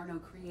suggest that Garneau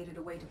created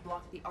a way to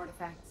block the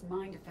artifact's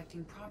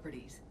mind-affecting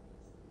properties.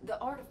 The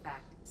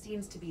artifact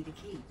seems to be the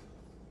key.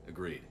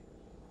 Agreed.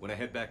 When I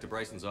head back to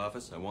Bryson's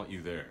office, I want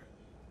you there.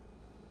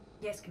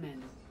 Yes,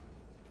 Commander.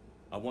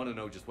 I want to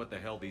know just what the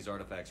hell these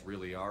artifacts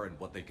really are and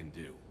what they can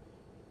do.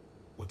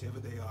 Whatever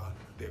they are,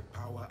 their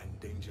power and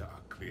danger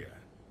are clear.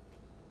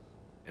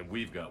 And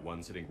we've got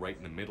one sitting right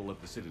in the middle of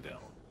the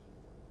Citadel.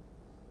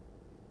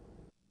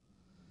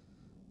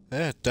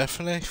 Yeah,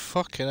 definitely.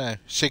 Fucking hell.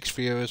 6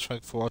 viewers,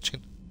 thanks for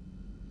watching.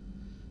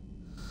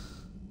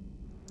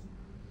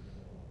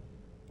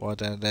 Well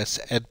then, let's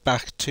head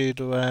back to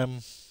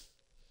the,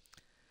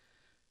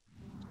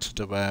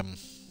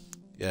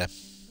 yeah.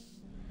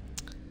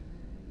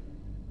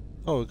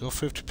 Oh, we got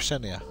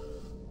 50% here.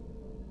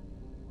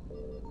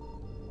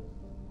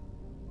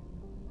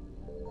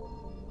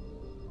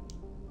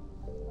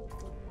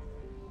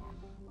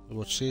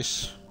 What's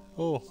this?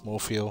 Oh, more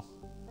fuel.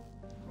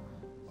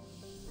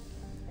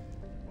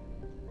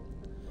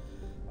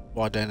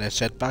 Well then, let's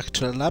head back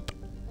to the lab.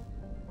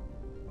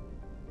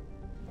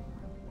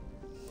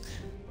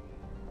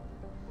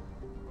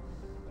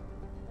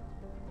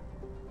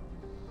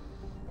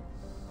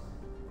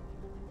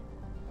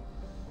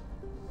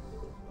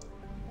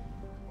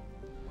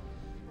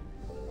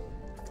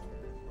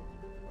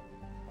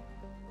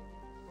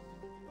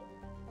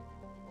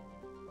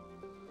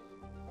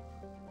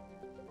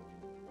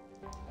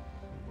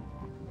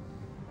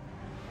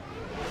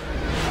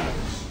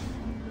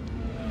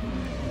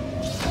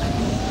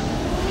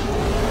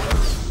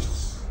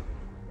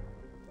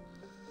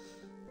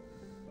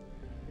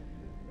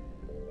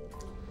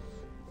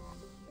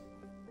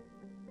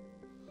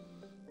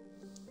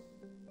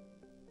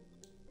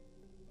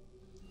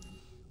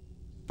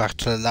 Back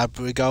to the lab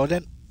we go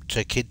then,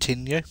 to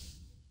continue.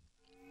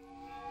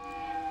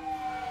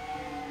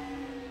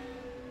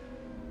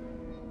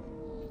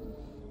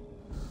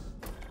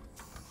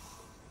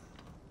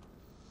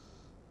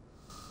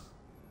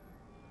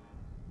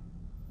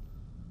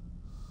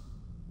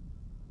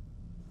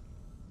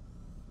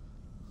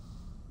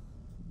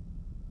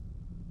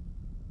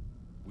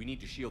 We need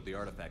to shield the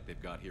artifact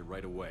they've got here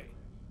right away.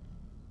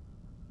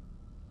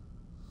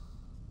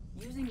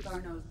 Using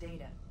Garneau's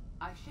data,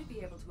 I should be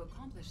able to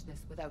accomplish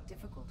this without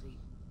difficulty.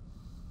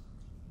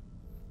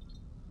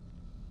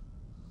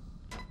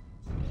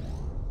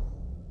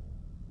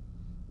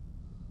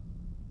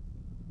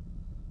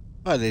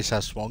 Well, at least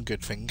that's one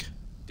good thing.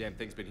 Damn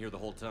thing's been here the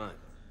whole time.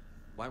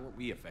 Why weren't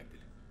we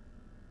affected?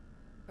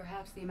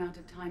 Perhaps the amount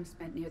of time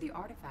spent near the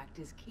artifact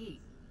is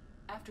key.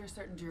 After a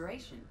certain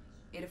duration,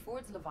 it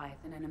affords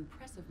Leviathan an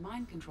impressive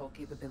mind control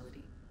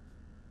capability.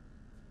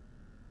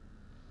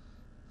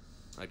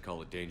 I'd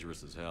call it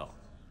dangerous as hell.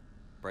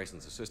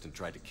 Bryson's assistant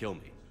tried to kill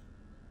me.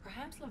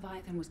 Perhaps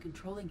Leviathan was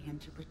controlling him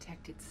to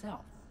protect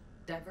itself,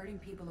 diverting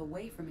people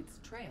away from its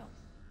trail.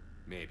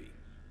 Maybe.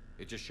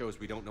 It just shows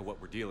we don't know what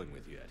we're dealing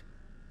with yet.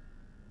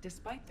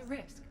 Despite the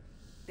risk,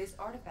 this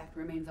artifact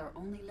remains our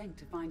only link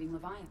to finding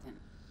Leviathan.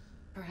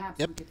 Perhaps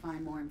we could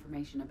find more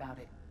information about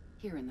it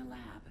here in the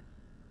lab.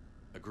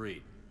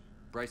 Agreed.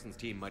 Bryson's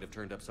team might have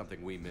turned up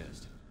something we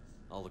missed.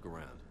 I'll look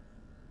around.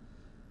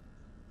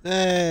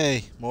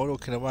 Hey, more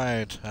looking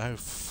around. How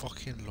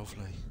fucking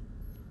lovely.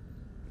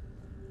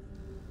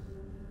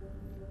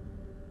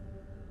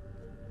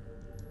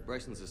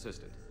 Bryson's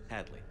assistant,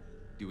 Hadley.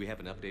 Do we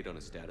have an update on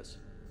his status?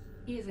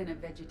 He is in a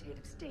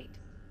vegetative state.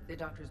 The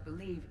doctors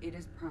believe it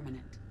is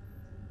permanent.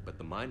 But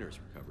the miners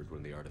recovered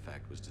when the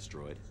artifact was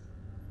destroyed.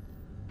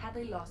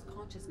 Hadley lost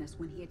consciousness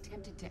when he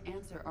attempted to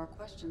answer our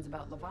questions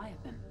about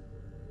Leviathan.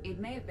 It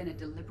may have been a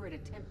deliberate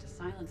attempt to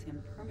silence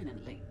him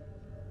permanently.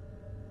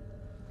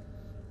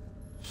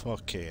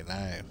 Fucking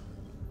hell.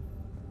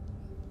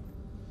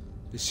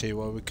 Let's see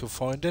what we can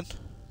find in.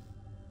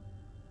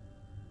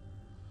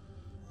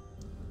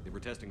 They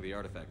were testing the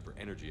artifact for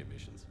energy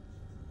emissions.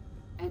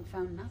 And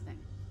found nothing.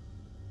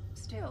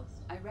 Still,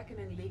 I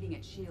recommend leaving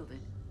it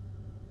shielded.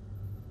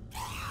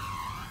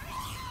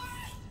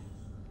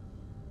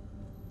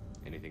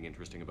 Anything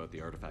interesting about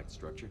the artifact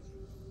structure?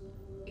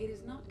 It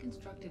is not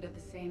constructed of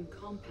the same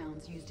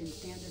compounds used in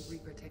standard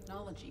Reaper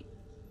technology.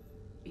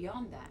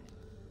 Beyond that,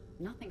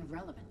 nothing of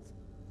relevance.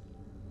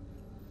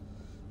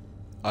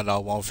 I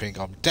know one thing,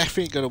 I'm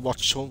definitely going to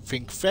watch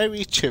something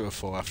very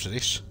cheerful after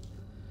this.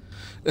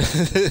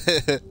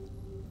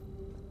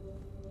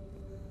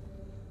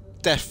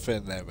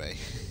 Definitely.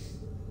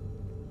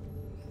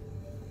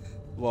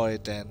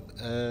 Right then,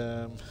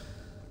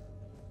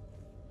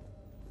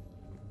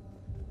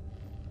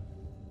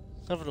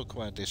 have a look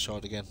around this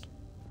side again.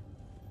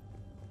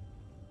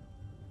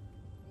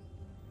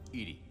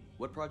 EDI,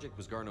 what project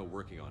was Garneau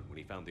working on when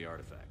he found the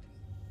artifact?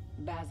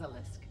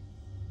 Basilisk.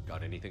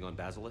 Got anything on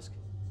Basilisk?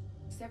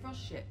 Several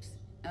ships,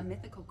 a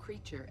mythical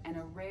creature, and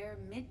a rare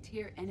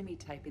mid-tier enemy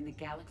type in the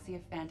Galaxy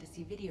of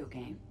Fantasy video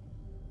game.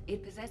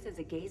 It possesses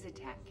a gaze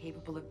attack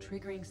capable of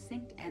triggering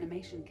synced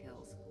animation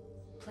kills.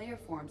 Player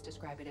forums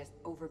describe it as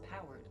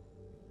overpowered.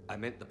 I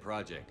meant the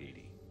project,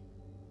 EDI.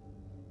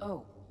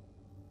 Oh.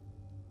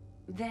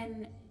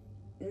 Then,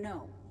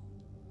 no.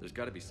 There's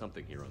got to be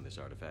something here on this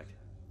artifact.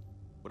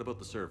 What about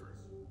the server?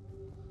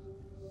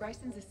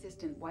 Bryson's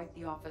assistant wiped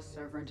the office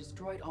server and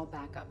destroyed all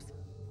backups,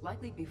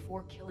 likely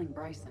before killing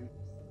Bryson.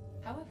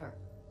 However,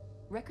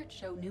 records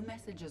show new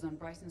messages on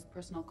Bryson's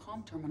personal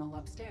comm terminal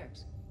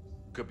upstairs.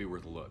 Could be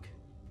worth a look.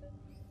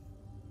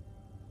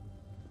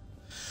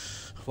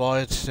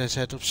 Right, let's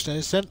head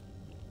upstairs then.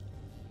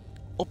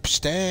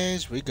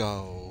 Upstairs we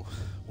go.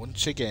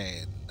 Once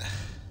again.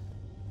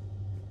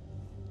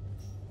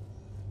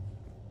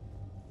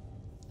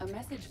 A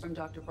message from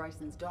Dr.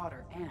 Bryson's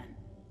daughter, Anne.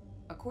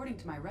 According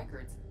to my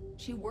records,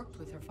 she worked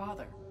with her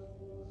father.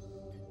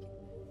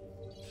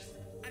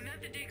 I'm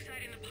at the dig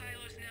site in the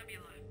Pylos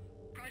Nebula.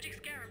 Project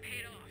Scarab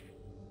paid off.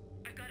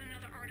 I've got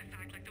another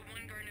artifact like the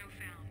one Garneau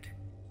found.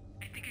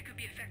 I think it could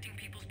be affecting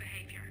people's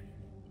behavior.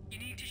 You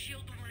need to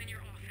shield the one in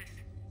your office.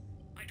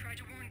 I tried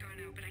to warn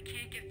Garneau, but I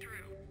can't get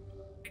through.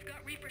 We've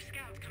got Reaper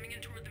scouts coming in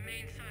toward the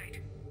main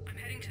site. I'm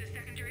heading to the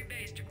secondary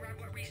base to grab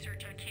what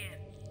research I can.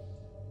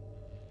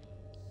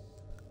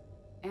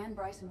 Anne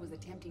Bryson was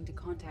attempting to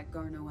contact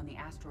Garneau on the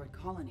asteroid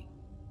colony.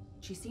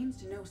 She seems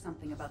to know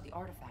something about the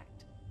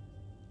artifact.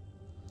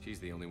 She's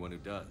the only one who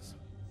does.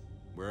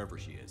 Wherever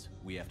she is,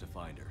 we have to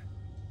find her.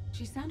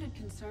 She sounded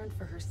concerned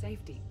for her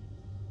safety.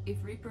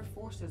 If Reaper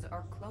forces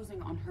are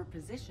closing on her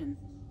position...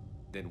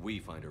 Then we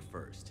find her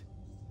first.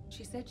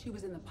 She said she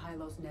was in the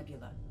Pylos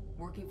Nebula,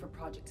 working for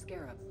Project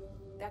Scarab.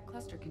 That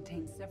cluster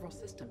contains several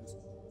systems.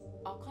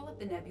 I'll call it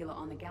the nebula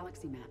on the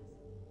galaxy map.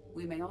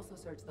 We may also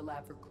search the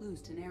lab for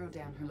clues to narrow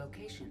down her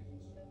location.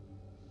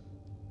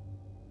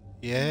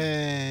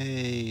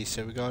 Yay!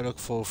 So we gotta look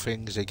for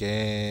things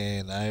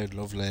again. Oh,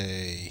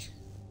 lovely.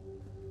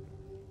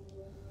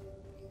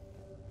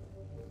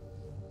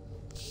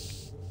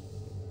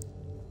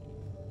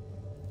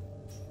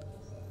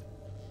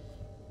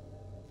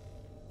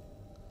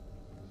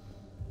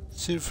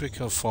 See if we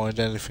can find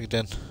anything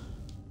then.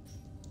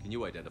 Can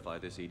you identify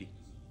this, EDI?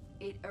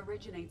 It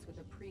originates with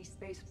a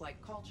pre-spaceflight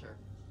culture,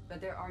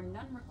 but there are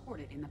none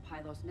recorded in the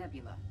Pylos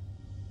Nebula.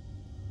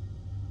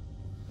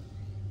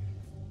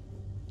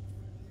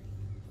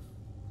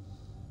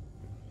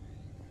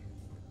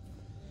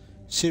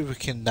 See if we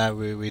can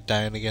narrow it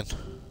down again.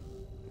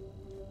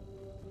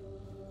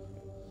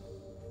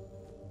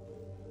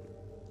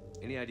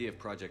 Any idea if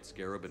Project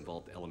Scarab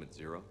involved Element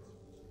Zero?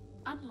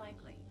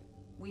 Unlikely.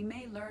 We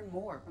may learn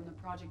more from the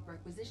Project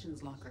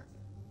Requisitions Locker.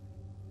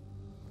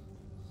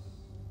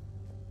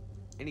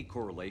 Any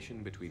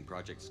correlation between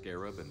Project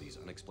Scarab and these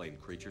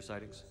unexplained creature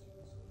sightings?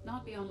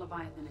 Not beyond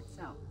Leviathan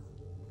itself.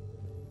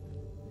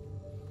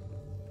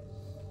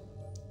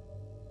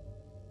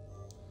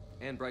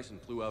 Anne Bryson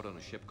flew out on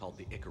a ship called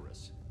the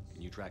Icarus.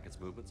 Can you track its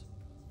movements?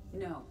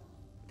 No.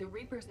 The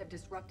Reapers have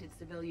disrupted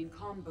civilian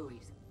comm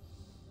buoys.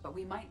 But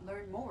we might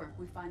learn more if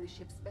we find the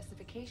ship's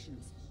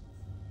specifications.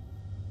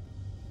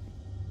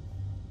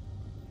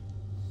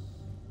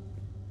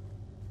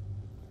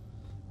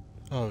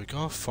 Oh, we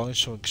gotta find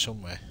something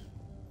somewhere.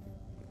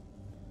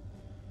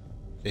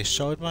 This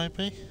side,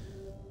 maybe?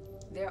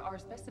 There are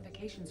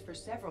specifications for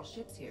several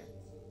ships here.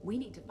 We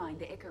need to find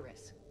the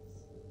Icarus.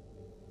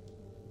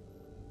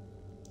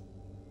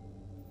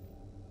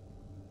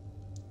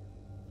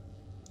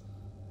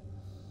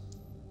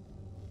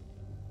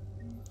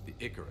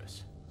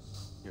 Icarus.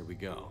 Here we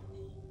go.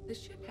 The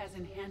ship has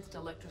enhanced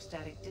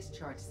electrostatic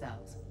discharge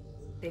cells.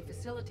 They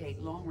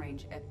facilitate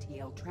long-range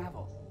FTL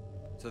travel.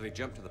 So they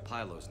jumped to the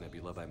Pylos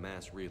Nebula by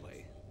mass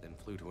relay, then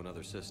flew to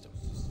another system.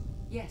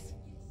 Yes.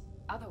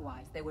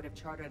 Otherwise, they would have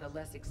chartered a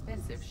less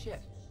expensive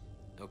ship.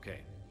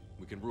 Okay,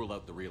 we can rule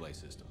out the relay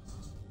system.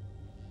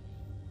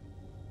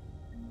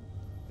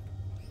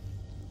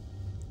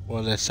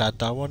 Well, let's add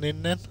that one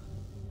in then.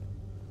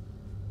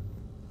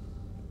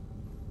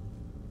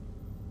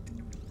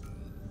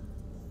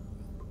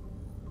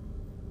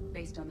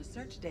 Based on the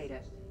search data,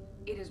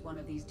 it is one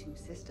of these two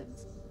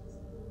systems.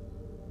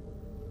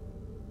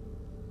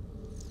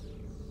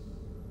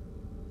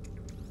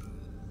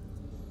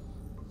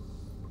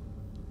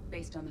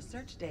 Based on the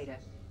search data,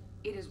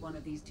 it is one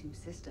of these two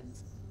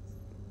systems.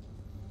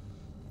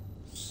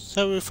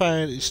 So we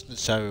found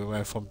so we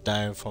went from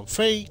down from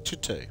 3 to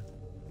 2.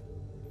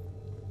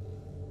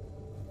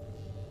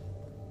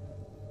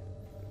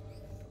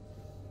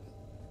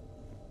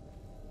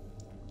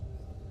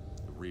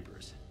 The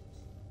Reapers.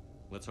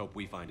 Let's hope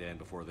we find Anne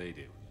before they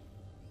do.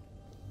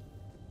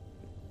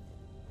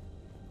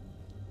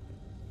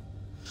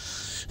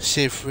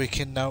 See if we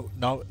can narrow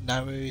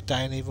it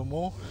down even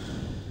more.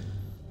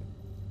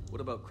 What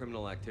about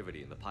criminal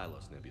activity in the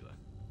Pylos Nebula?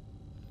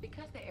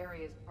 Because the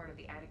area is part of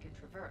the Attica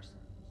Traverse,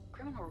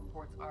 criminal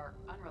reports are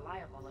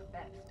unreliable at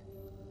best.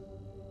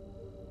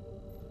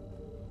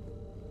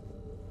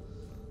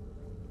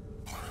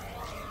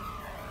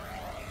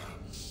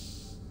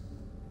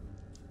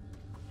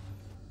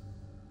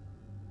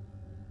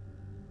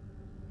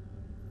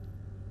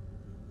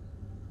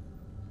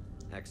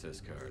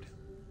 Access card.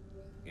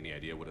 Any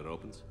idea what it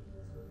opens?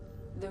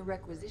 The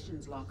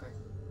requisitions locker.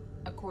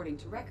 According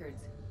to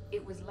records,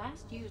 it was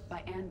last used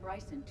by Anne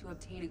Bryson to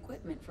obtain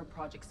equipment for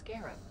Project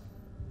Scarab.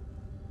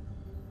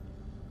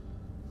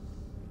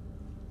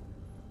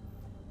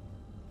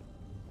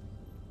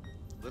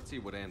 Let's see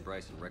what Anne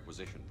Bryson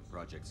requisitioned for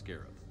Project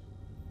Scarab.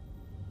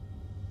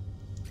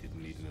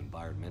 Didn't need an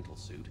environmental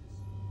suit.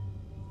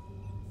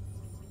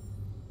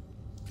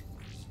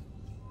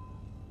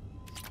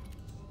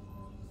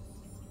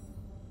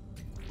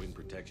 Wind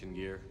protection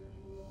gear.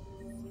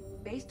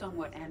 Based on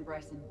what Anne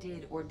Bryson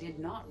did or did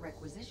not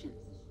requisition,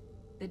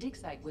 the dig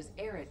site was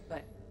arid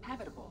but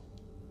habitable.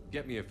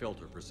 Get me a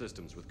filter for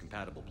systems with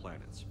compatible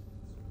planets.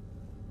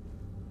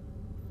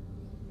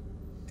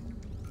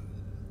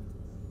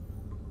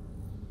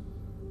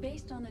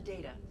 Based on the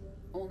data,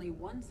 only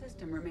one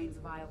system remains a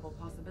viable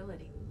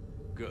possibility.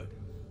 Good.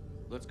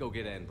 Let's go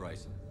get Anne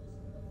Bryson.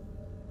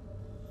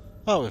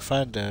 Oh, we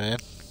found her in.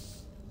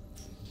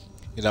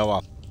 You know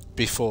what?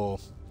 Before,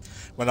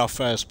 when I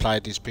first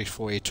played this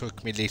before, it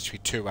took me literally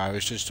 2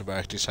 hours just to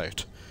work this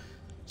out.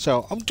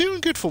 So, I'm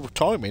doing good for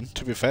timing,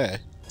 to be fair.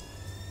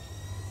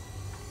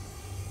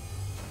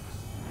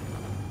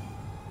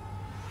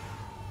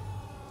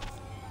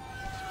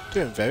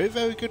 Doing very,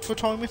 very good for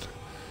timing.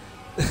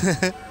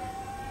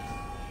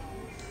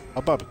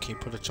 I'll probably keep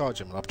put a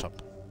charge in my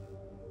laptop.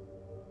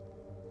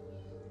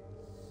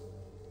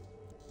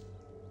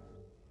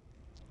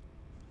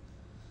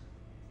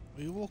 What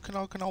are you walking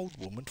like an old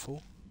woman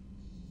for?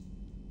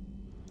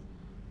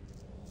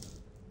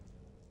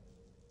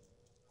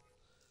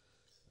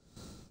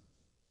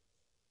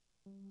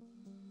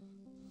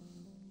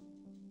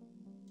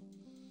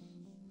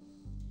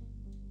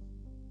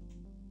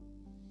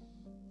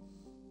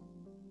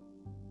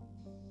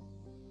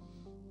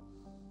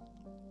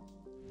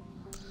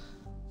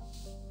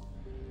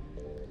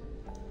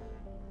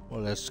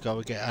 Well, let's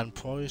go get Anne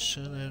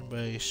Bryson and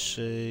we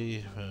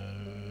see.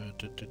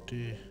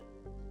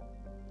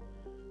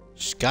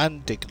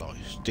 Scan dig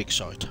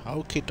site.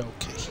 Okie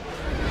dokie.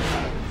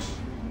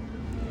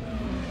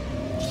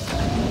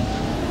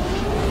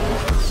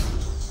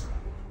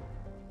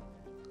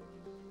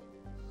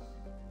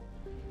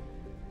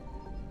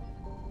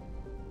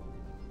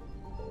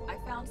 I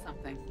found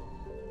something.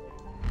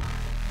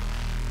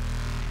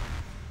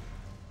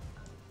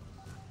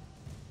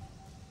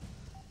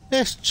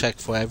 Let's check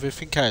for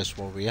everything else,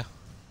 warrior.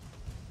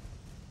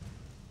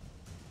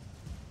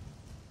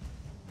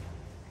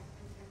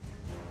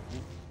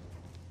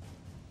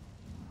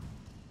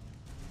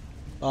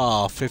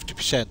 Oh,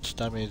 50%.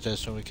 That means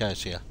there's something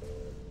else here.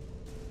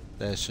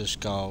 Let's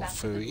just go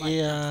through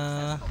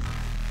here.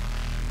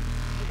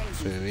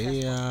 Through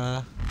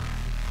here.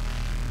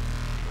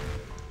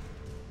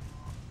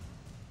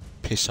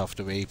 Piss off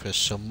the Reapers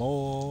some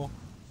more.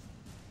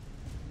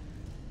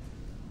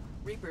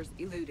 Reapers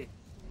eluded.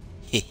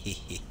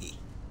 Hehehehe.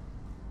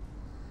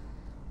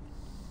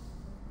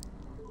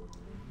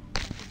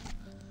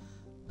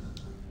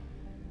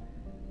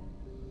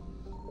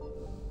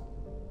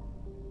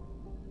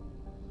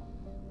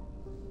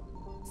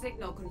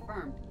 Signal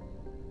confirmed.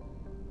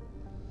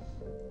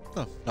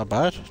 Oh, not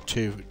bad.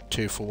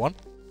 Two for one.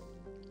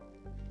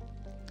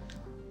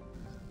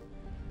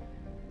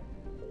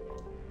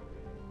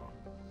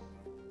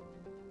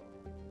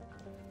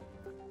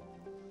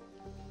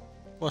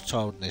 What's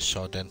holding this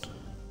side then?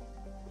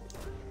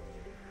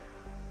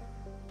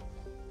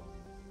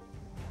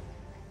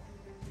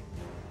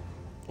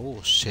 Oh,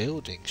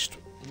 shielding.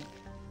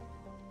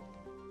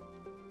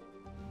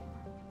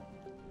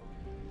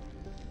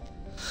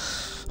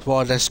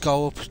 Right, let's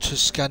go up to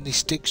scan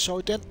this dig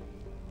site then.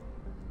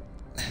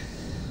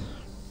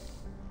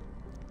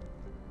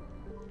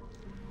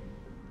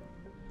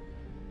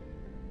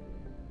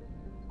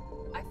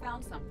 I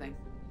found something.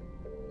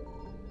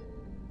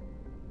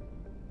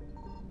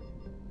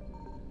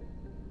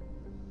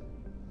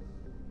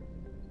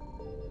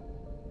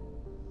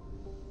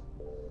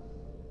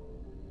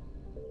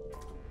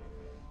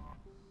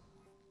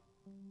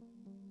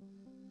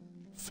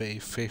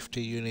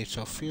 $50 units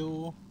of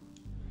fuel.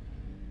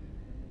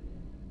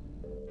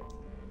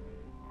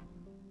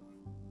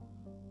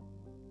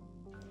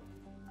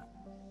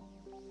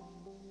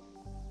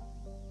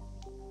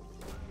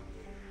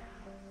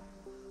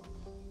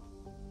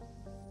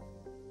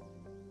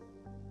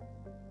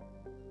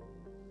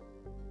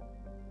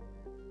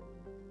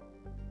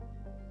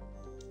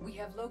 We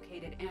have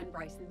located Anne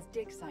Bryson's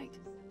dig site.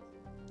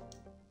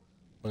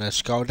 Well,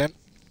 let's go then.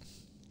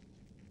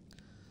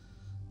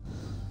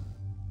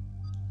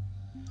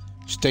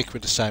 Stick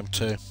with the same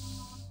two.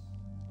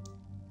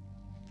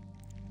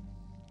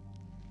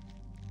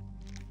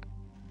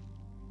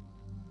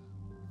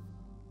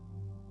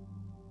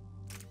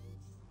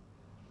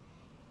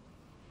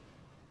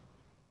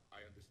 I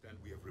understand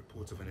we have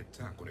reports of an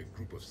attack on a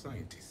group of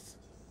scientists.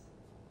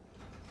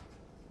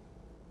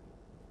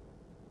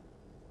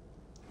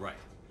 Right.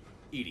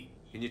 Edie,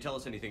 can you tell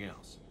us anything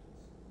else?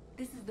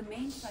 This is the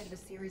main site of a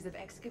series of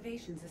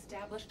excavations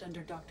established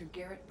under Dr.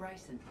 Garrett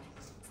Bryson.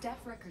 Staff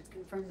records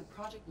confirm the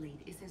project lead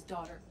is his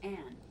daughter,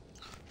 Anne.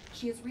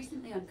 She has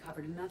recently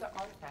uncovered another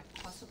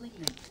artifact possibly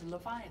linked to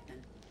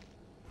Leviathan.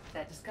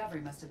 That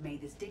discovery must have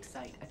made this dig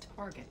site a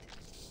target.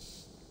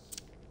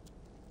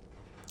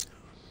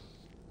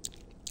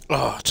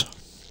 Right.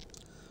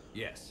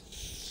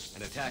 Yes.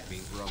 An attack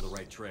means we're on the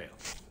right trail.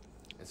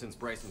 And since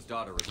Bryson's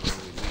daughter is our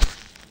only lead,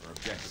 our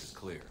objective is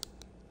clear.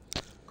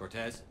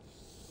 Cortez?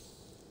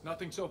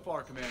 Nothing so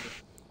far, Commander.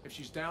 If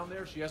she's down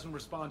there, she hasn't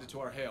responded to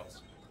our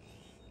hails.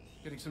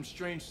 Getting some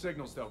strange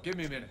signals, though. Give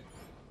me a minute.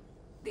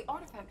 The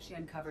artifact she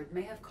uncovered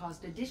may have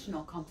caused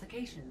additional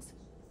complications.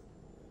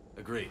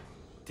 Agreed.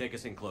 Take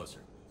us in closer.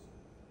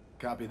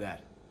 Copy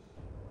that.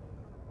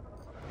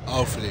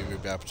 Hopefully we'll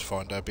be able to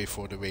find her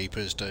before the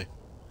Reapers do.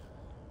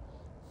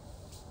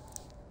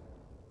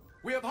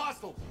 We have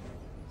hostiles!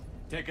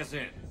 Take us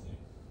in.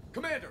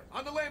 Commander,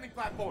 on the landing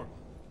platform!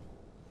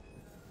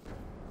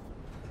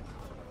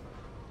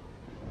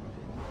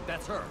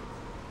 That's her.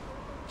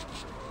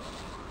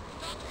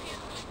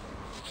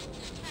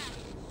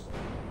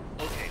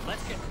 Okay,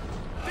 let's get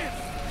this.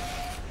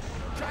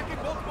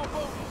 Tracking multiple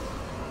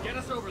bogies. Get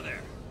us over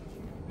there.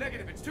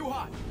 Negative, it's too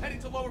hot. Heading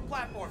to lower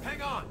platform.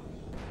 Hang on.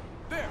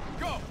 There,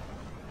 go.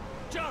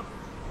 Jump.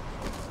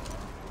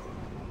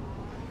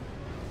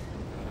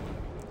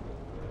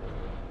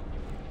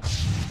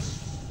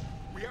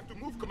 We have to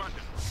move,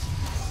 Commander.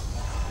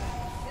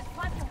 This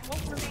platform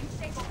won't remain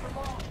stable for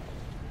long.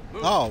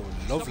 Move. Oh,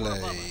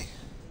 lovely.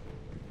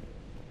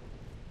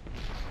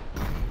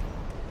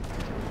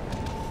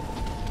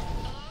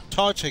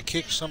 Titan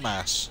kicks some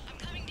ass.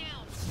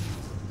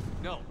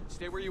 No,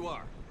 stay where you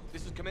are.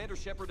 This is Commander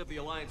Shepard of the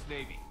Alliance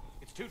Navy.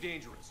 It's too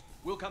dangerous.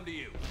 We'll come to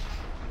you.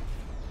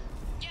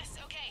 Yes,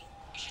 okay.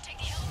 You should take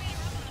the elevator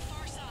up on the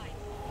far side.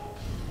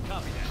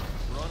 Copy that.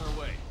 We're on our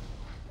way.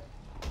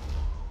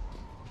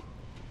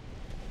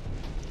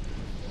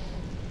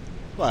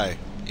 Well,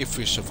 if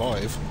we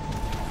survive.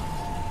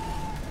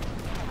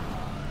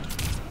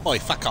 Oi,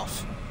 fuck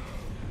off.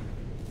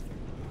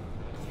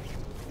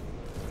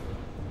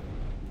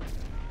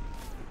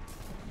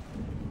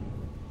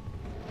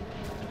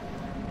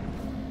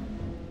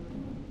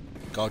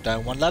 Go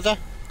down one ladder,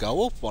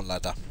 go up one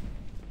ladder.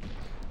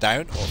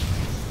 Down, up.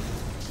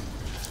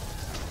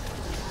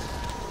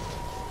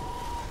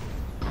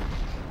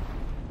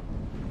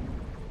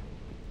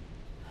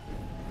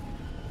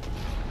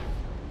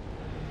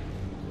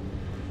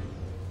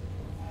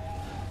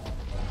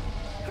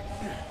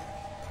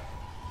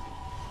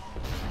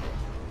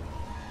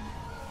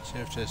 See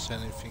if there's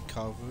anything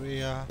over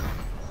here.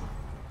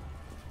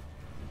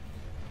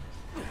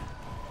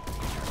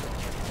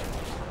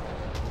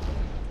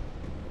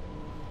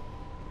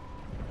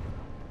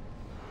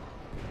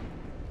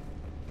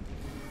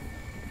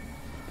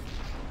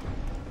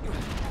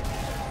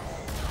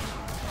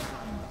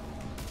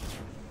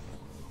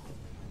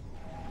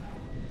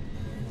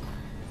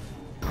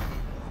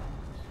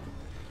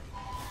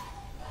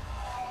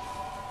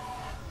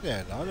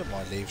 Yeah, no, I don't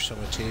mind leave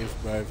some material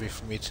ready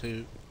for me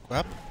to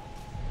grab.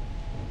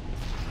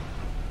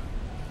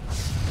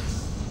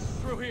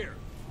 Through here.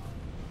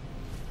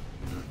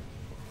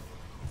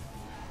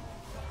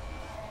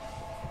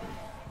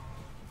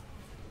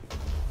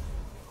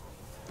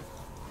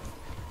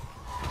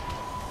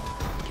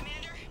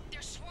 Commander,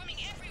 they're swarming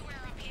everywhere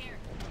up here.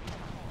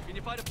 Can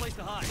you find a place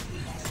to hide?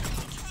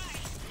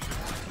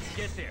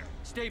 Get there.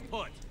 Stay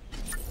put.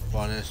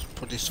 Right, let's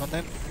put this on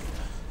then.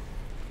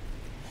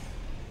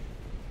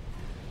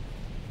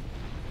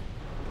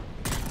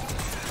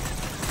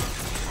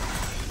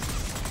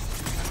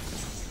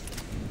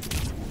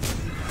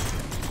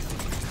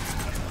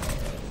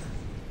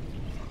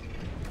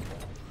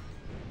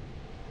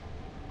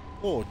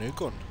 Oh, new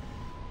gun.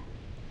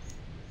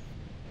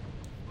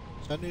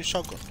 Is that a new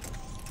shotgun?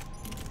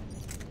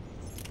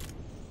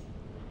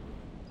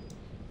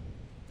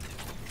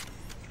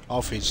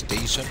 I think it's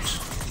decent.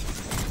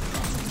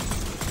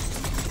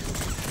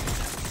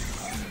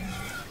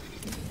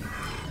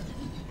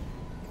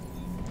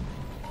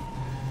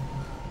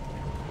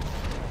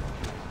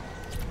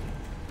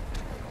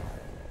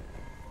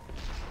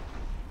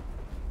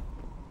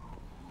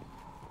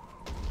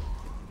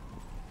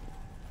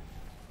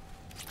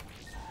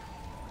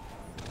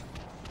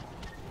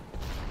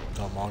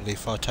 Don't mind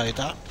if I take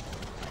that.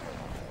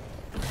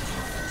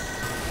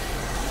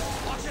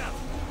 Watch out!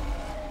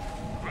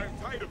 I'm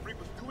tired of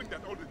Reapers doing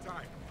that all the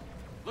time.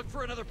 Look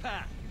for another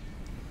path.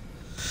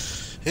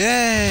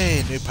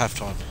 Yay! New path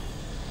time.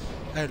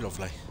 How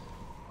lovely.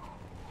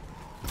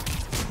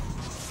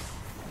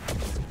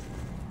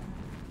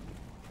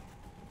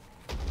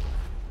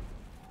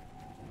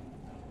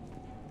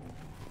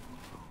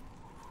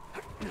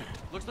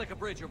 Looks like a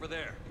bridge over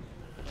there.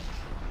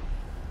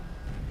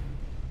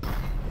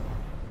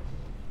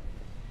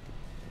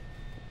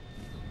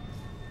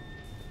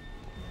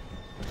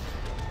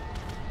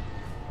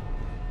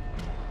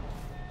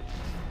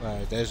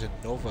 Right, there's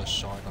another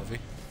sign of it.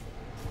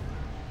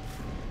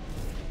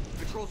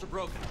 Controls are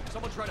broken.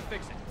 Someone try to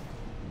fix it.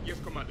 Yes,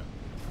 Commander.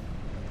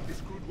 This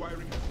crude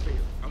wiring has failed.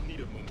 I'll need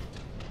a moment.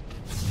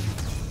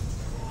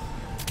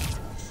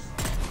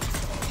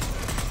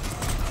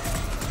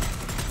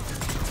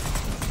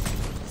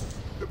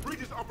 The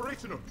bridge is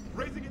operational.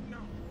 Raising it now.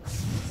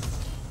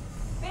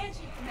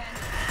 Banshee,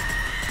 Commander.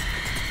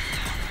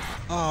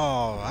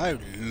 Oh, how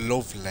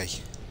lovely.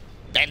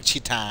 Banshee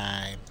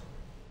time.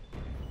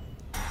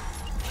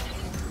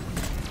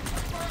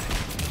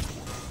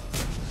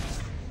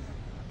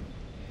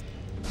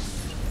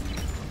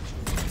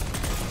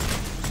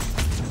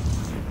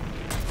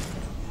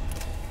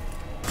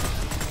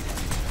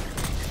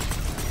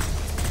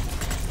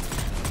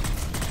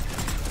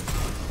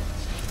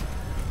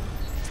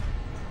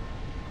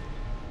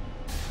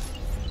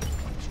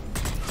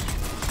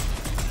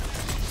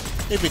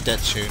 He'll be dead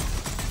soon.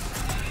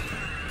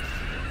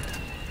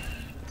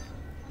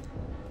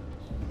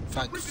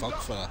 Thank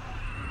fuck for that.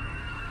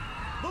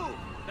 Move!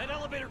 That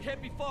elevator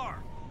can't be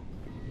far.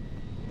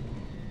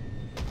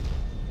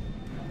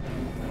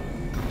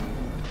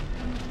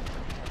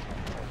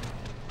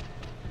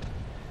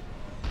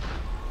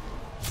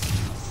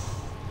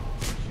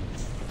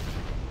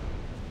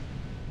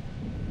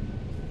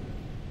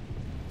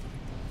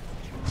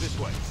 This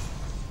way.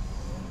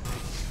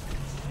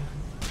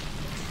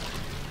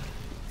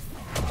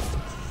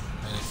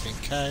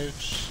 Anything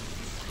else?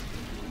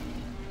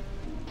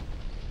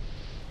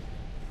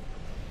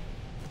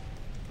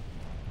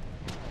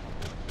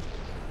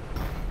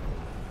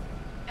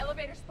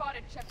 Elevator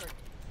spotted, Shepard.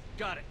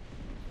 Got it.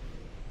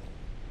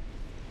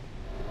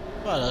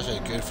 Well, that's a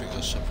good thing,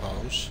 I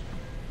suppose.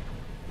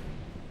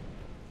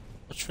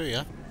 What's for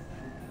you?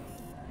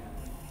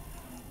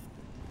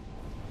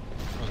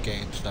 Not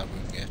getting into that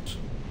room yet.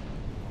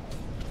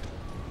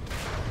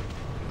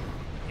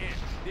 Yeah,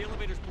 the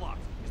elevator's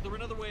blocked. Is there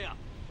another way up?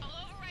 I'll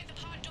override the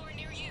pod door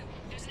near you.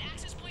 There's an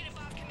access point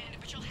above, Commander,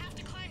 but you'll have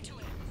to climb to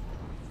it.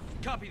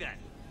 Copy that.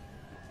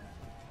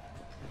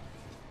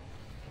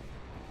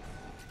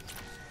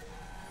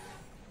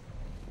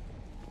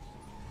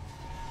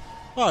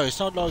 Oh, it's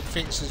not like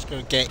things is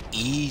going to get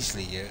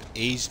easier,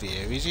 is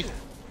it?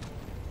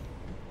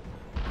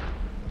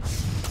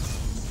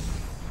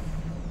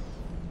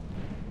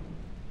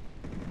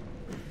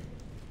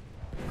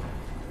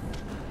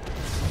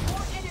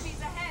 More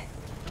enemies ahead.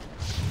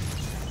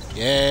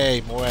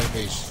 Yay, more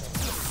enemies.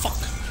 Fuck.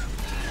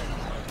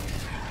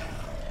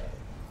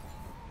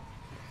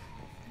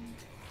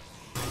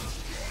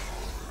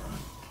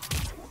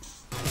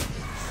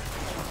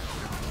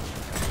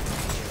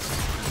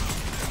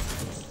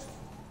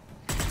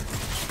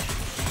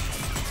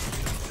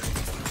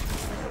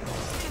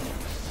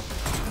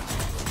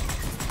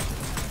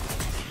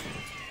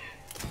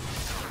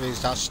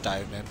 Please, that's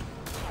down then.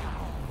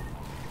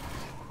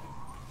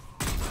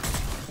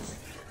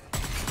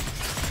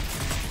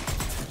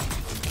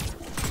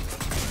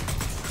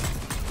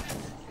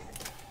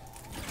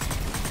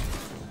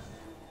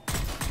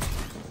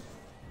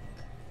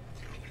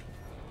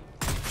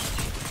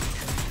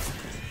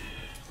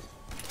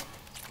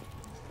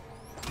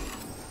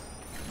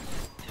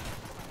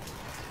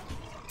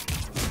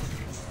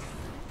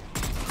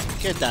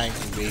 Get down,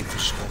 you Reaper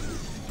scum.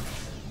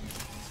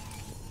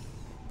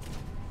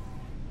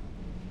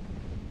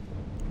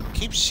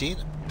 Keep seeing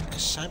the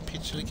same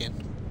picture again.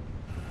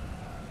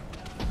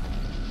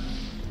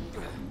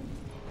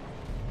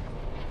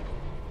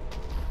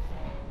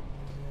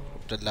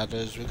 Up the ladder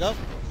as we go.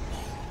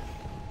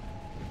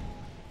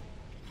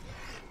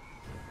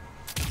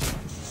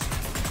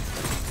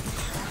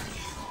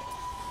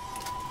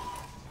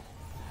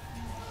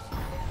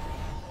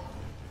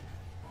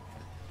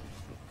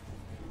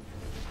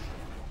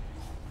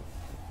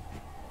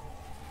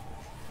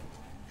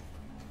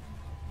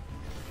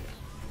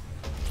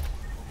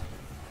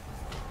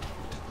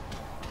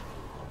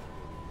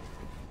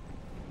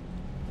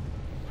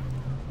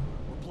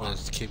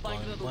 keep going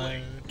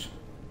round.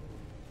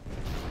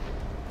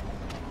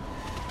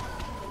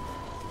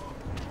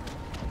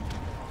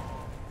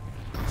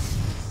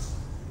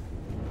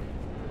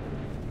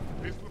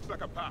 This looks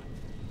like a path.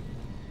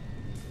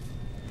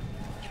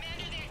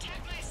 Commander, they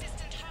attacked my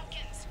assistant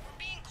Hopkins. We're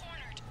being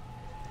cornered.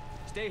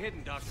 Stay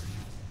hidden, Doctor.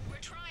 We're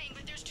trying,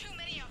 but there's too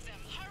many of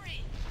them.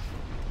 Hurry!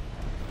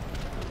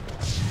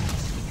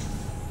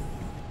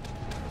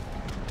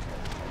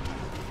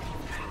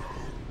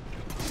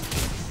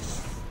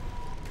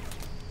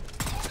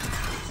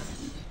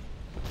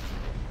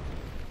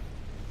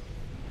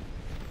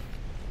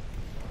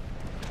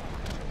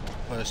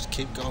 First,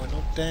 keep going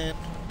up, then.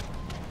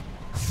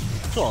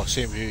 That's what I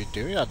seem to be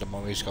doing at the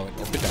moment. He's going up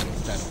and down, up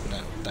and down, up and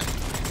down, up and down.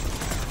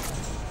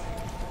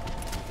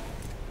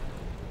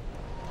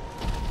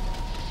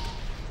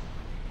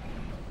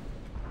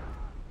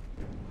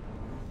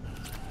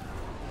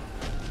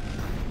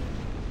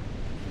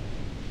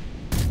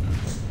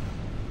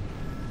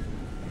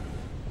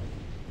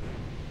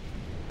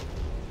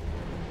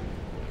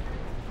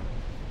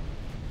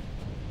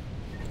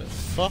 The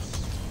fuck?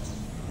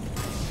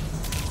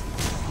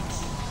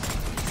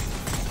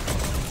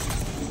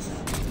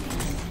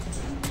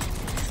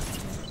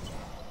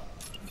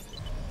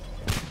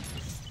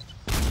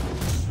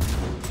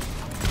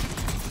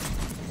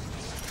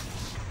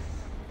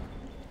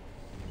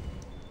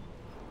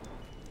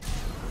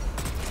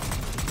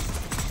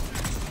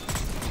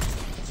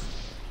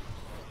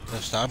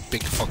 There's that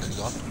big fucking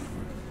gun.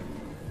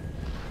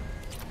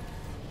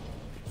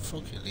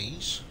 Fucking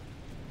these.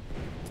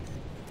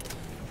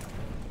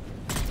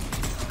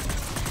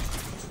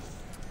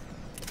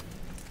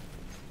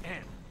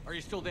 Anne, are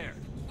you still there?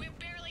 We're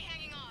barely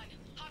hanging on.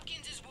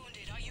 Hopkins is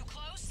wounded. Are you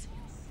close?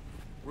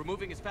 We're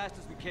moving as fast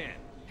as we can.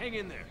 Hang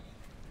in there.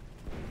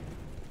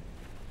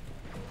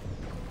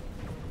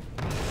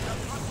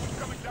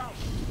 Coming down.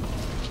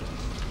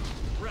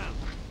 Round.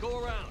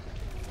 Go around.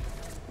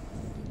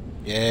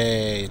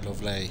 Yay,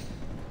 lovely.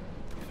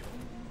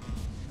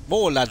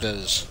 More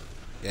ladders.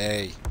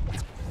 Yay.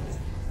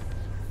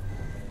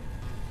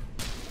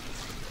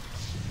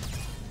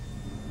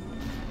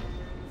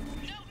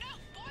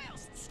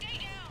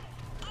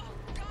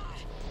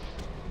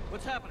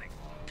 What's happening?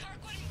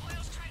 Kirkwood and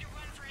Boyle's trying to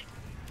run for it.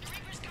 The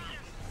Reaper's got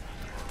him.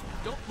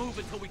 Don't move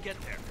until we get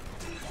there.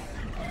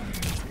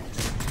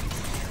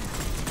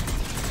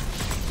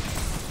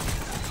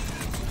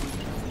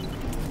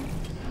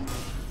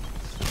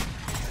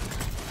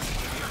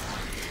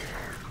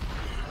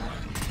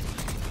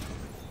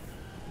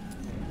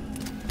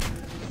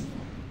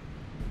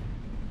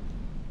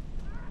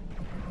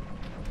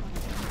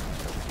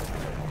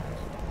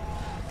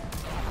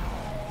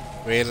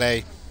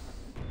 Really?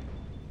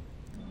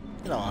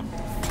 Get on.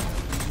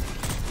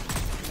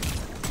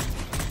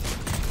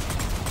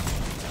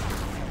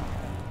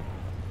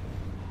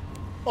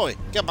 Oi,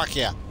 get back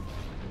here.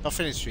 Not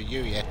finished with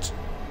you yet.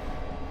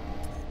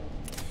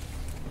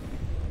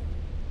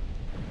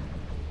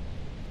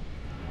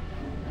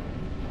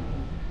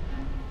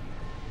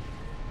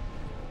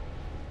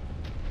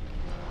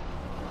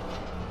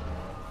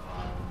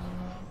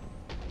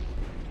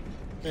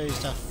 Where's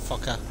that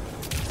fucker?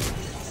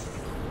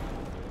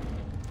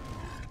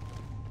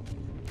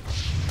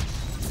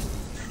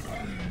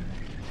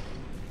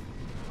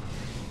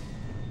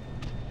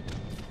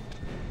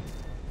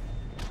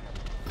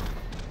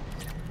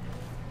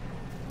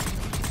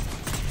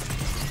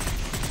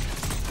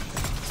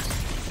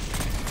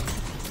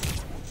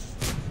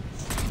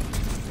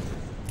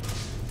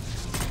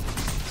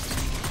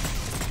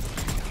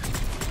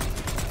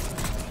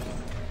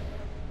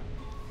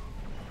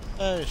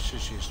 Oh, it's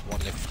just one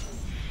left.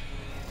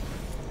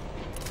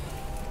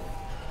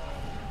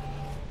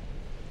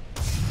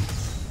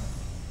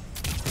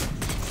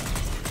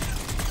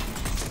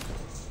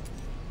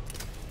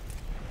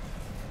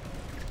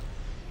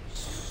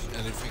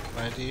 Anything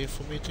around here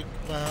for me to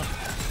grab?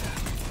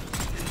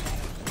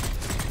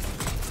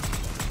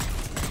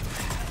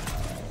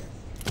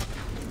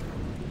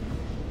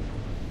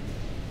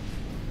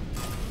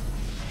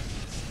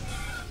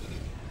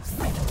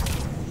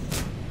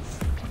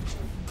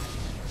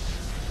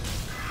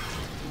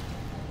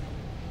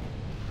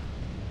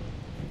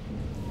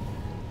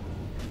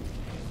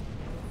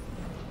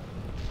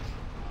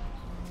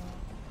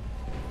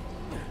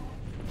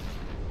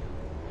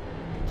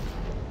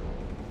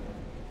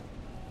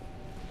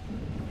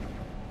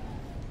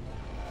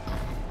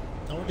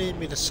 Don't lead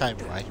me the same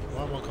way.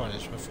 Why am I going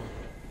this way for?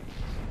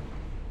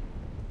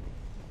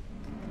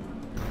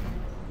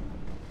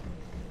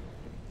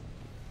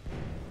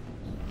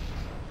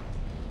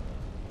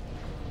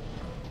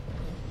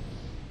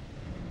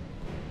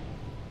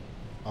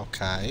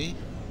 Okay.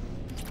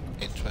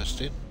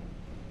 Interesting.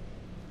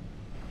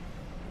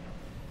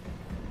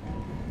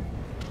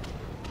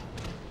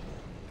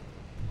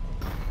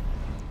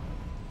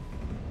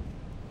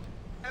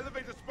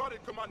 Elevator spotted,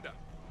 Commander.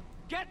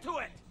 Get to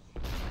it!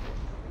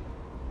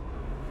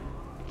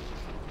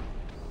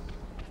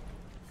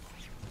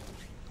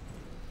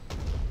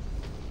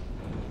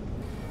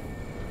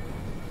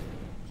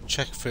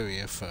 Check through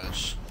here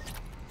first.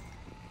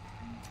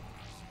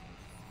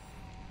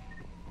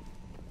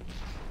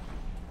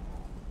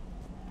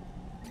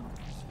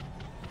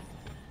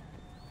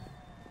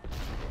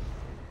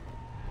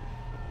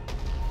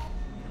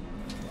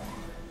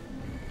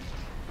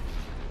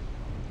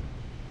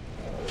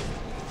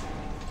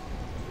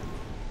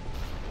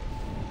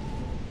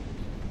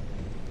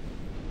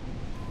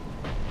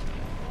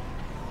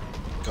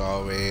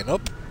 Going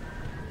up.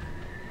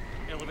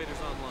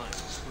 Elevator's online.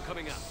 We're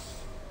coming up.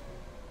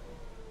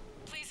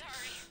 Please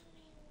hurry.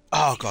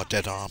 Oh god,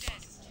 dead arm.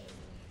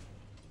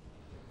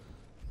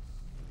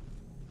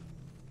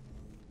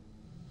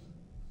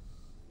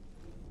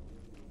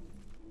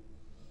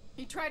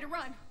 He tried to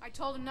run. I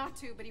told him not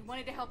to, but he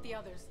wanted to help the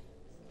others.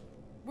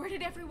 Where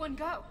did everyone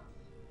go?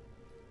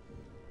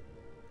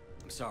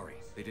 I'm sorry,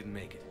 they didn't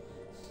make it.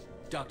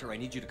 Doctor, I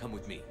need you to come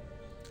with me.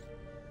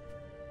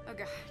 Oh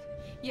god.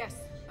 Yes,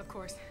 of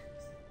course.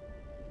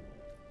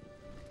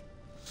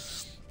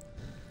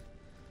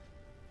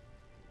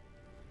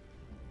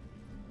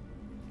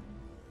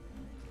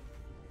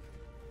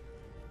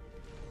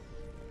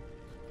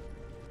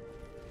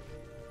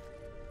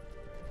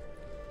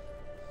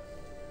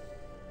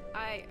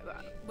 I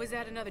was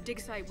at another dig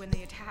site when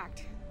they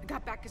attacked. I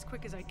got back as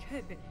quick as I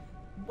could, but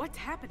what's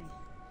happening?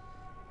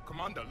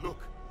 Commander,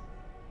 look.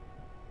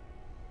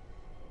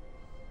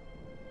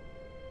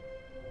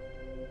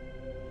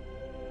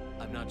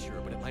 I'm not sure,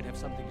 but it might have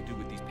something to do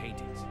with these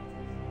paintings.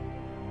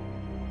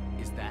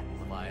 Is that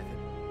Leviathan?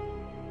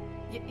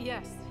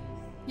 Yes.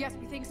 Yes,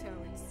 we think so.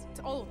 It's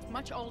old,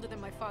 much older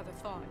than my father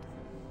thought.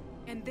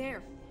 And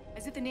there,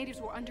 as if the natives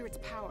were under its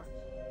power.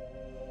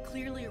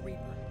 Clearly a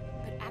Reaper,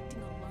 but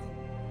acting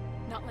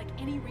alone. Not like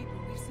any Reaper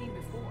we've seen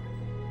before.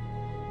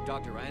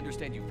 Doctor, I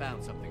understand you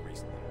found something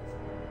recently.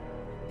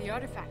 The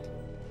artifact.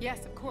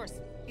 Yes, of course.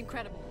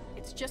 Incredible.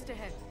 It's just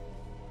ahead.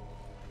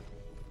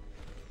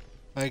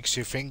 Makes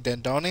you think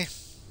then, Donnie? It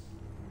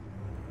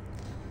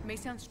may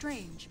sound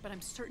strange, but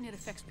I'm certain it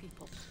affects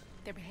people.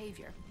 Their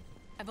behavior.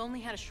 I've only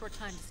had a short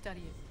time to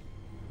study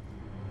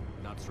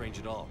it. Not strange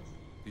at all.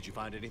 Did you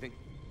find anything?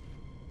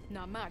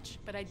 Not much,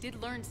 but I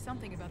did learn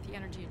something about the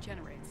energy it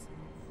generates.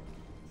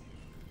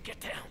 Get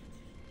down!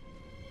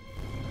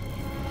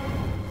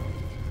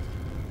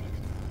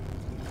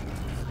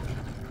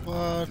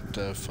 What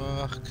the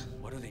fuck?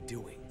 What are they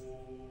doing?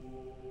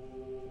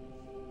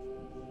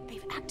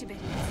 They've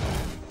activated it.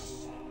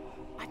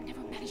 I've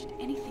never managed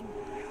anything.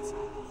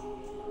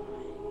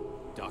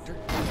 Doctor?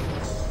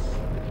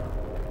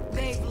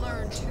 They've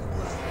learned too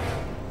well.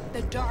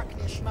 The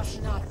darkness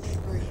must not be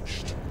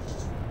breached.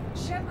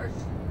 Shepard!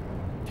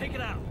 Take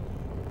it out!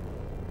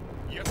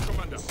 Yes,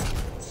 Commander.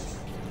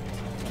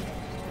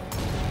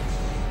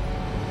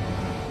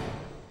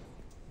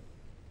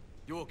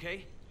 You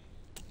okay?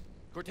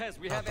 Cortez,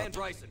 we have Ann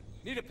Bryson.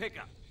 Need a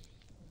pickup.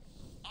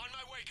 On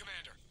my way,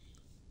 Commander.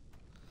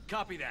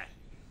 Copy that.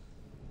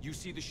 You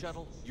see the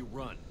shuttle, you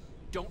run.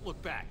 Don't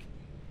look back.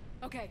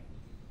 Okay.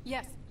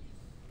 Yes.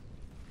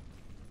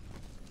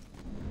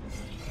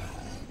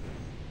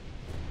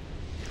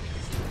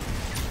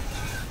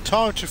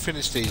 Time to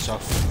finish these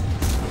off.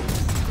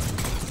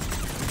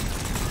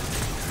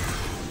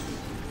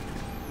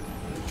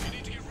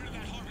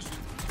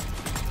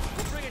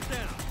 We'll bring it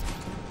down.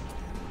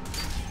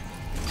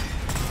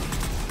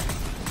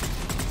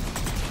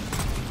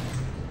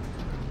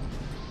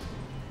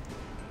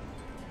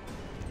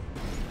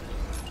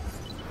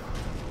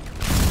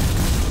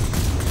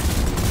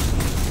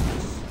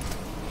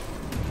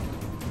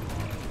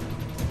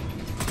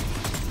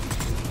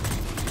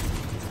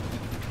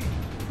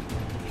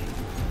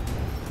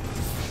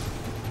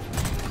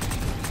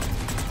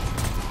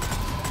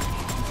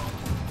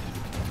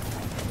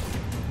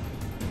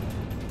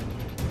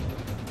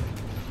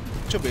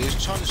 Trouble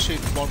is trying to shoot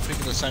one thing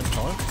at the same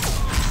time.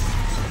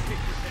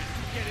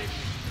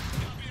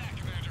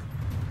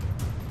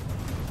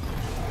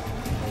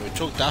 Oh, we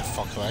took that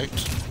fucker out.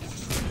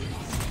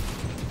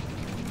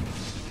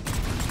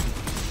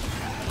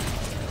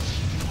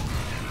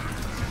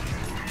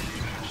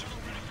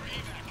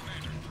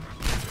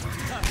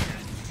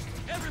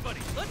 Everybody,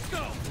 let's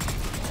go!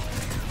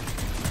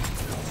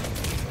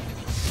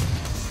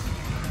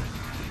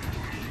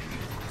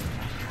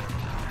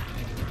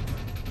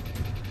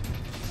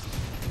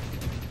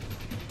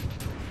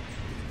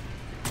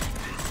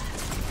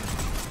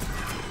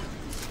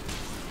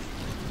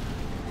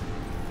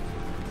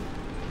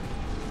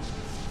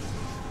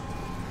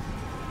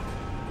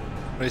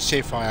 Let's see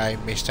if I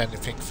missed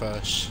anything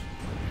first.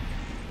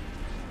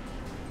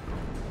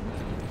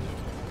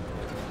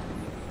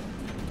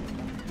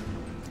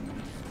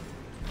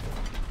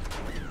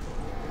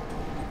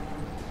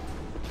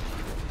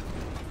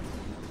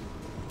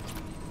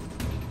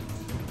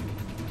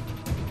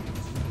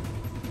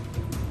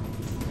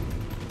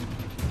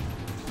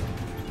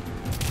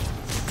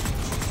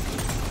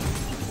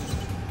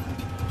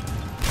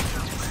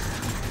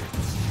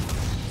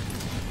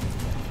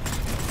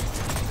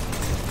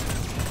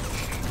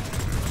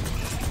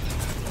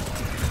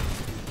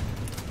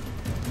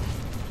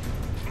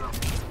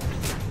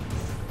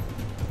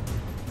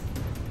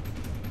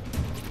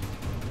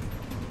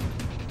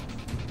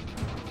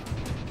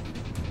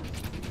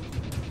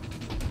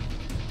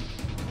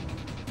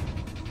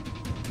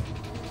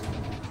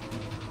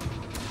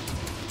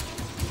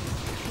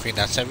 I think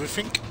that's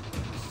everything.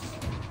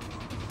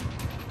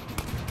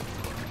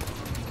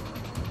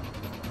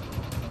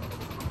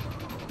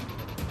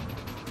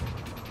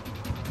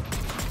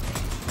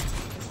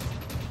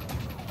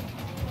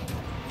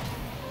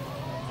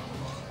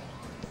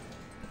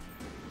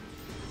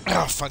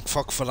 Oh, thank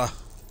fuck for that.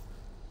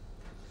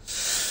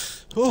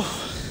 Oh.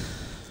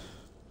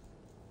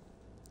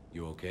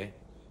 You okay?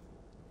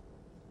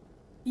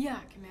 Yeah,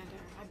 Commander.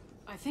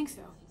 I think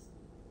so.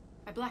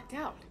 I blacked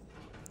out.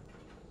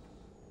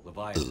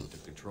 Leviathan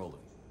took control of you.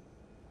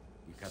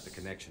 You cut the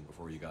connection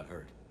before you got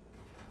hurt.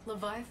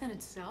 Leviathan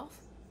itself?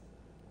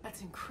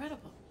 That's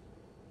incredible.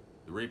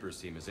 The Reapers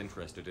seem as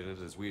interested in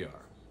it as we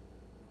are.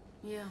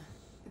 Yeah,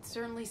 it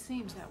certainly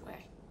seems that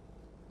way.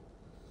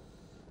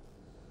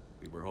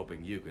 We were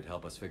hoping you could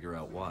help us figure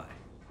out why.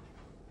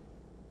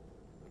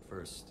 But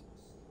first...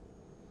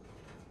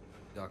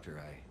 Doctor,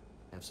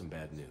 I have some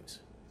bad news.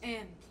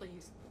 Anne,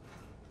 please.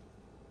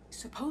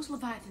 Suppose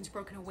Leviathan's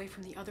broken away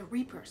from the other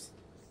Reapers.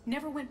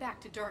 Never went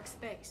back to dark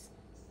space.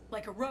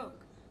 Like a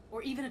rogue,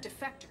 or even a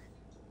defector.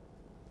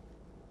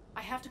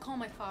 I have to call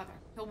my father.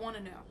 He'll want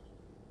to know.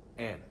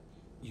 Anne,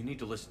 you need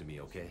to listen to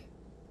me, okay?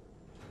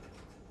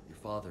 Your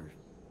father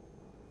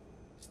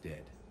is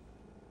dead.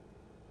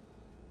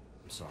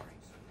 I'm sorry.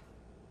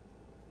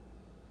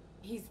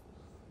 He's...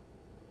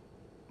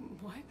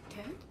 what?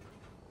 Dead?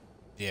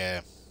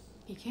 Yeah.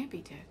 He can't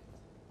be dead.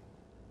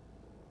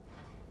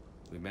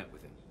 We met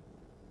with him,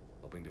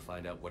 hoping to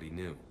find out what he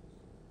knew.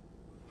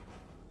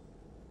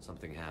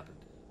 Something happened.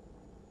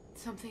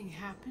 Something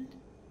happened?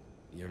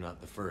 You're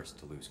not the first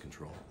to lose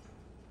control.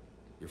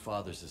 Your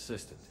father's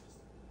assistant.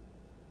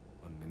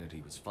 One minute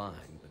he was fine,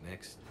 the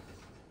next...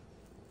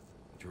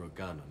 he drew a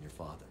gun on your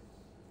father.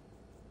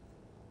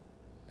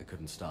 I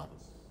couldn't stop him.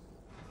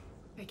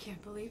 I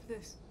can't believe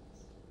this.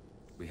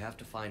 We have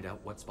to find out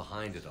what's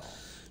behind it all.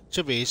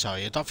 To be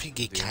sorry, I don't think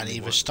he can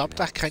even stop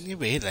that, can you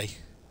really?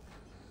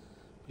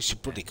 Which he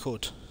bloody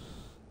could.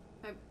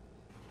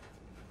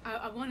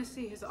 I want to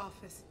see his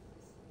office.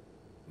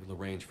 We'll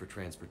arrange for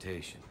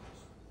transportation.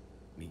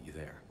 Meet you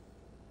there.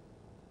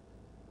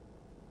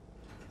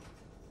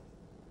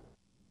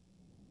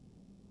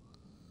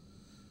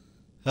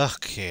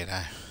 Okay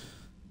now.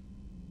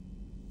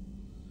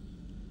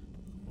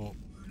 Oh,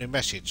 new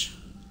message.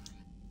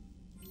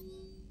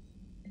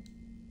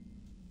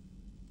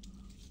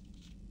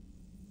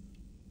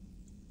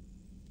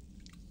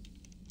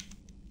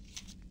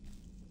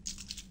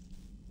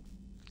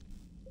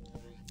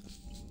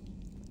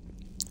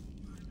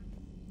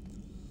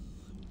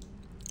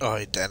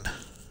 Alright then.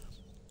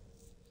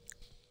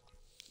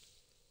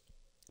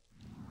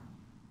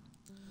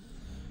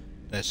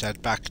 Let's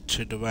head back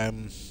to the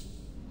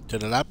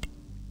lab.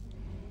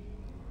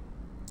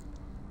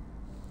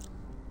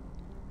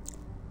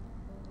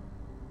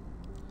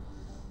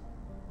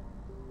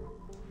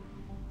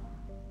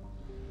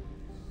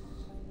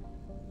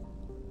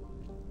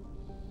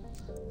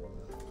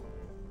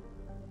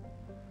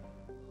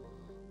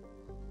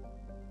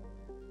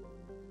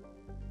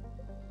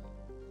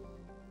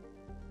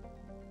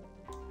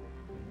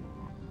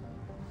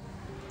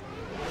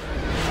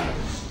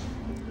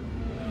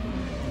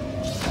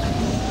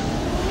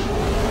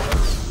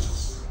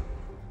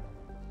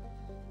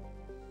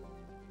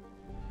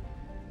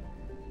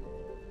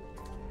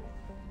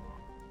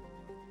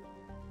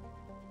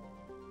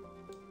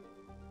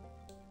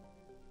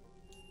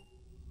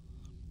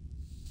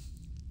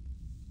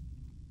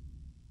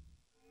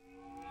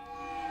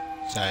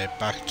 So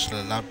back to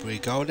the lab we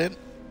go then.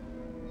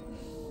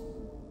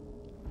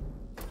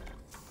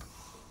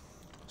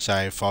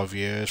 So for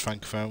viewers,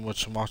 thank you very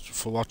much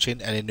for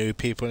watching. Any new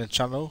people in the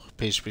channel,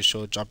 please be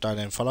sure to drop down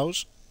and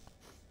follows.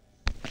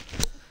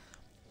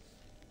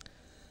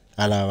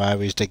 Hello, how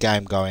is the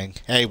game going?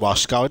 Hey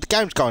Wasco, the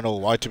game's going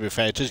alright to be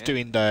fair, just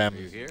doing the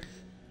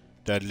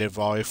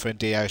Leviathan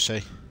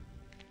DLC.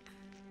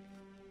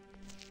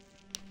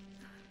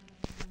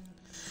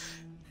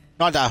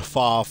 Not that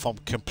far from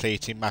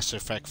completing Mass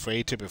Effect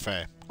 3 to be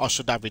fair. I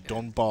should have it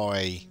done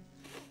by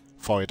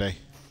Friday.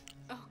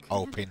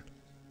 Hoping.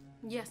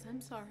 Yes, I'm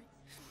sorry.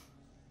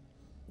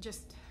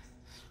 Just...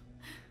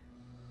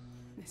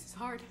 this is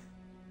hard.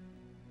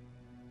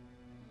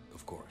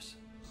 Of course.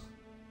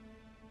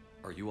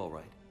 Are you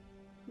alright?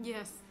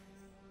 Yes.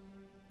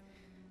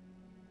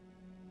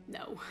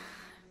 No.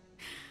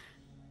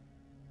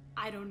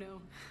 I don't know.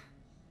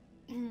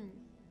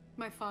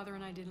 My father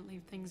and I didn't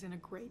leave things in a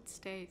great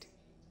state.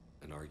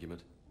 An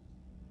argument?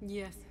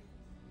 Yes.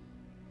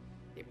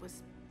 It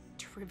was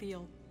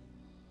trivial.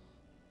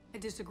 A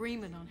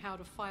disagreement on how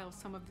to file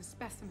some of the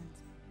specimens.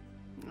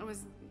 I was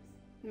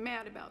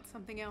mad about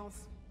something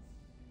else.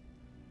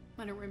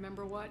 I don't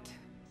remember what.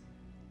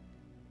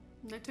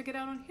 And I took it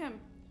out on him.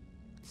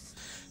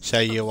 So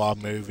you are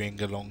moving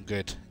along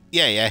good.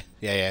 Yeah,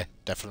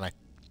 definitely.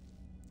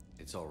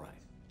 It's alright.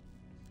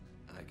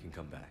 I can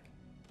come back.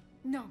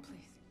 No,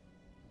 please.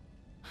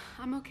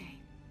 I'm okay.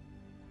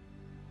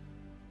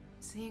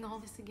 Seeing all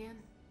this again?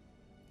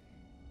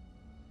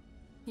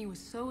 He was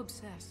so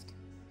obsessed.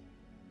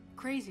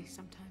 Crazy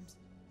sometimes.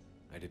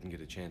 I didn't get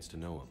a chance to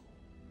know him.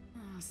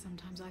 Oh,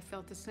 sometimes I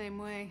felt the same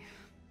way.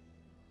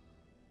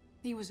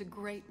 He was a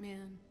great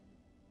man.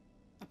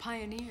 A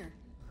pioneer.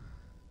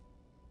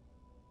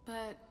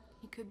 But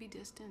he could be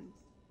distant.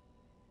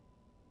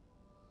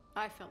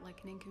 I felt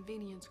like an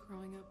inconvenience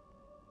growing up.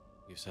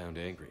 You sound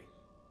angry.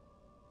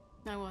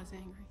 I was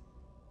angry.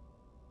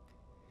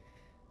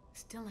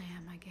 Still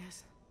am, I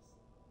guess.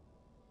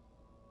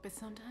 But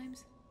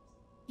sometimes,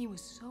 he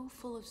was so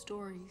full of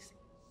stories,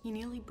 he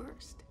nearly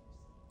burst.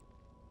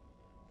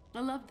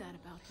 I love that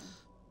about him.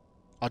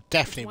 I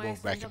definitely will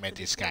recommend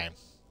this game.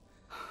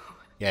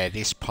 Yeah,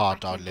 this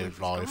part I live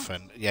life,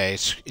 and yeah,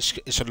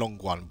 it's a long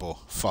one, but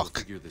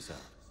fuck.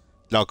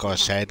 Like I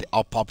said,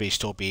 I'll probably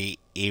still be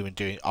doing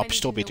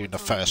the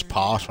first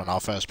part when I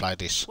first played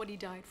this. What he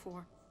died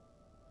for.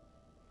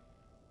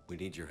 We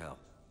need your help.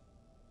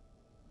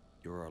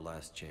 You're our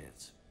last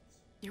chance.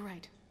 You're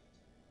right.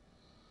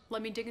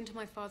 Let me dig into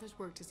my father's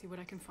work to see what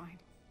I can find.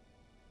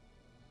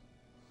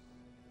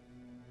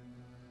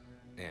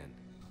 Anne,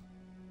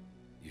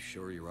 you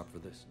sure you're up for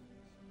this?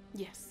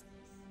 Yes.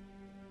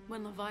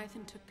 When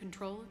Leviathan took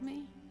control of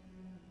me,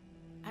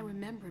 I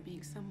remember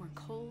being somewhere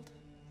cold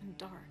and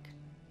dark.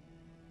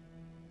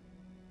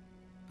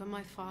 But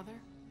my father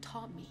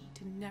taught me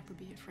to never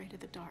be afraid of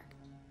the dark.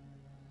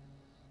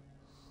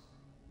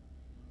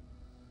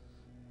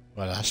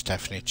 Well, that's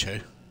definitely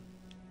true.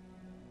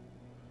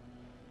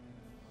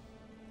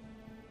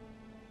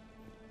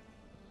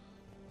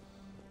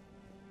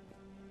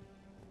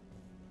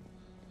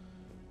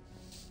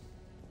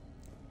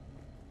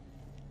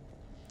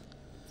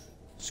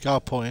 Scar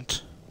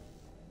point.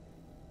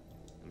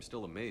 I'm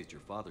still amazed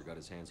your father got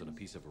his hands on a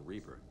piece of a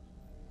Reaper.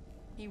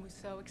 He was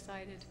so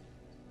excited.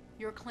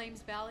 Your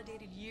claims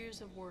validated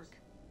years of work.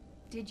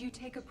 Did you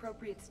take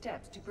appropriate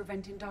steps to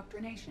prevent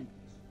indoctrination?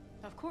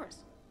 Of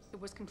course. It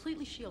was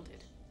completely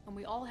shielded, and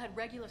we all had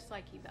regular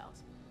psych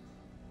evals.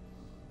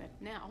 But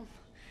now,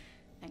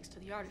 thanks to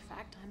the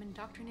artifact, I'm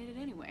indoctrinated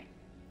anyway,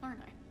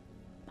 aren't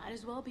I? Might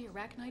as well be a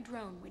Rachni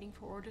drone waiting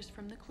for orders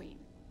from the Queen.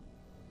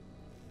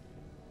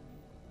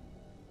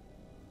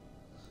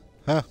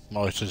 Huh,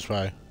 might as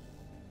well.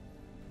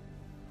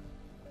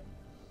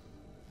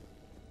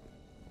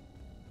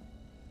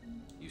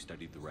 You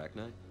studied the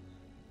Rachni?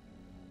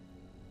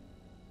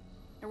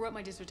 I wrote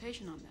my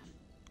dissertation on them.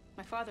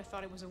 My father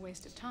thought it was a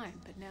waste of time,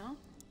 but now,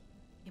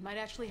 it might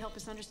actually help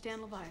us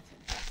understand Leviathan.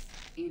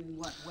 In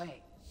what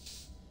way?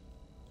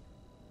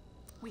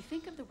 We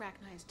think of the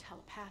Rachni as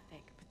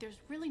telepathic, but there's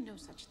really no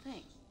such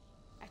thing.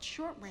 At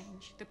short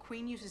range, the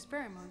Queen uses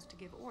pheromones to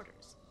give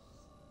orders.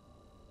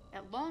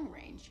 At long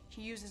range,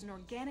 she uses an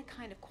organic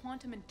kind of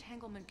quantum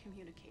entanglement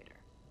communicator.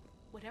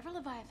 Whatever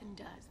Leviathan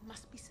does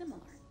must be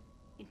similar,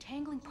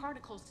 entangling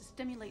particles to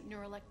stimulate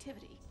neural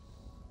activity.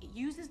 It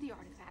uses the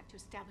artifact to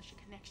establish a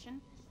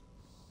connection,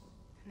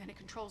 and then it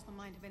controls the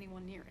mind of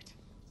anyone near it.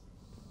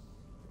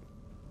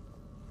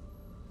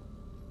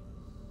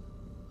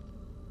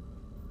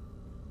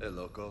 Hey,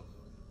 Loco.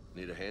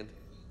 Need a hand?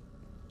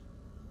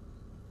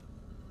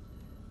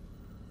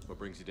 What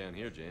brings you down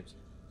here, James?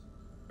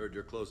 Heard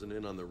you're closing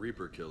in on the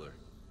Reaper killer.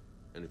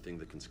 Anything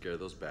that can scare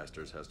those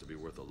bastards has to be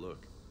worth a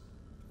look.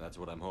 That's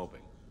what I'm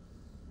hoping.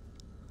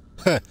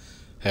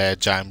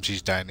 James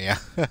is down here.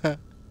 We didn't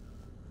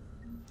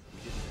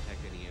detect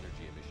any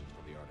energy emissions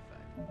from the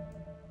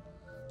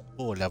artifact.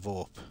 Oh,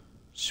 level up.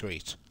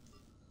 Sweet.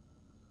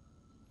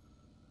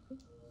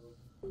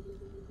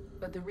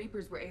 But the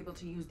Reapers were able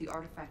to use the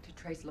artifact to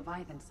trace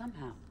Leviathan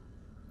somehow.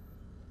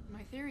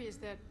 My theory is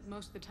that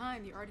most of the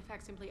time, the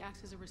artifact simply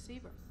acts as a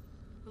receiver.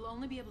 We'll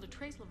only be able to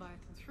trace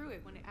Leviathan through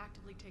it when it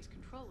actively takes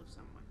control of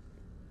someone.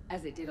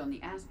 As it did on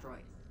the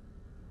asteroid.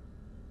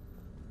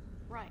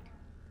 Right.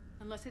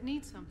 Unless it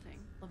needs something,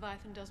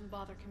 Leviathan doesn't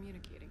bother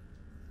communicating.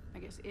 I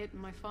guess it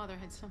and my father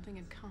had something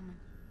in common.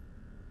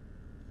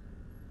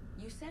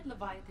 You said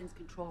Leviathan's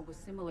control was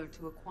similar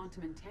to a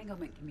quantum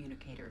entanglement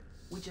communicator,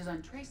 which is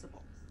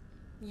untraceable.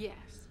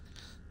 Yes,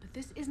 but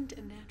this isn't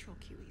a natural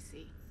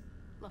QEC.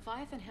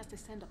 Leviathan has to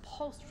send a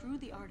pulse through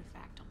the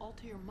artifact to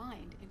alter your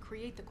mind and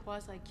create the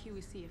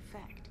quasi-QEC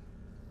effect.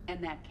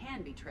 And that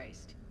can be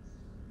traced.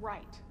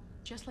 Right.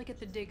 Just like at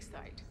the dig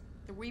site.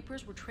 The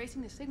Reapers were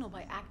tracing the signal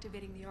by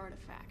activating the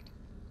artifact.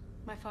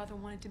 My father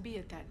wanted to be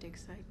at that dig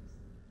site.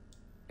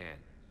 Anne,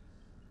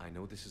 I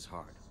know this is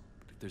hard,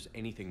 but if there's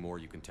anything more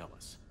you can tell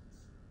us.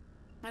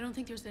 I don't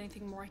think there's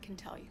anything more I can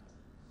tell you.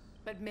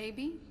 But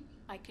maybe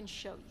I can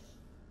show you.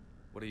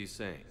 What are you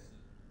saying?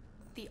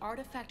 The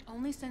artifact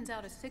only sends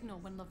out a signal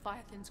when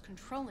Leviathan's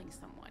controlling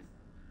someone.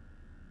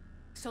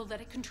 So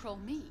let it control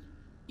me.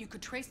 You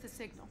could trace the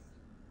signal.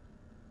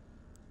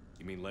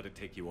 You mean let it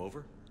take you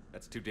over?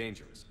 That's too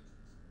dangerous.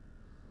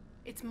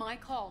 It's my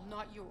call,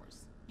 not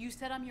yours. You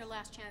said I'm your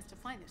last chance to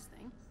find this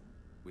thing.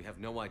 We have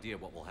no idea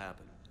what will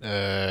happen.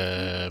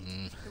 The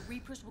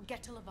Reapers will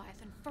get to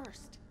Leviathan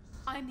first.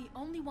 I'm the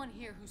only one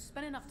here who's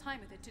spent enough time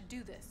with it to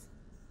do this.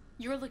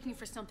 You're looking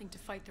for something to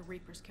fight the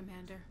Reapers,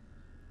 Commander.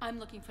 I'm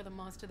looking for the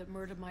monster that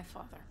murdered my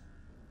father.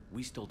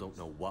 We still don't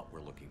know what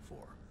we're looking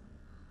for.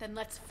 Then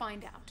let's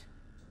find out.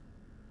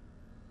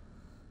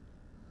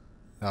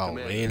 Oh,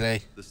 Commander,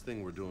 really? This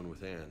thing we're doing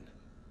with Anne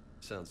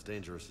sounds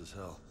dangerous as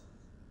hell.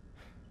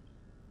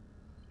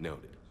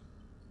 Noted.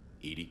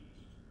 Edie?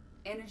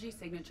 Energy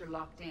signature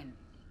locked in,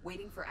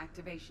 waiting for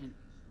activation.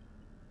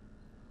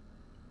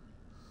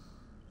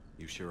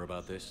 You sure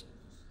about this?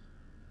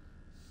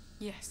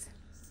 Yes.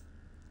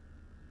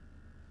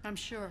 I'm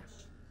sure.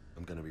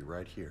 I'm gonna be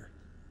right here.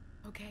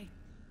 Okay.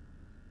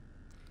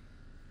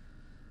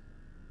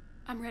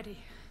 I'm ready.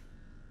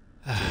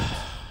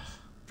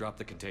 Drop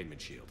the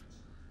containment shield.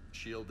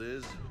 Shield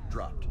is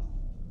dropped.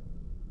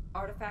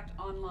 Artifact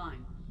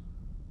online.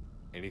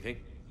 Anything?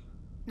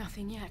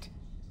 Nothing yet.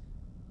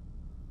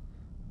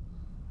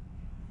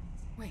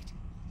 Wait.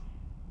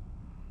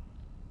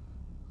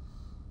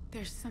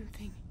 There's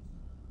something.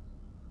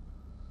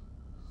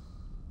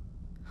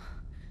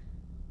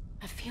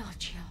 I feel a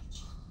chill.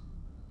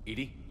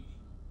 EDI?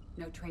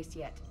 No trace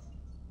yet.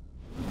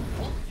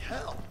 Holy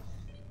hell!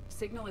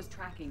 Signal is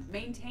tracking.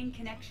 Maintain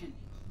connection.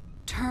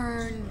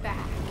 Turn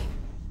back.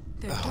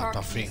 The darkness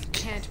nothing.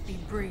 can't be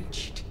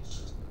breached.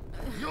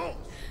 Yo!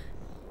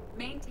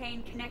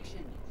 Maintain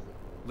connection.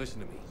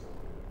 Listen to me.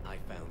 I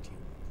found you,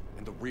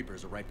 and the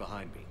Reapers are right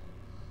behind me.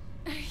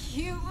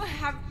 You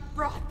have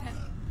brought them.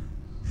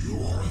 You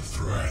are a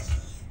threat.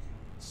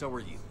 So are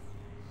you.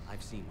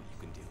 I've seen what you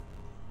can do.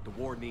 The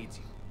war needs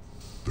you.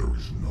 There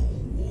is no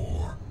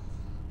war.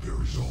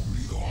 There is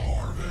only the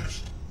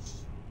harvest.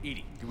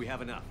 EDI, do we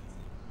have enough?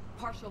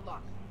 Partial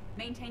lock.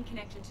 Maintain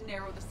connection to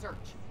narrow the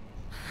search.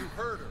 You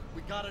heard her.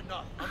 We got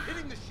enough. I'm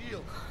hitting the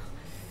shield.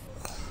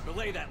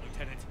 Belay that,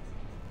 Lieutenant.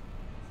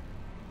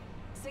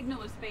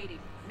 Signal is fading.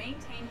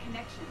 Maintain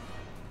connection.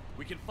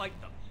 We can fight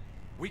them.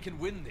 We can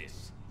win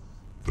this.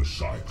 The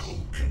cycle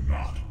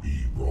cannot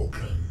be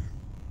broken.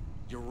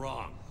 You're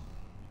wrong.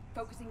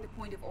 Focusing the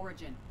point of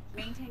origin.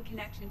 Maintain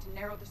connection to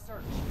narrow the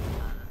search.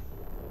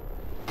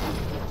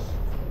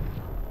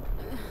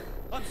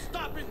 I'm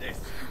stopping this!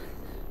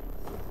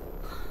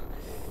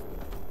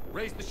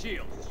 Raise the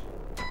shield.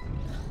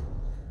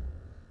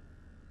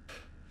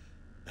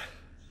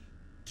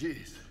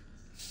 Jeez.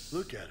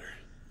 Look at her.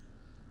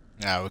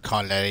 No, we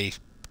can't let her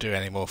do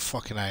any more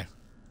fucking out.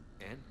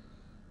 Anne?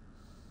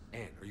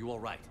 Anne, are you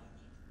alright?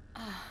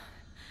 I'm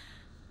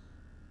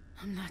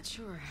not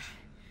sure.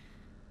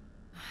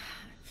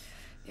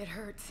 It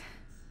hurts.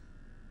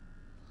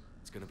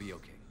 It's gonna be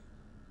okay.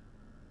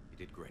 You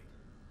did great.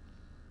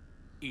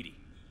 EDI,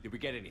 did we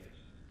get anything?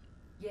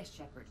 Yes,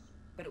 Shepard.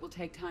 But it will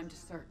take time to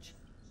search.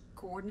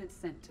 Coordinates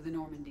sent to the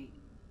Normandy.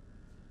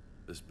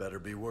 This better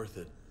be worth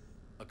it.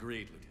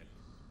 Agreed, Lieutenant.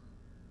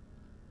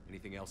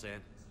 Anything else,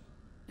 Anne?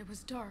 It was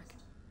dark.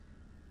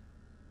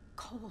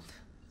 Cold.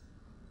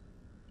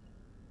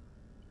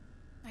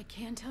 I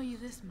can tell you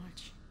this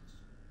much.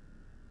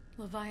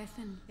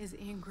 Leviathan is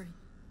angry.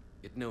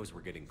 It knows we're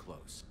getting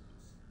close.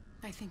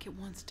 I think it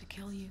wants to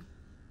kill you.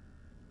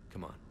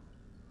 Come on.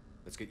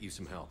 Let's get you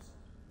some help.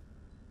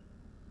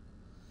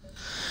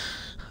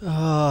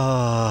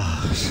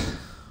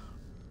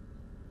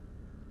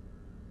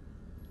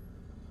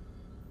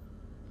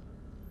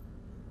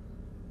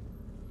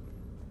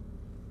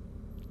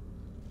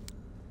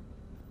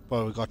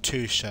 Well, we got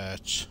 2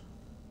 shirts.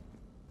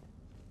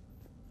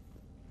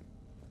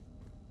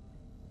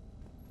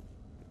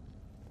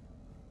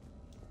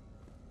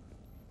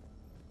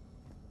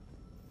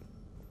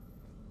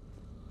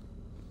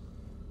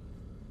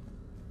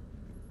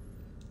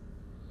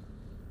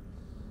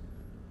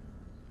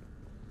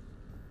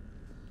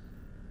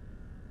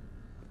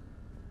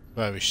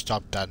 Well, we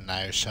stopped that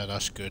now, so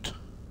that's good.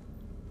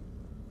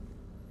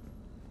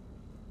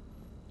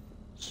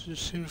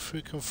 Let's see if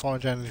we can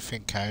find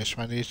anything else.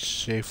 I need to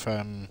see if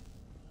can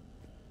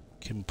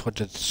put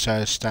the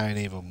cells down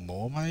even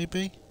more,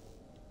 maybe.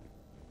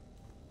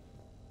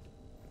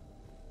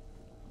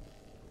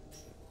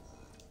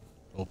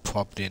 Or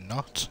probably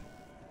not.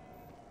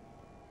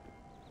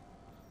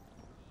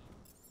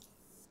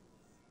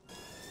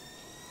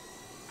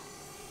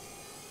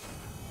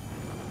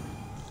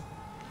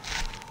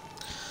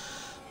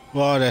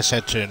 Well, let's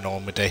head to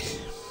Normandy.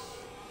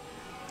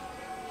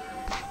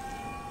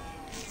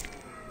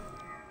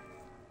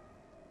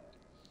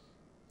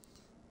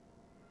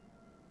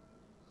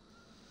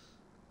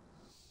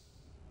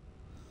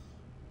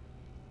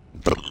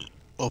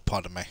 Oh,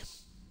 pardon me.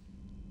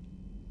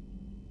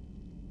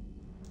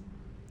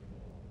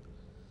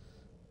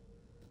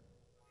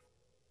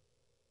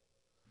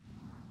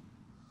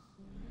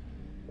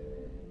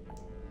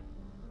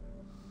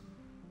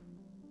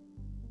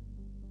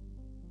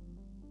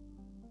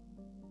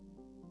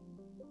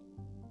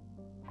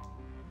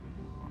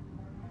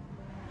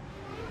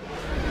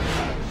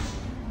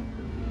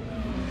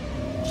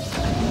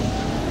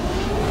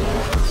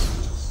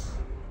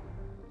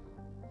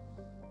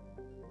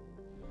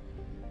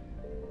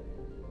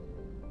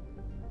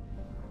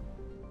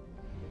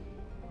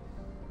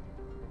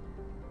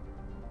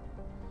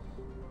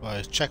 Well,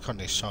 check on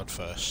this side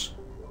first.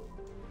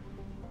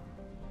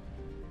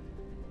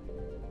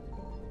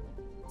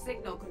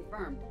 Signal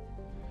confirmed.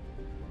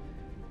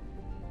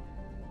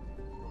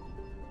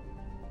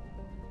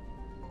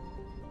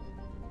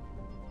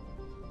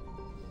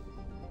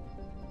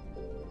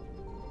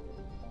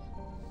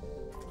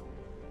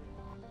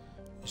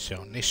 See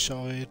on this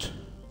side.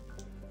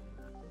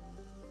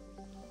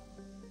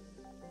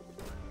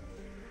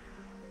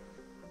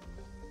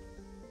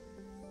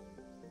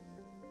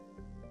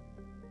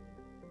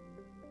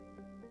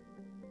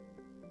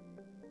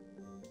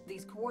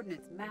 These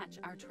coordinates match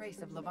our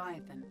trace of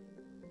Leviathan.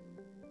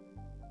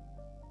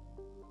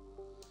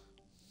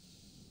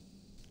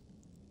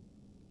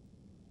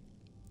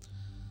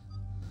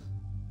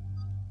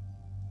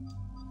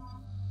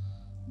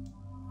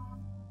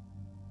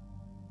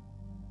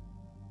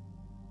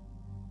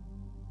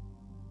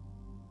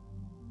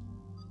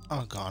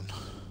 Oh, gone.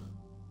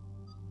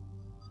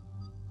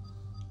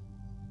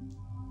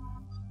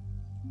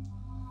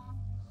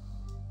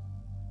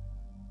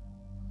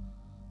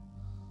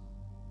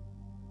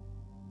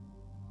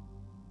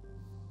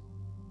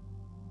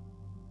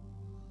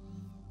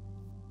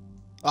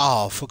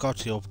 Oh, I forgot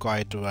to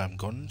upgrade the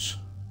guns.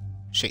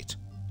 Shit.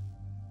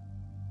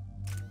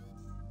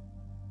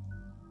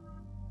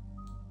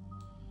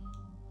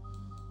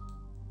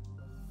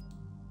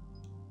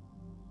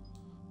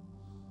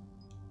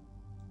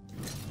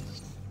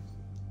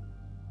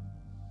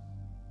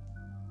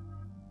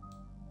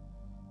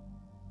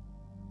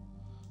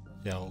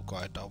 Yeah, I'll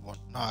upgrade that one.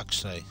 No,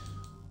 actually.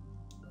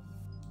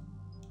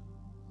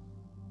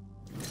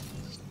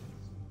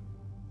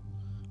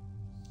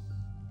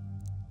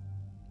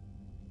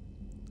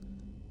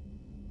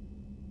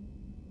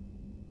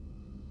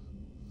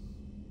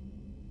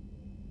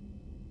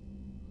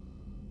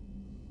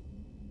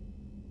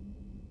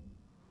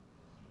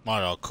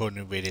 I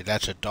couldn't really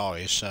let her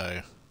die,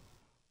 so...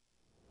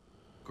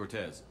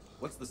 Cortez,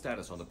 what's the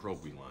status on the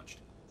probe we launched?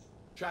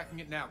 Tracking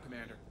it now,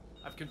 Commander.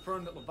 I've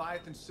confirmed that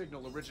Leviathan's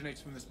signal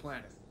originates from this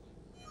planet.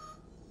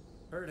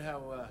 Heard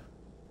how,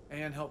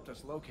 Anne helped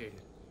us locate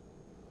it.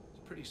 It's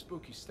pretty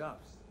spooky stuff.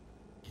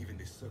 Given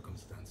the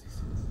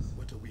circumstances,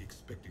 what are we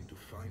expecting to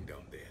find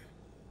down there?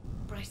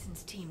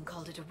 Bryson's team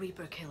called it a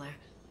Reaper killer.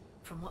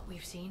 From what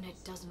we've seen,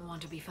 it doesn't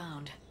want to be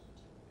found.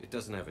 It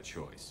doesn't have a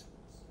choice.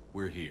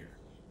 We're here.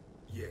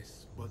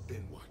 Yes, but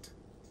then what?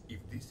 If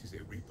this is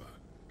a Reaper,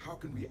 how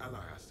can we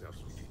ally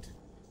ourselves with it?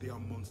 They are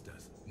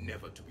monsters,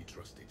 never to be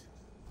trusted.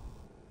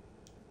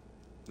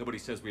 Nobody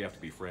says we have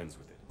to be friends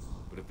with it.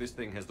 But if this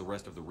thing has the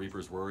rest of the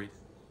Reapers worried,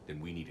 then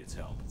we need its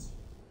help.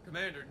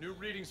 Commander, new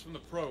readings from the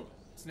probe.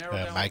 It's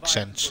narrowed down makes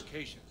Leviathan's sense.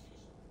 location.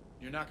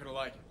 You're not gonna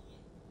like it.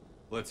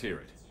 Let's hear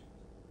it.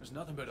 There's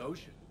nothing but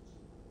ocean.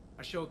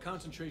 I show a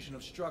concentration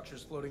of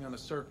structures floating on the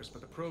surface,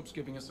 but the probe's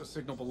giving us a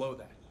signal below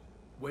that.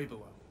 Way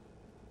below.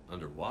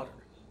 Underwater?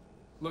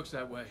 Looks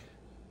that way.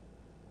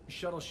 The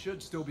shuttle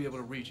should still be able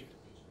to reach it.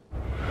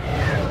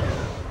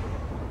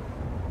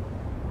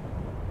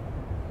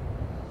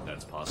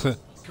 That's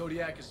possible.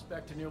 Kodiak is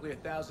spec'd to nearly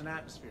 1,000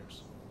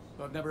 atmospheres,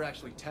 but I've never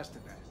actually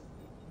tested that.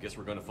 Guess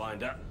we're gonna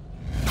find out.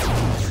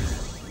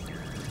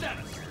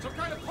 Status! Some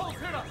kind of pulse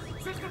hit us!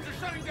 Systems are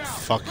shutting down!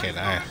 Fucking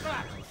hell.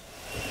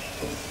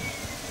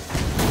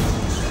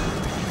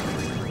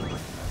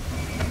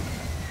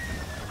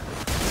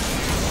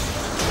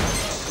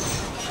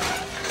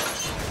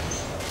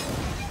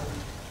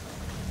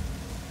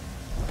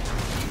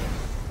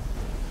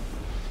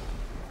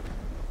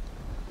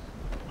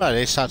 Well, at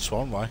least that's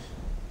one way.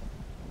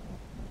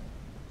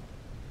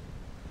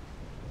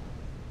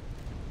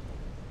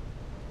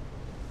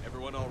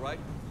 Everyone all right?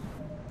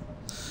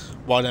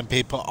 Well then,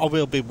 people, I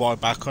will be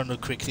right back on the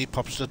quickly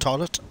pops to the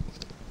toilet.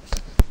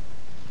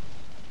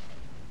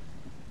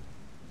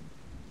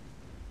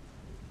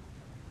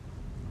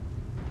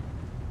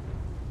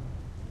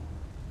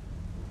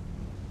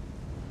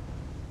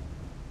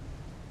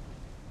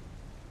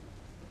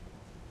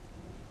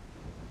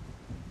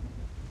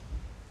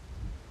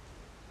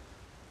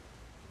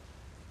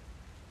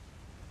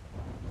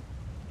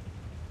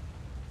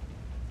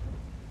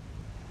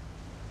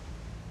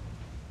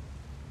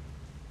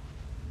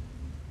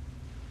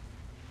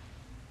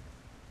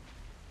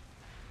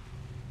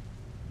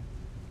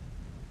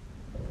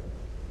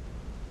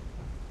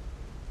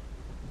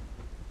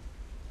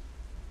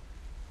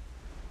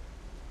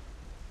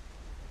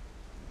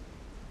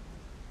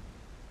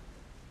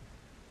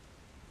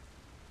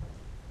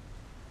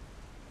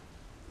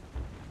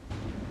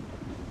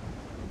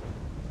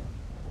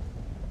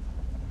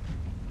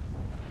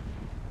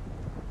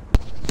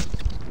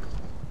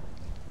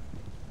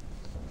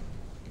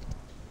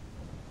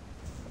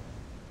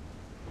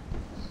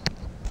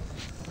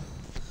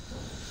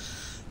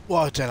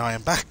 Well, then I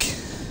am back.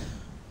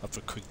 Have a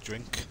quick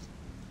drink.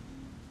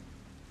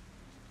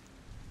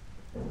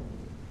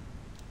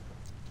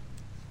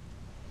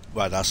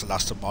 Well, that's the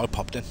last time I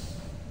popped in.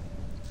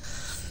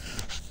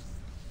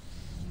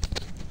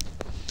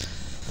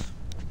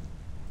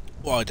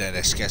 Well then,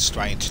 let's get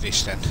straight into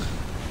this then.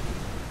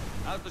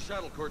 How's the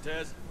shuttle,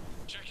 Cortez?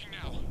 Checking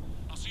now.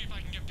 I'll see if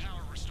I can get power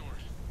restored.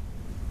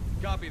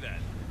 Copy that.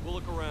 We'll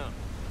look around.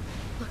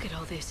 Look at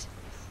all this.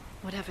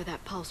 Whatever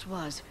that pulse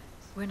was,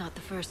 we're not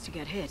the first to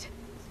get hit.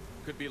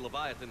 Could be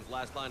Leviathan's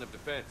last line of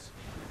defense.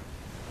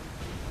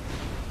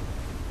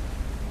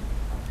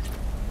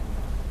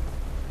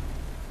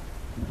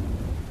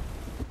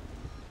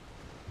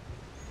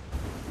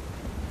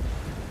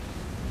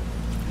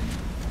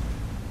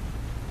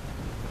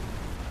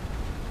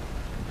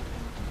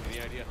 Any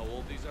idea how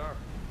old these are?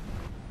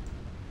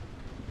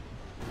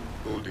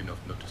 Old enough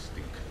not to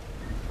stink.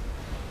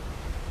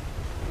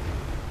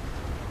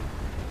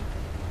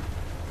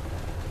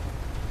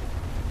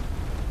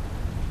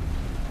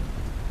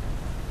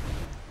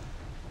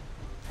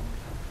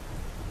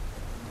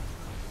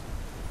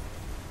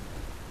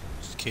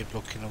 keep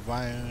looking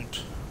around.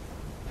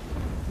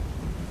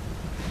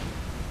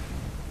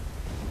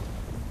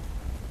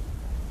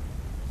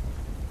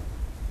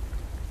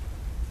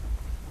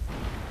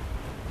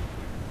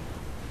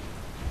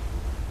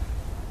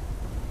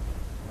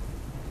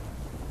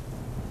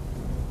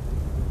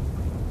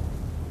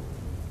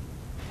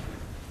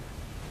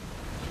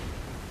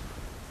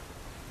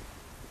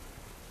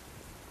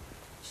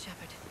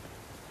 Shepard,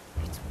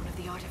 it's one of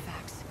the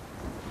artifacts.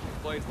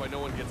 Explains why no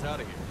one gets out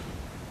of here.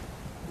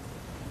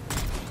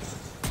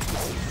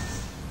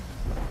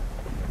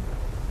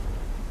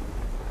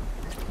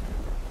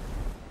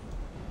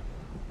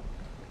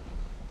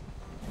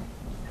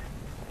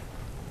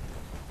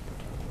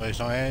 Well, he's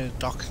not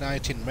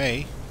indoctrinating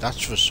me, that's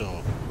for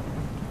sure.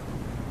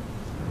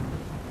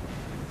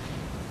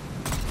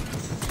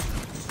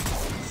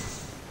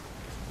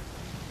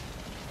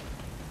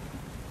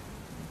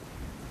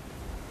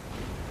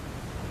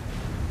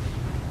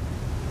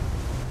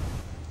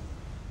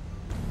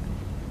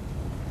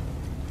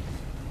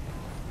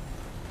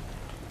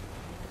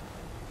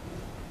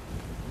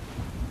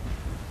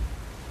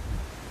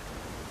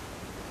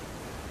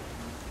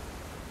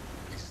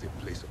 This is a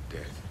place of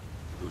death.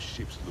 Those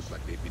ships look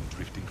like they've been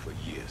drifting for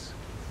years.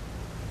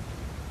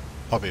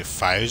 Probably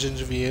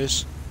thousands of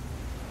years.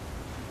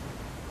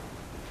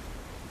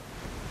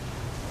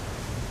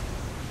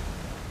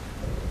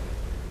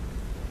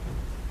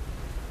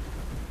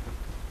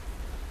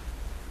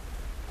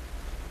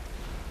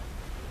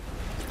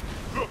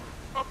 Look!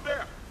 Up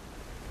there!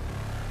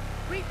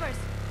 Reapers!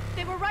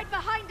 They were right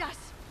behind us!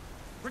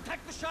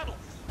 Protect the shuttle!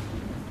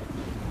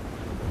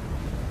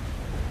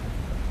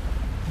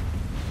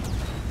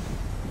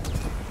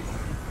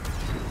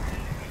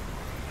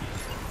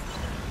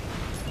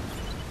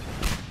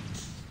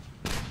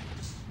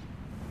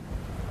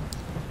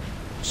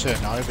 So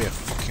now it'll be a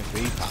fucking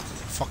Reaper,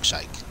 for fuck's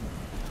sake.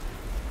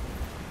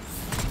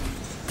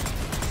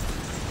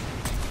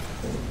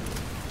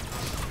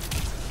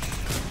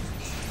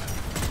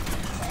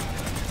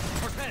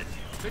 Cortez,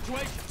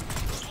 situation!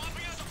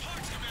 Swapping out the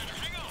parts, Commander.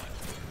 Hang on.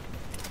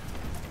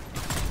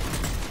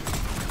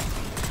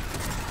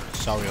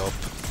 Sorry up.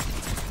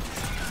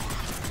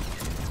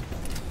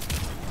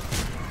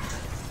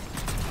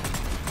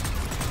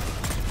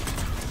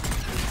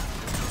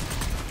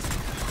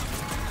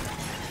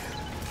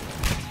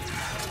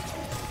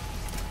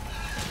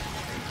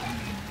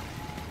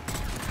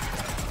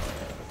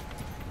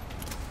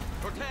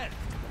 Cortez!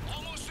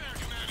 Almost there,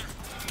 Commander.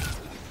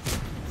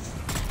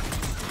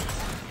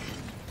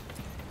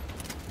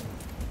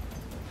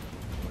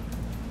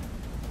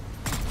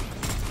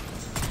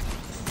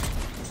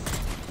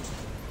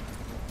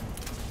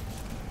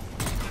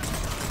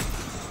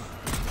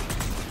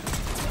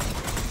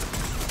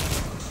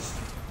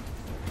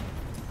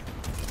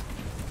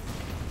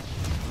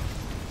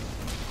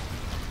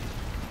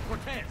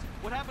 Cortez,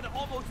 what happened to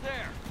almost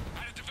there?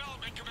 Out of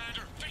development,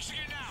 Commander. Fixing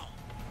it now.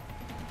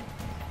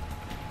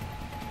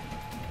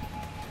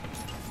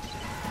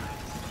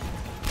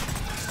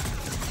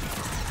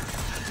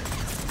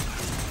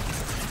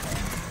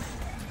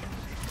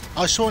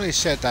 I saw he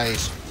said that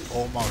he's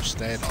almost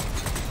there, like.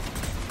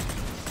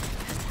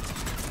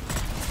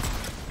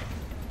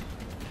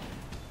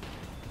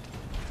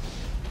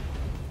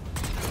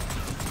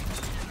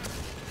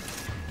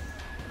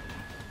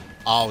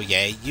 Oh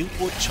yeah, you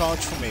would charge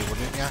for me,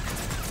 wouldn't you?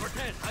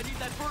 Cortez, I need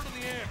that bird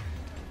in the air!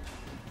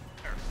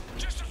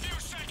 Just a few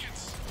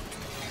seconds.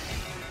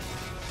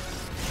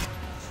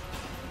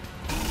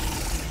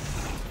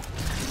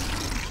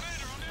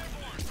 Commander, I'm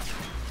airborne.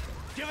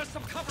 Give us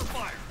some cover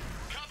fire!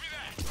 Copy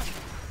that.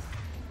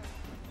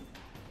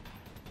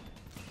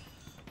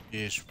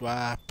 Use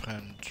wrap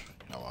and...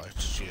 Oh, I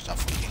just use that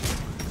fucking...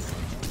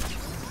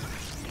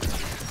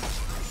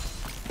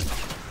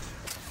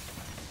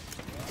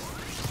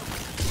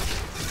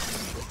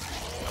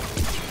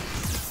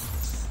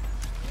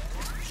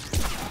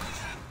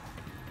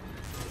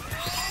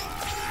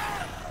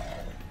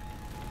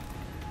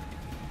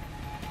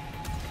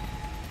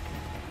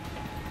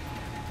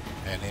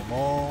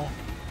 Anymore.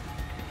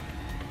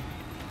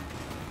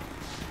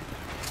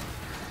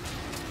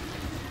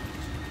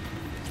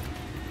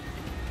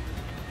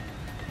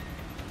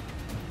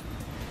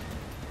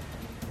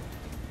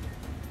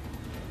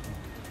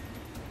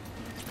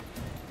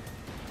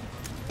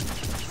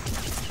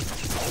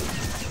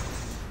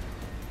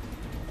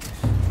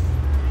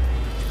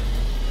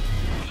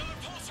 Another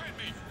pulse hit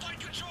me. Flight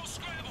control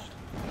scrambled.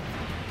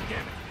 Damn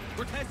it!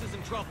 Cortez is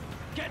in trouble.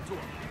 Get to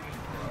him!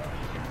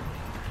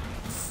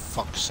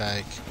 Fuck's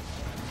sake.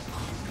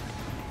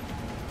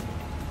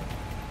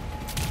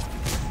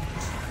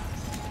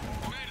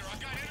 Commander, I've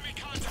got enemy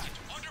contact.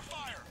 Under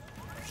fire.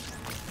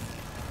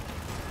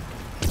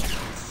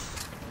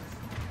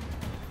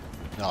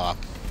 No. I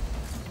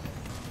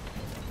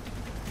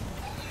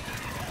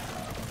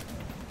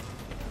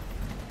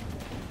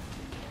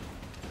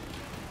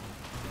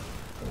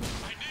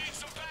need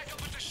some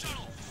backup at the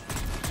shuttle.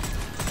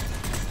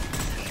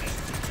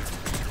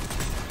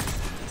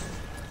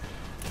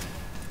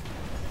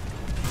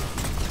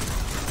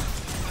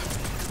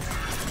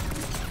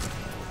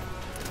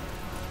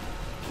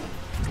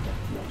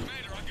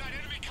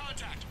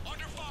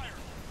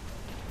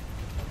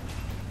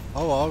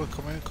 Oh, we're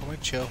coming,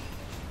 chill.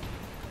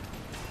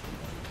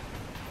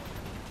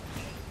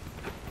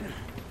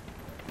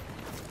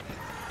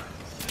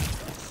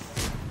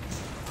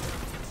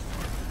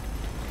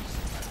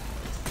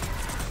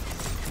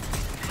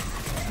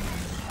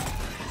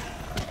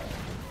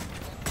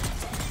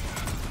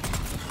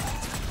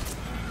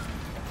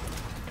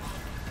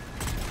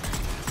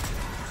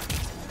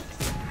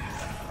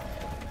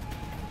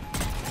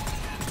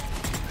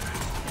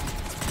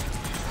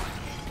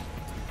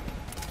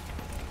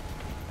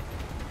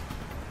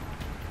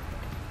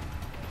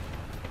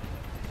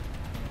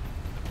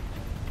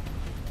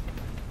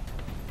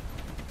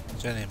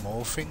 Is there any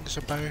more things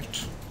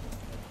about?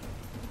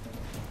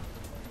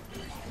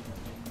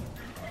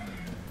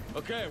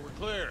 Okay, we're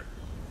clear.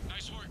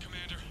 Nice work,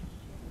 Commander.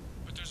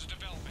 But there's a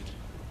development.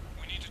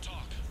 We need to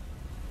talk.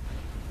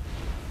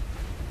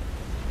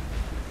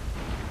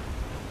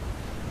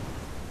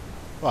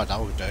 Right, that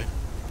will do.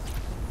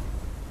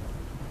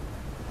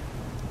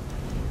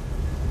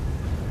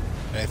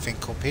 Anything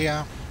up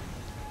here?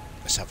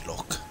 Let's have a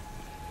look.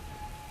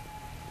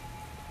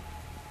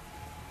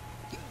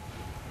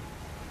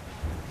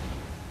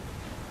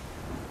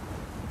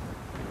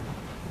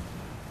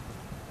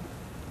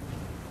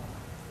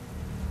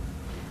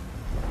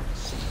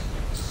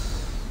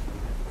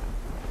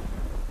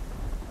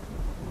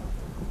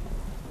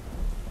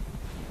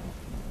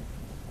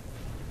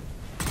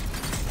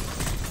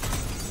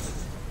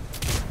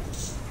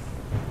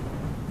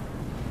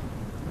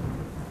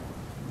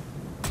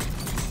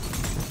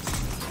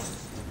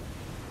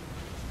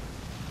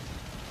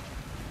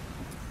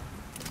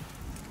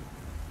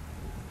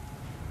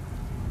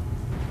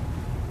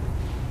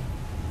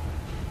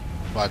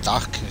 Well,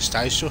 that can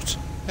stay shut.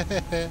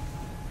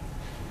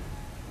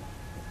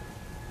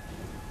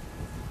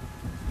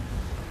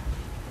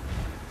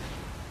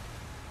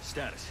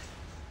 Status.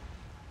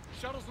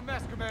 Shuttle's a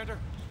mess, Commander.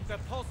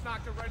 That pulse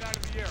knocked it right out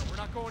of the air. We're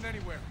not going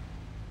anywhere.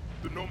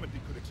 The Normandy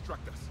could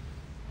extract us.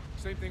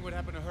 Same thing would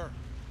happen to her.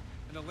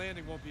 And the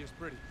landing won't be as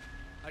pretty.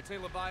 I'd say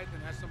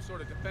Leviathan has some sort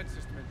of defense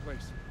system in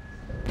place.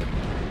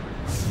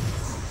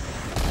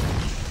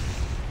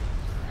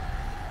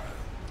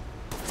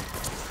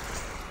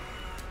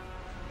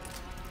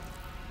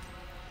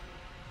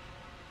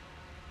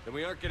 Then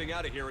we aren't getting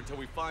out of here until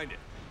we find it.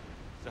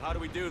 So how do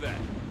we do that?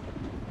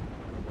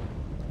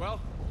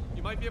 Well,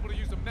 you might be able to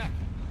use a mech.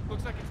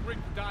 Looks like it's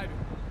rigged for diving.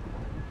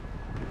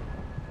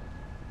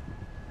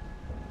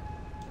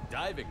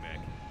 Diving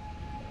mech?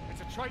 It's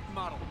a Triton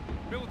model.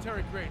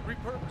 Military grade,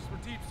 repurposed for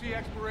deep sea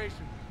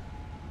exploration.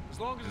 As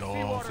long as the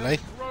seawater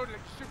isn't corroded,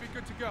 it should be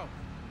good to go.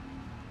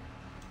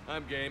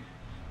 I'm game.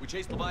 We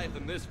chased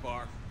Leviathan this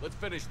far. Let's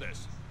finish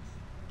this.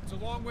 It's a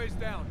long ways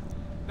down.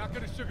 Not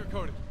gonna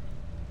sugarcoat it.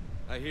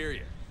 I hear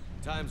you.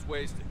 Time's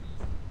wasted.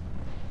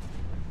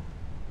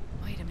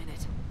 Wait a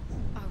minute.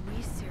 Are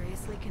we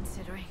seriously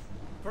considering?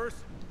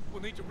 First,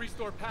 we'll need to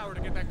restore power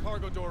to get that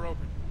cargo door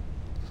open.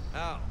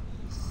 How?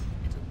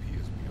 It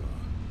appears we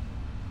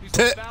are. These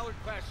old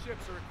Ballard-class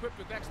ships are equipped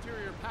with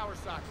exterior power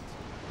sockets.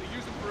 They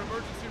use them for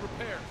emergency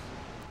repairs.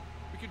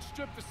 We can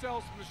strip the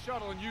cells from the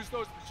shuttle and use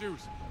those for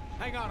juice.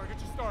 Hang on, I'll get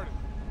you started.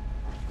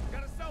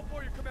 Got a cell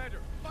for you, Commander.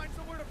 Find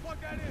somewhere to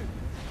plug that in.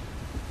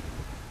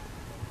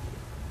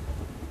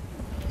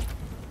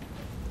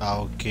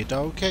 Okie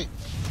dokie.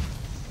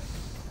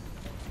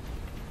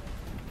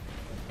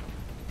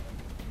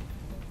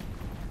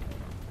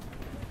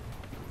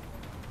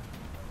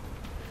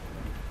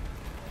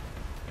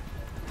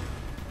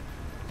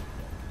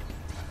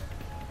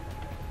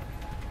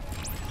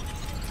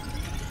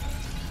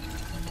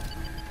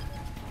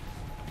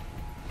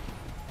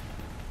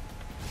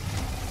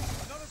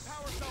 Another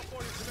power cell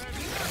for you, Commander.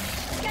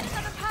 Get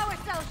another power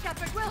cell,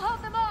 Shepard. We'll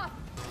hold them off.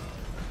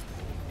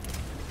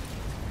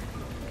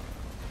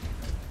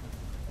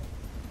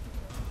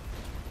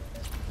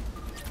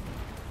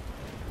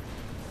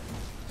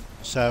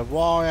 So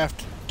why I have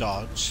to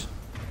dodge?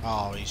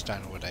 Oh, he's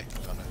down already.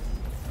 Got it.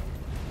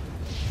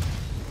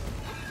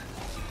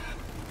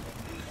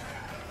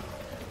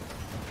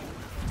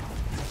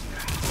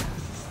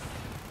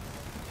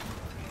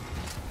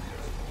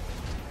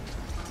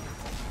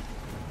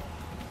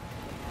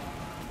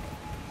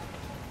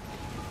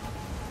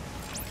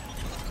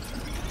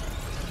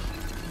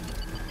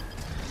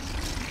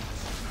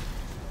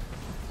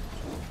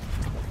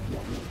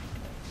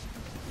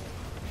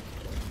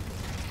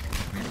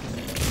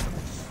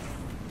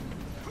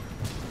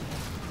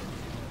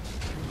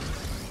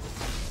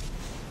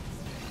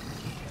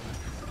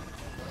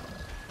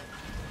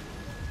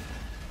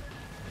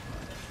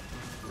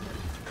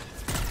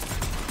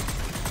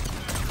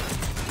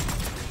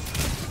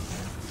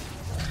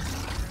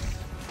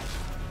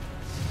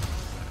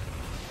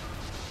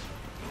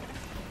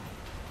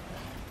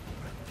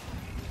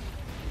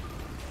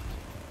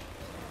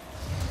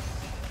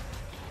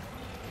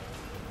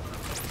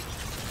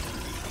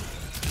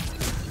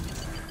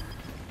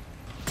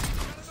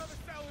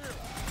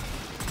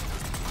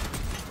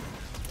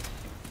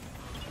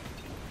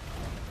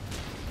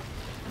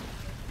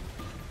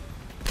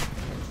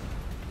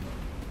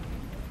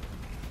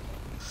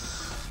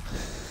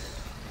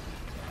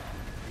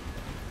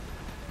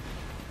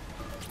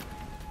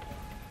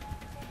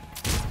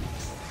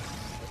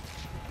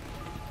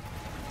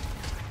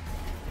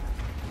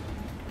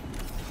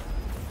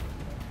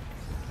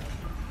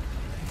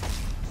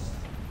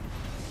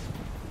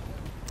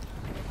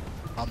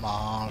 Come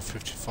on,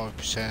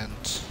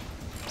 55%.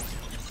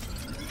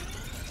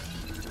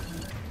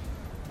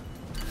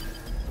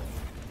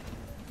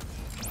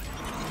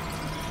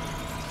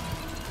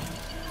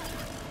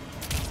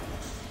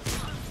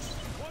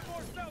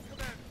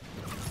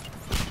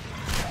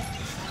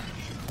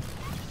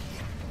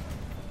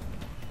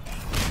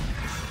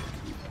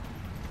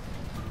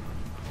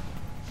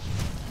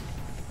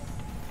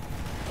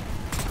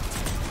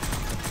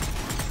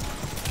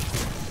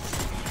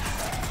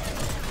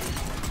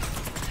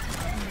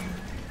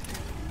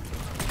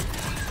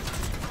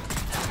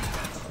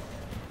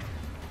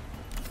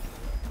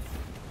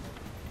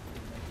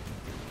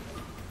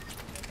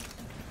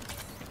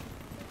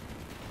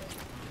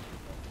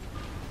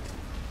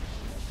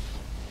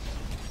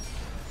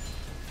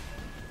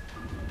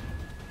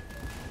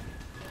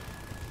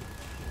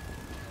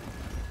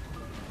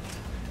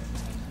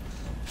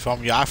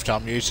 From you after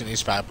I'm using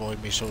this bad boy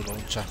missile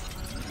launcher.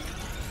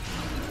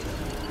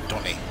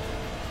 Donny.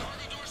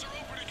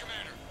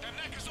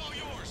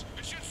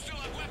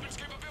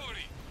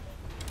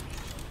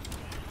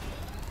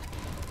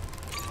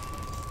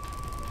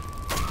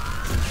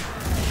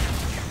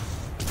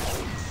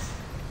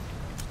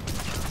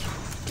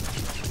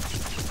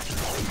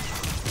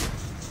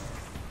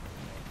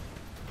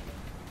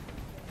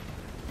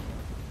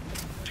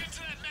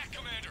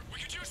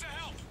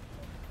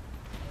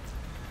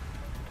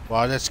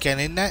 Well, let's get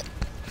in there.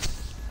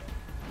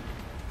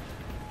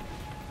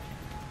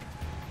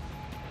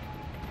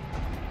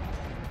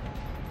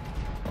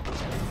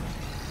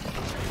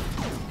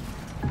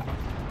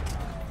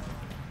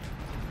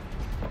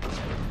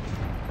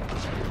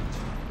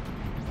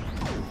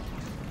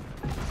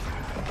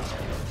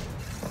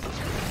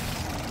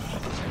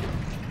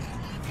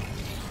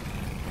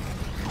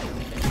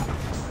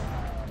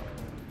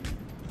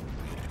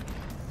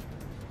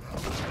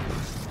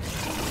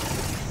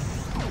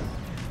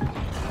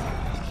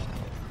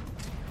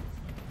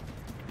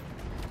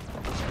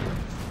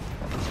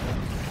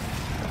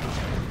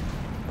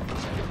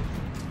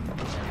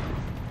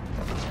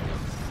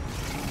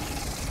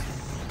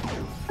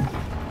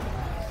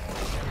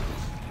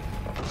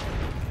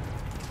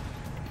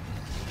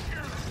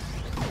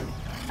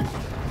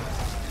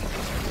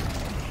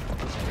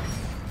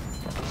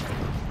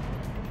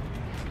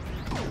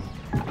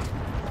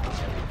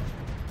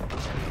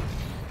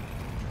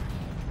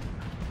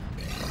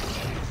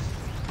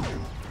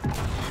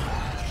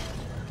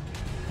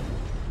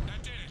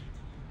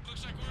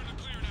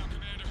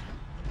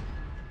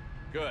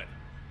 Good.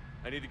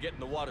 I need to get in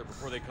the water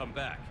before they come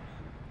back.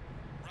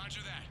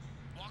 Roger that.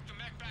 Walk the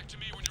mech back to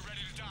me when you're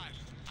ready to dive.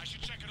 I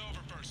should check it over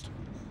first.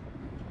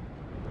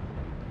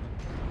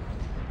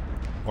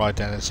 Right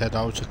then, let's head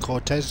over to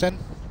Cortez then.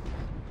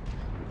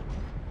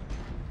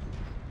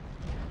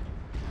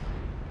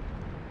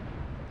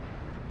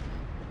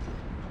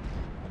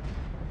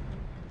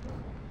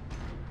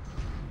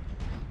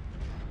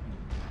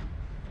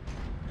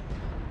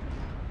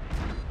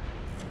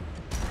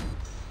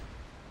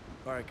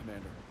 All right,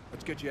 Commander.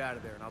 Let's get you out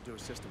of there, and I'll do a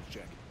systems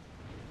check.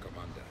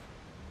 Commander,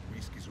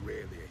 risk is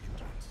rarely a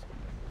hindrance.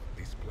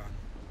 This plan,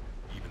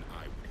 even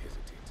I would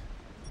hesitate.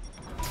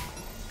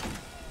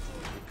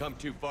 We've come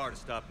too far to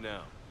stop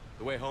now.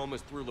 The way home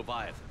is through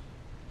Leviathan.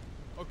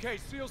 Okay,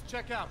 SEALs,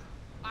 check out.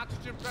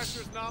 Oxygen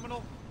pressure is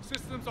nominal.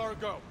 Systems are a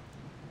go.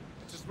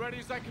 It's as ready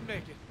as I can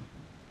make it.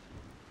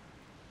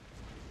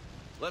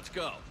 Let's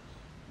go.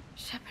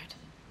 Shepard.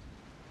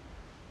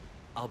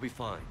 I'll be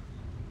fine.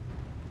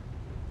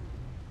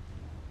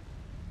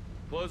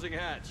 Closing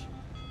hatch.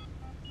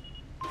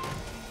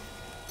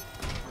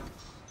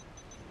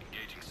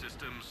 Engaging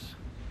systems.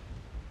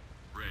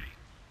 Ready.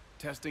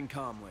 Testing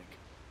comlink.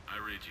 I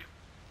read you.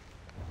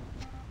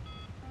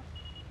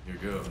 Here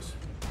goes.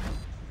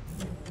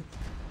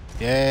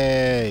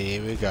 Yay,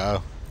 here we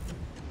go.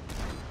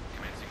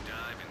 Commencing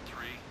dive in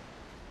 3,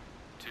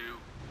 2,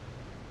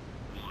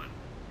 1.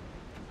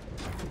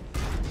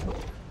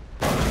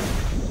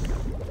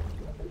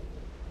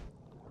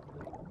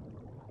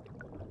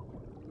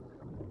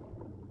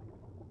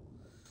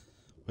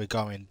 We're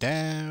going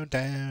down,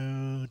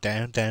 down,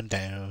 down, down,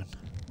 down.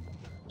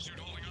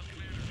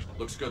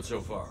 Looks good so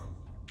far.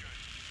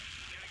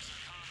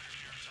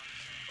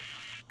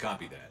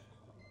 Copy that.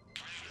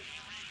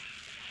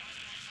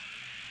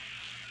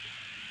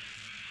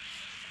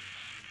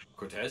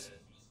 Cortez?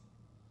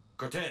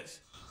 Cortez!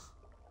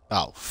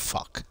 Oh,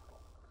 fuck.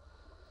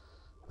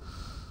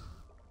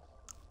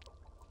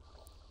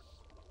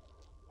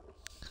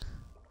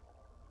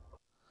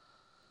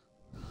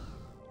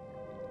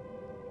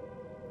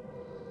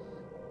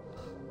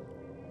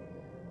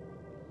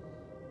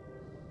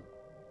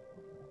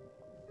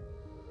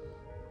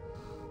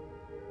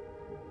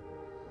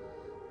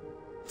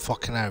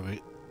 Fucking hell,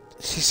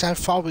 see how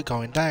far we're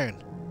going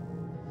down.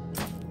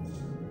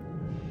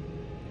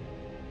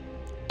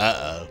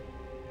 Uh-oh.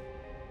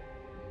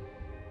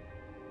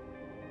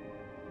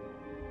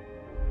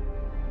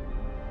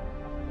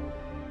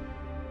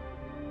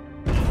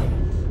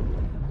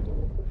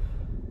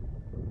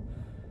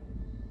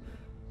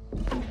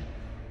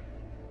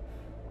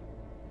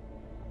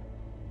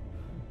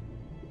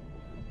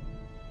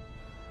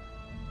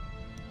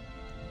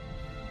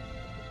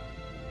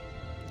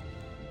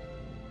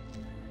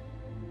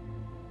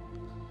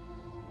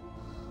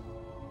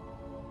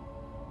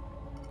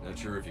 Not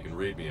sure if you can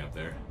read me up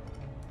there.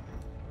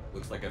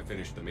 Looks like I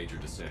finished the major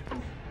descent.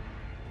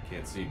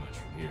 Can't see much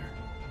from here.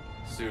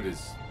 Suit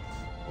is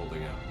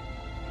holding up.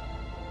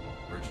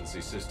 Emergency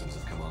systems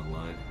have come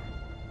online.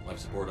 Life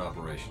support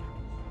operation.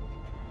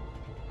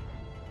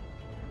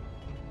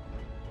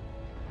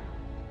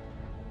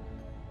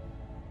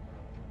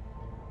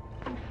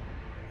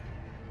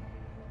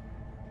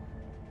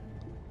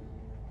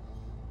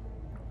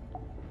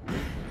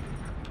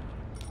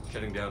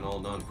 Shutting down all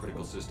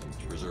non-critical systems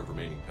to preserve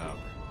remaining power.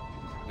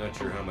 Not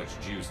sure how much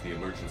juice the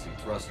emergency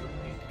thruster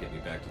will need to get me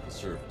back to the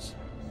surface.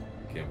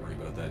 Can't worry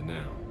about that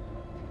now.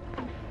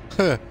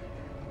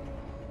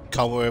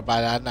 Can't worry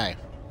about that now.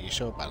 You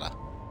sure about that?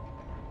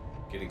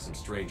 Getting some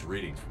strange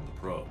readings from the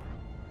probe.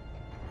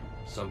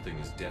 Something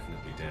is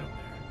definitely down there.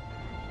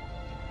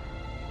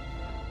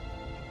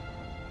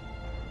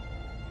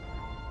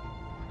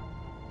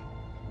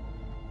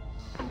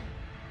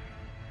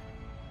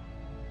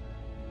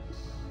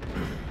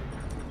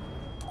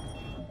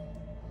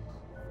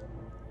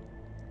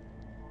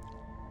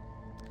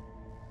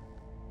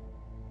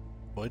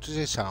 Why does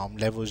it say I'm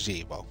level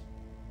 0?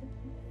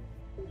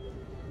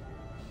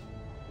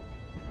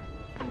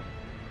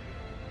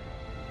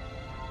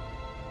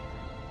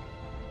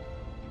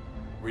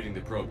 Reading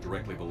the probe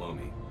directly below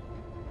me.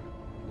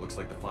 Looks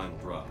like the final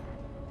drop.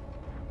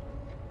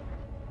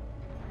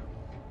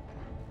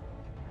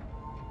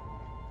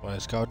 Well,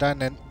 let's go down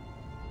then.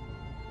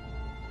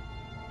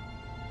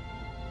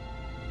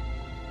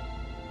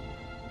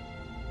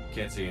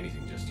 Can't see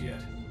anything just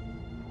yet.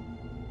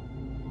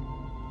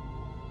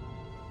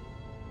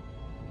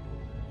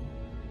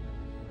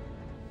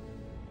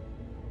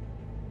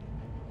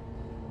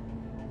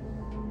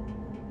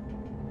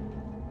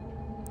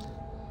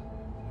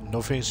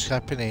 Nothing's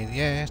happening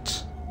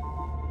yet.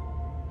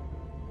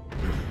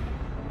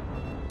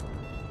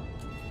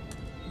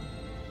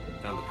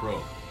 Found the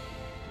probe.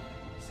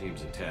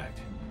 Seems intact.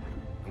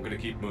 I'm gonna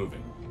keep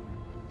moving.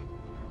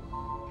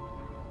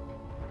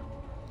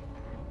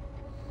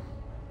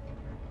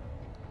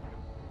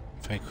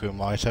 Think we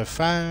might have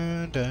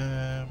found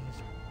them.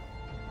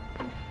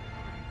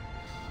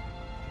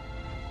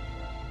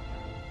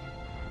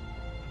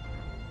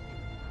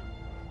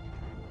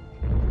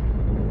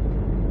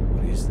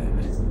 What is that?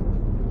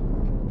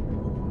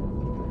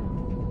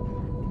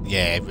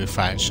 Yeah, we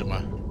found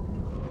somewhere.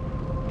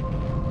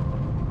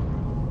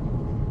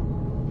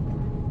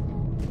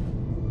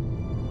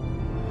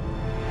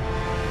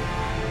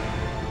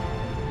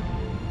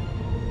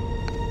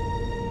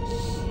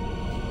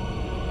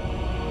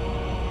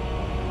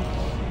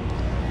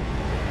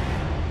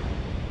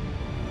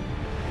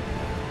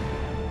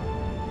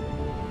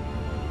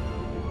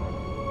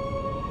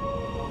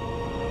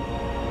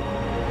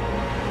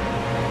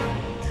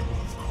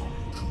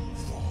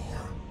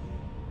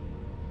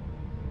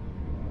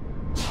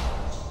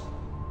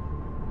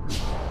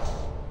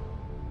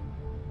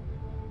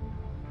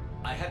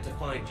 I had to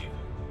find you.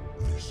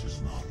 This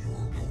is not your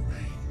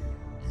domain.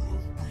 You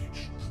have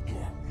breached the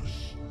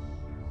darkness.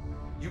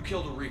 You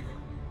killed a Reaper.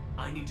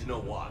 I need to know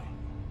why.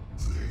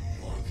 They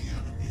are the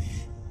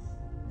enemy.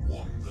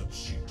 One that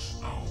seeks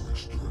our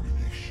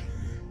extermination.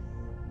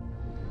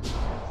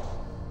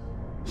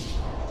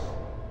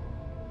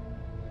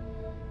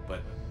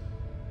 But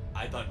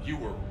I thought you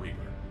were a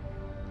Reaper.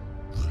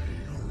 They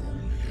are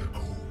only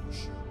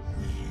echoes.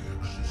 We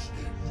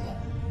existed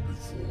long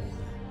before.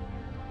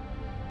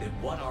 Then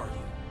what are you?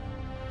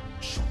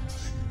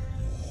 Something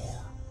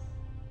more.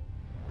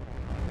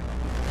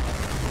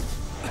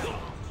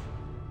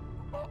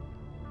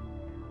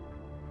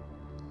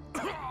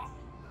 Your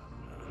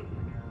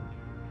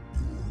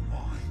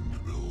mind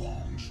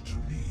belongs to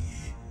me.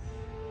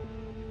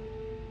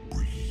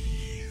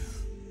 Breathe.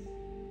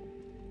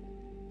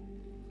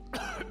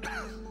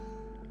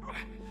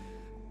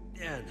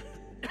 Dan.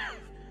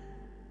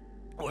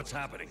 What's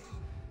happening?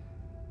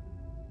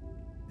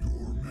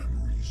 Your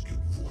memories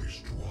give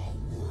voice to our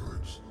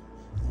words.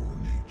 Your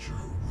nature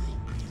will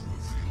be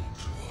revealed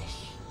to us.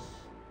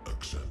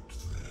 Accept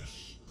this.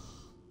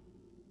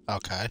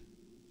 Okay.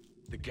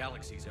 The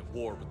galaxy's at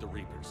war with the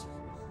Reapers.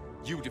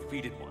 You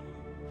defeated one.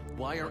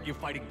 Why aren't you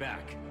fighting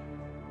back?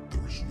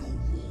 There is no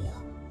war.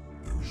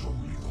 There is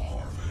only the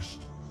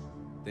harvest.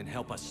 Then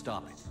help us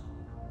stop it.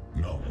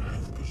 None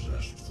have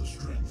possessed the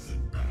strength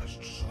in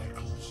past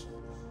cycles.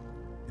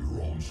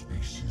 Your own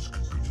species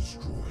could be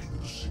destroyed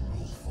with a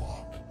single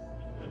thought.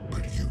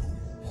 But you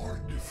are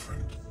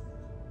different.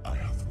 I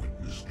have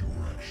witnessed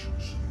your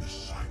actions in this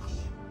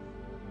cycle.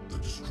 The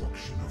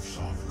destruction of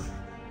Sovereign,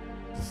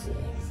 the fall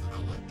of the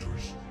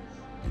Collectors.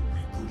 The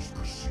Reapers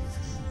perceive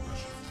you as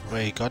a threat.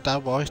 Well, you got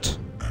that right.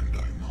 And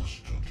I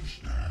must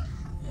understand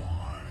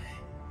why.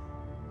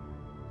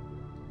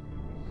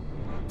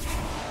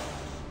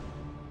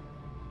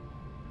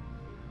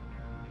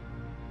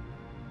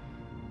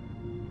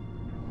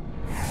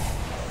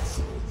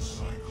 Before the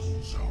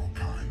cycles, our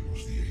kind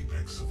was the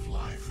apex of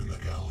life in the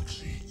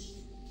galaxy.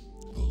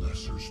 The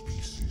lesser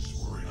species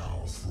were in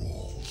our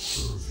thrall,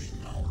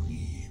 serving our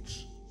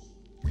needs.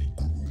 We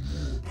grew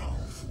more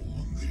powerful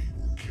and they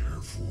were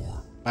cared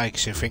for.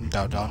 Makes you think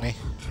though, don't he?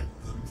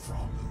 Protect them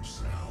from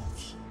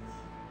themselves.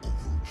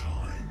 Over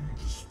time,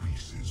 the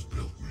species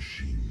built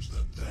machines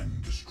that then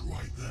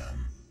destroyed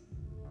them.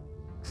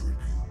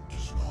 Tribute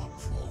does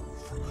not flow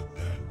from a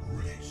dead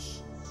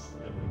race.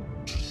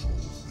 To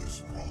solve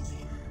this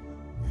problem,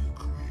 we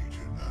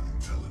created an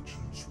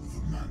intelligence with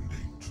a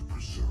mandate to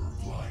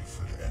preserve life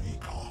at any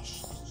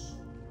cost.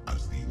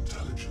 As the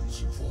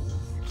intelligence evolved,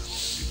 it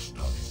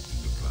studied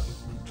the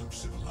development of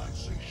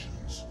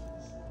civilizations.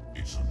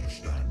 Its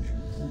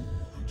understanding grew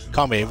until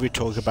Can't believe we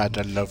talk about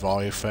the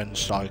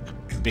Leviathans, like,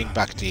 bring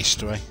back the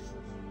history.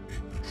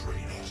 it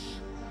betrayed us.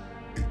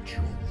 It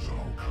chose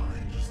our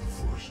kind as the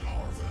first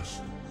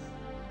harvest.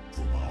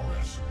 From our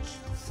essence,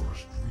 the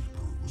first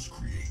Reaper was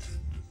created.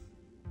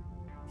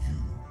 You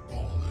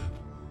call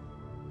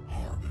it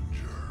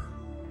Harbinger.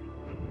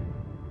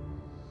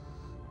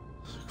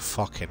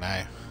 Fucking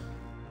hell.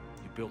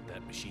 You built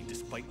that machine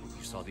despite what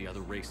you saw the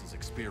other races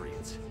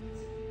experience.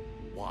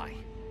 Why?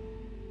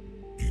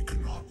 You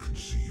cannot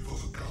conceive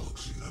of a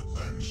galaxy that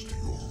bends to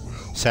your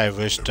will. So it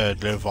was the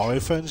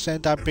Leviathans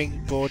then that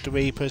brought the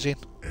Reapers in?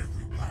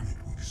 Every planet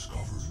we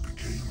discovered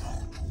became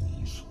our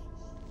tools.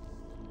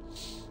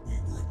 We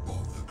were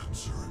above the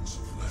concerns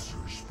of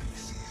lesser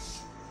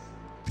species.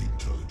 The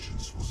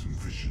intelligence was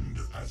envisioned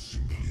as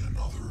simply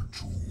another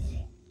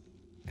tool.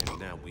 And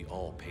now we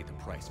all pay the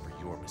price for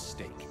your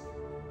mistake.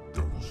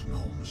 There was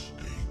no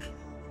mistake.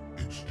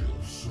 It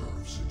still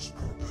serves its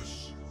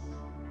purpose.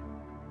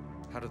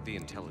 How did the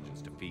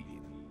intelligence defeat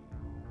you?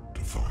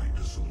 To find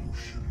a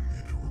solution,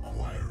 it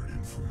required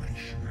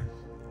information.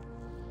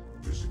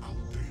 Physical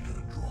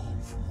data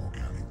drawn from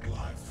organic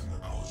life in the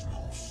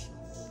cosmos.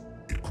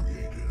 It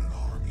created an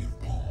army of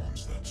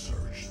pawns that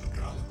searched the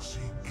galaxy,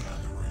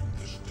 gathering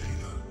this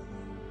data.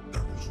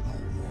 There was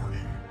no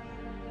warning.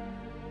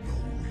 No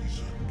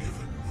reason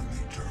given when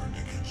they turned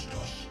against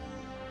us.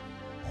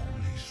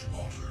 Only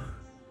slaughter.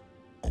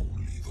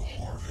 Only the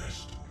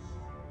harvest.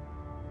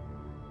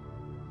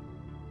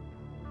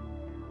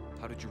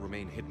 How did you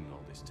remain hidden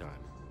all this time?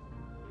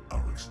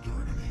 Our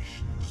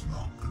extermination was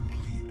not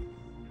complete.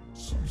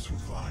 Some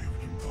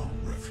survived and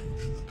found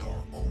refuge in the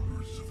dark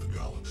corners of the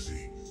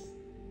galaxy.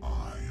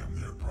 I am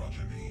their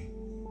progeny.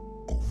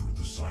 Over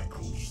the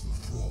cycles, the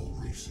Thrall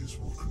races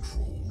were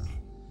controlled.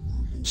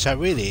 So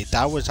really,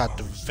 that was at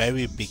the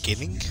very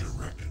beginning?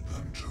 Directed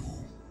them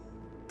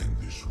to. In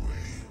this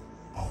way,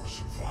 our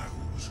survival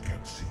was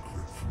kept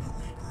secret from the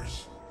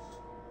Reapers.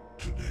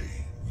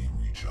 Today, we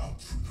reach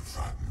out through the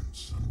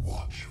fragments and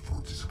watch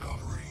for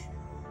discovery.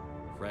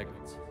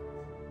 Fragments?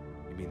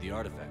 You mean the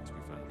artifacts we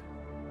found?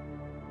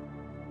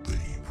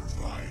 They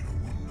provide a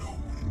window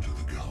into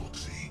the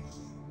galaxy.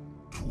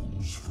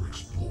 Tools for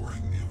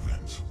exploring the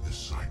events of this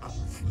cycle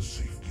from the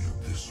safety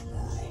of this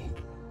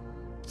world.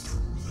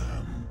 Through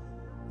them,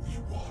 we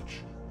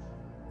watch,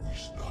 we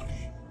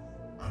study,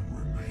 and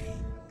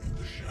remain in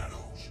the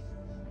shadows.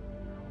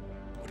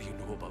 What do you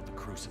know about the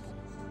Crucible?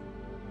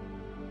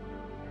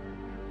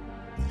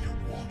 We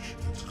have watched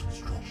its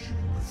construction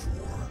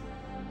before.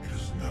 It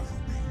has never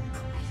been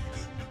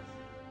completed.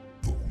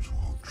 Those who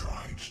have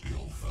tried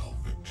still fell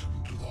victim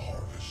to the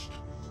harvest.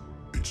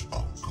 Its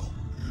outcome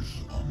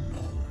is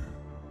unknown.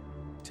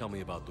 Tell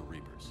me about the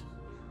Reapers.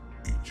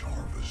 Each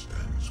harvest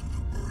ends with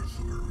the birth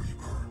of a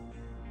Reaper.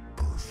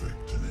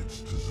 Perfect in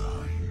its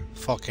design.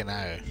 Fucking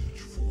hell.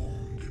 Each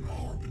formed in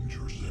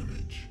Harbinger's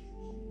image.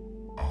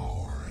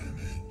 Our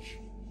image.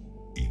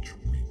 Each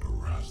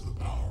Reaper has the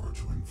power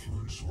to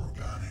influence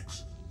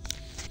organics.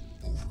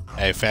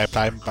 Hey, fair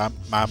play,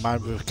 my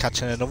man, we're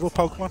catching another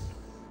Pokemon.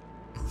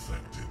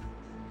 Perfected.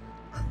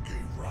 And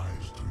gave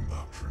rise to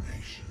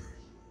indoctrination.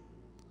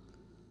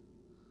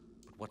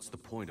 But what's the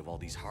point of all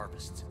these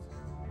harvests?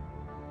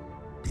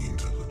 The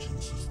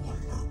intelligence has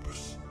one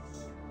purpose.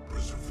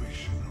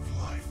 Preservation of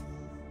life.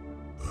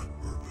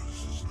 That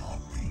purpose is not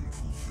being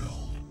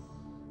fulfilled.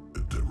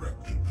 It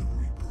directed the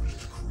Reapers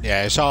to create...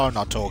 Yeah, so I'm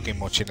not talking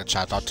much in the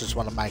chat. I just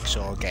want to make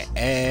sure I get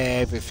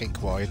everything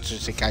right,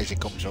 just in case it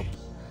comes up.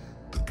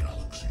 The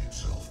galaxy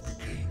itself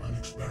became an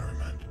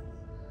experiment.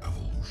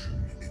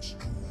 Evolution its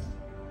tool.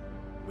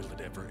 Will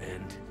it ever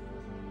end?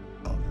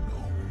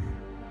 Unknown.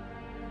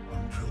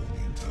 Until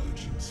the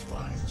intelligence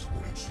finds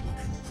what it's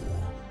looking for,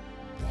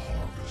 the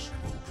harvest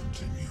will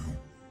continue.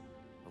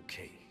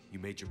 Okay, you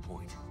made your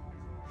point.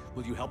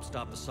 Will you help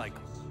stop the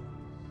cycle?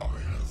 I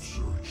have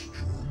searched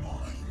your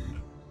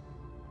mind.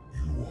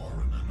 You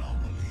are an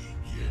anomaly,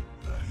 yet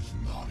that is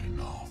not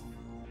enough.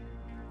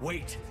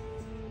 Wait!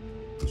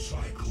 The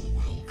cycle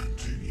will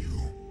continue.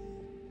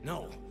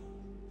 No.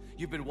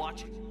 You've been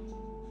watching.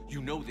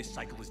 You know this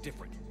cycle is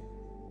different.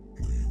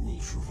 We will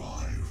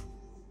survive.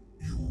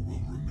 You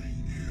will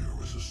remain here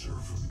as a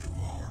servant of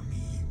our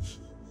needs.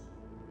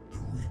 The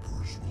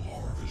Reapers will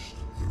harvest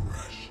the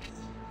rest.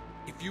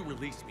 If you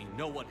release me,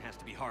 no one has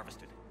to be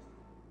harvested.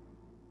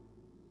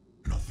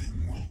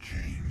 Nothing will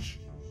change.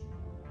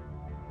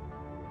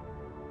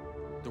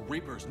 The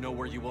Reapers know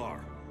where you are.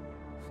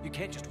 You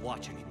can't just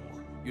watch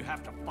anymore. You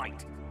have to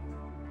fight.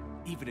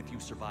 Even if you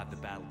survive the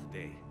battle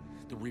today,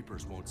 the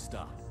Reapers won't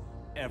stop.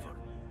 Ever.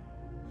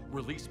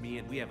 Release me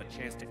and we have a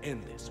chance to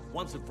end this,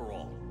 once and for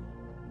all.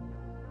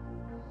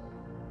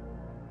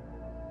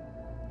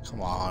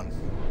 Come on.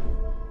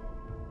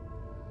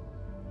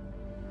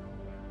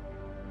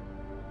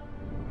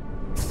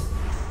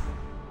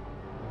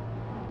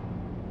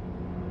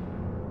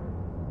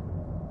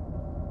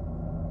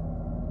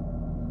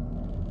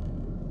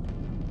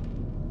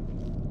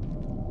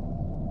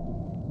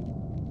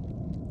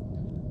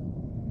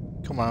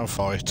 Come on,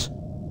 fight.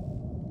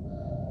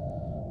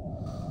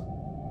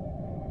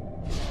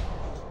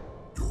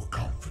 Your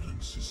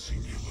confidence is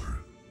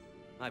singular.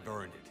 I've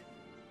earned it.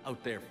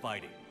 Out there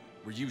fighting,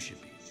 where you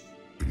should be.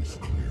 It is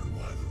clear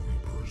why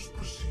the Reapers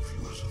perceive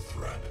you as a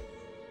threat.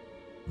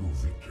 Your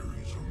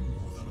victories are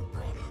more than a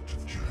product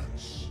of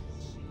chance.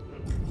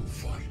 We will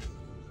fight,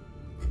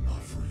 but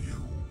not for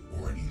you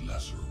or any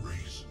lesser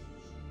race.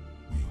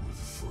 We were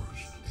the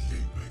first, the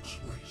Apex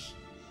race.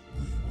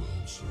 We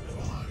will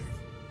survive.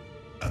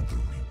 And the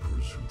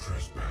Reapers who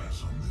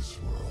trespass on this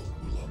world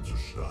will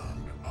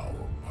understand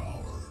our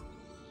power.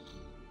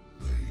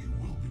 They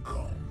will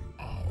become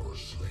our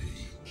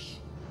slaves.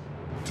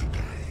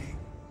 Today,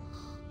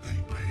 they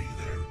pay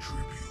their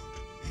tribute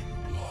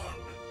in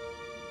blood.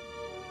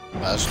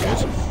 That's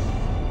good.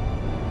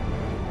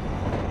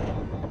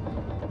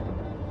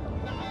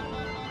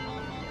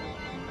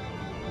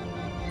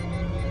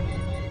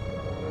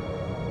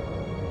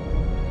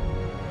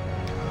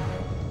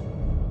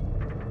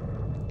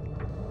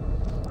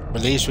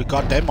 At least we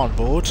got them on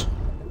board.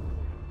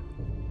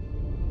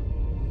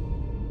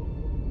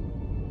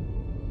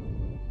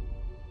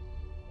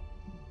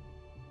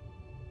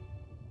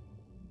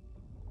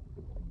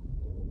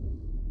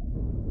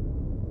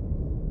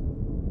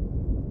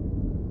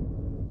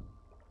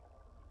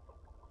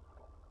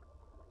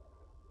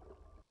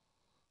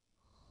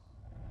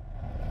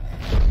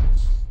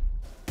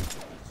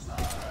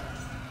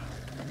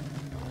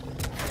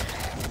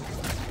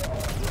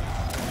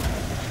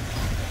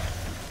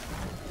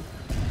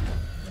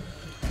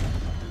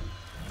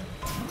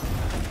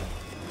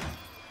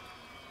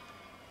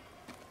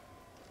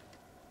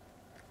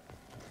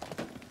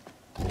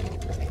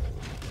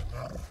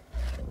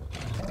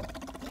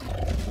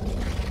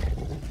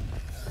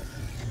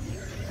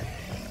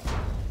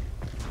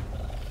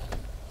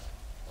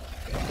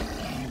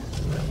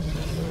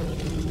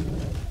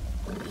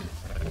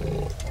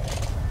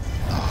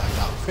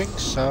 I think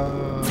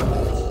so.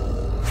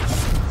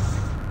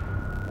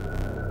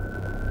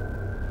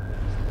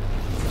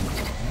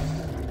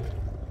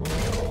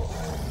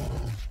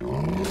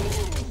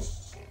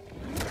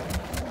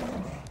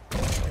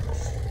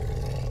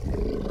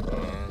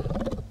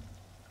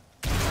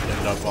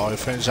 The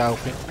Leviathan's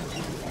helping.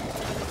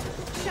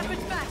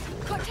 Shepard's back.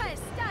 Cortez,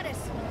 status.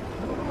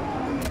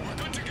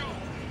 Good to go.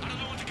 I don't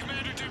know what the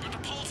commander did, but the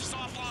pulse is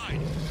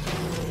offline.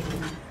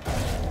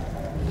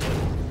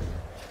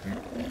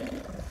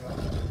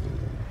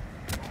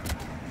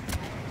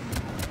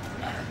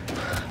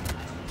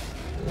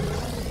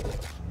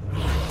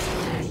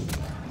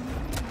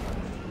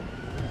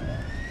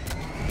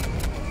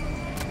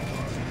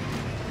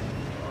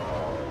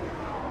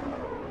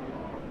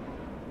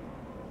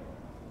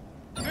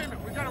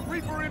 Damn, we got a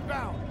Reaper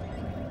inbound.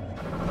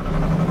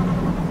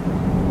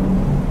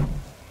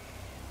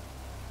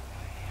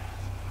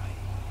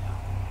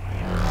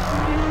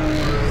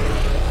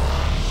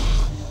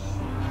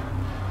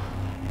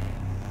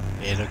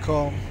 Here they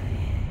come.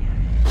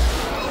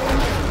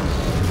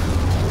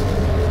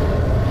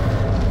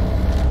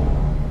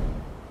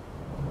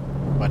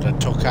 But I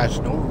took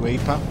out no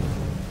Reaper.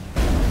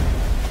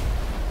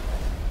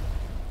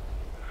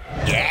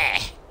 Yeah!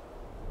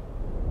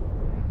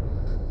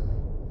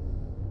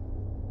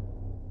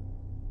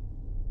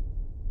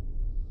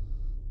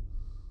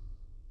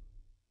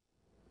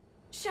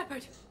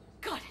 Shepard,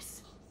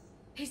 goddess.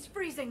 He's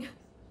freezing.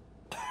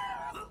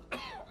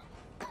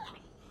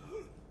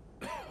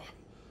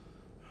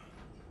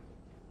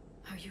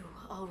 Are you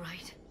all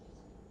right?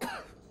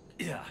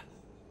 Yeah.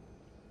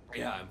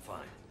 Yeah, I'm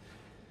fine.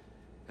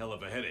 Hell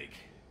of a headache.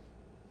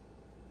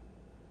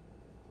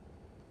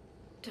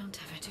 Don't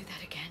ever do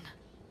that again.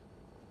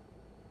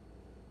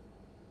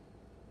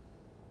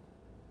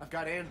 I've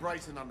got Ann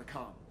Bryson on the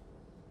comm.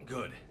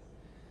 Good.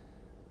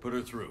 Put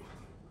her through.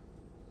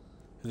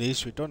 At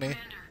least we've done it.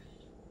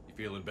 You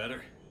feeling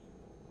better?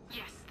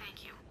 Yes,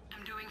 thank you.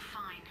 I'm doing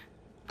fine.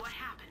 What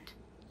happened?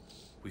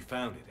 We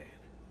found it, Anne.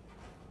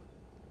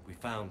 We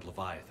found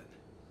Leviathan.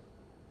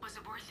 Was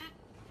it worth it?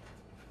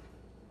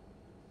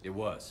 It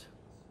was.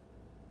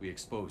 We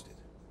exposed it.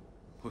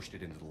 Pushed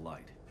it into the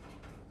light.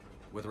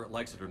 Whether it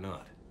likes it or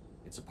not,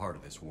 it's a part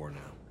of this war now.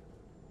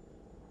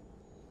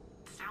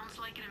 Sounds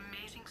like an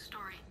amazing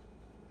story.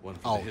 One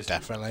for Oh, the history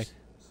definitely. books.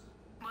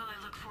 Well,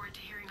 I look forward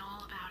to hearing all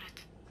about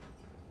it.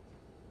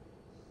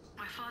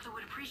 My father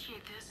would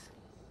appreciate this,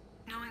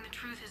 knowing the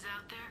truth is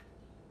out there.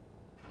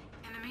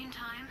 In the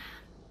meantime,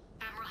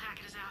 Admiral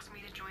Hackett has asked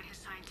me to join his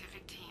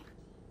scientific team.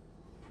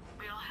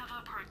 We all have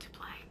our part to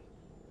play.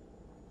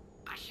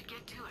 I should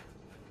get to it.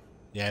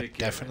 Yeah, Take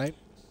care, definitely.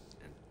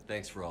 And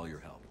thanks for all your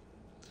help.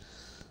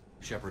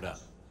 Shepard up.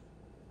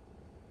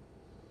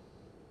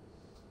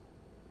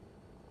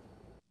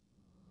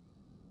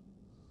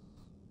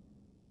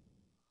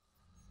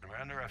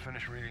 not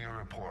finished reading your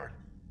report.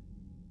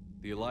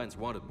 The Alliance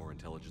wanted more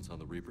intelligence on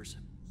the Reapers.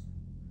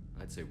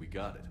 I'd say we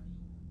got it.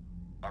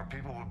 Our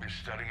people will be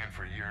studying it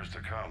for years to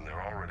come.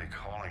 They're already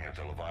calling it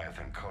the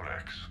Leviathan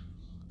Codex.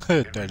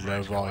 The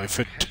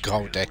Leviathan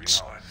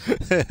Codex.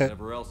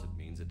 Whatever else it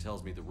means, it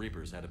tells me the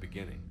Reapers had a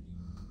beginning.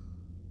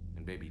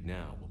 And maybe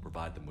now we'll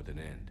provide them with an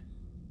end.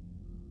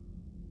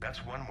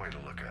 That's one way to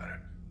look at it.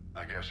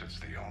 I guess it's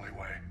the only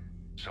way.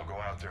 So go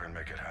out there and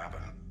make it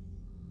happen.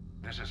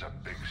 This is a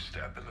big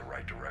step in the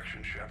right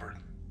direction, Shepard.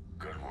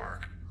 Good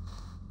work.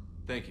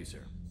 Thank you,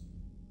 sir.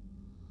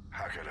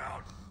 Hack it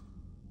out.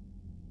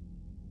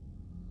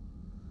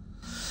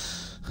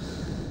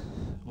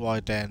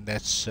 Right then,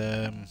 let's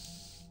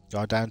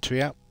go down to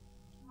it.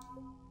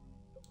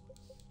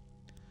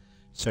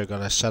 So we've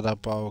got a Shadow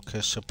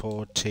Broker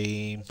support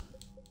team.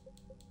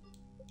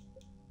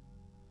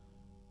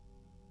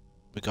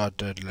 We got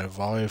the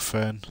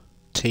Leviathan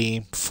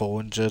team,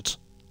 400.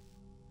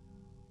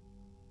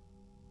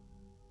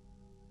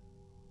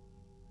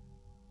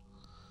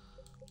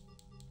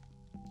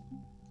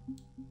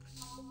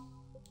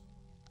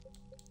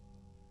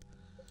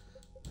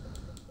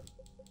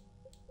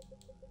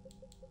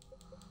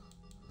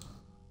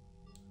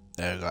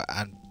 There we got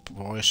Ant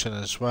Bryson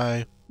as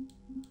well.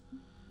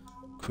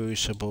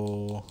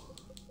 Crucible.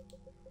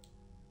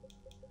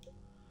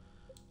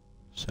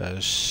 So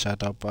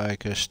Shadow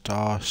Breaker,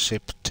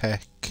 Starship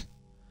Tech,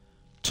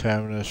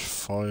 Terminus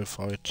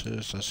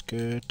Firefighters, that's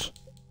good.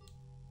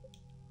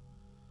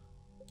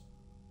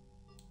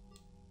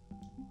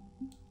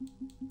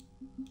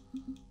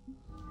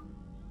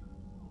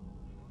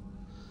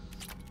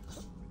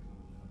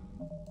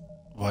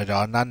 Right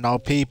on that now,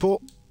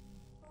 people.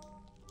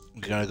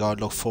 We're gonna go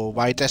look for a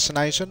way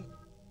destination.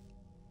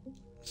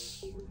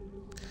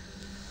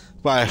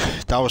 Well,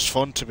 that was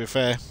fun, to be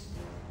fair.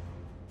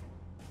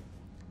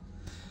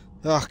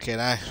 Okay,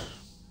 now.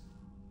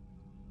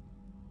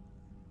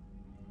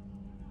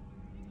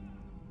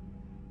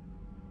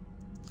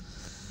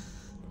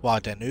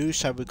 Right then, who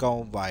shall we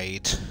go and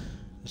raid?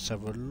 Let's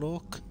have a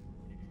look.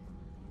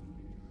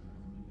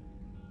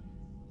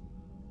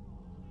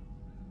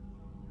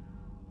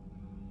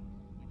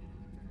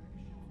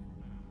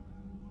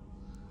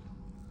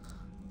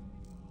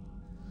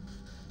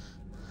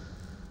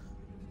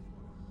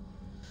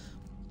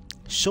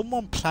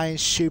 Someone playing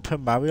Super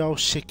Mario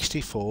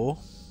 64.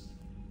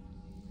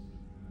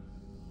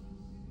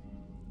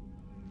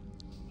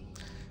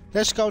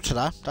 Let's go to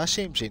that. That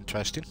seems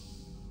interesting.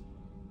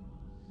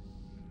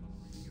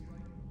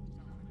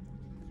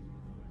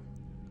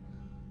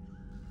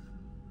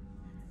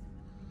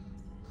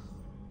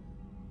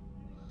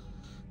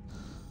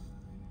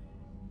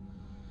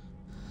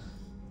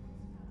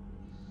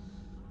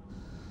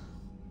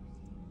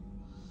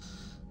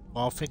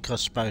 Well, I think I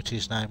spelled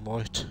his name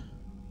right.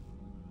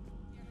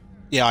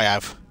 Yeah, I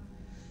have.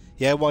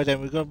 Yeah, well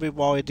then, we're going to be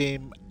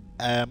riding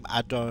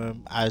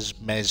Adam as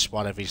Mez,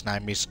 whatever his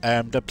name is.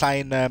 They're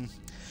playing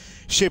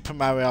Super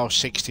Mario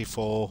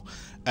 64.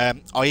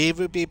 I'll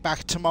either be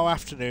back tomorrow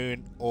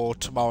afternoon or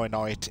tomorrow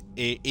night.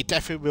 It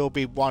definitely will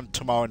be one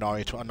tomorrow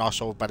night. I'm not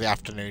sure about the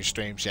afternoon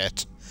streams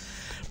yet.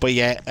 But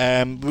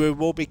yeah, we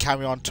will be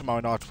carrying on tomorrow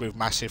night with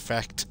Mass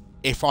Effect.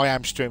 If I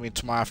am streaming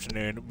tomorrow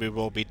afternoon, we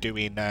will be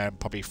doing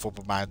probably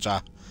Football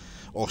Manager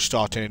or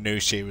starting a new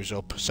series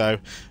up. So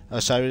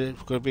we're going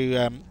to be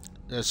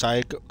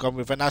going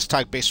with an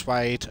hashtag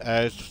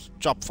Biswade,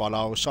 drop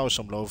follow, show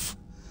some love,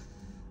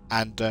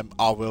 and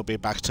I will be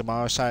back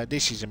tomorrow. So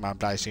this is your man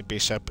Blazing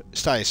Bishop.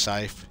 Stay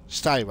safe,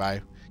 stay well.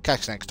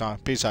 Catch you next time.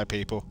 Peace out,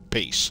 people.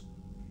 Peace.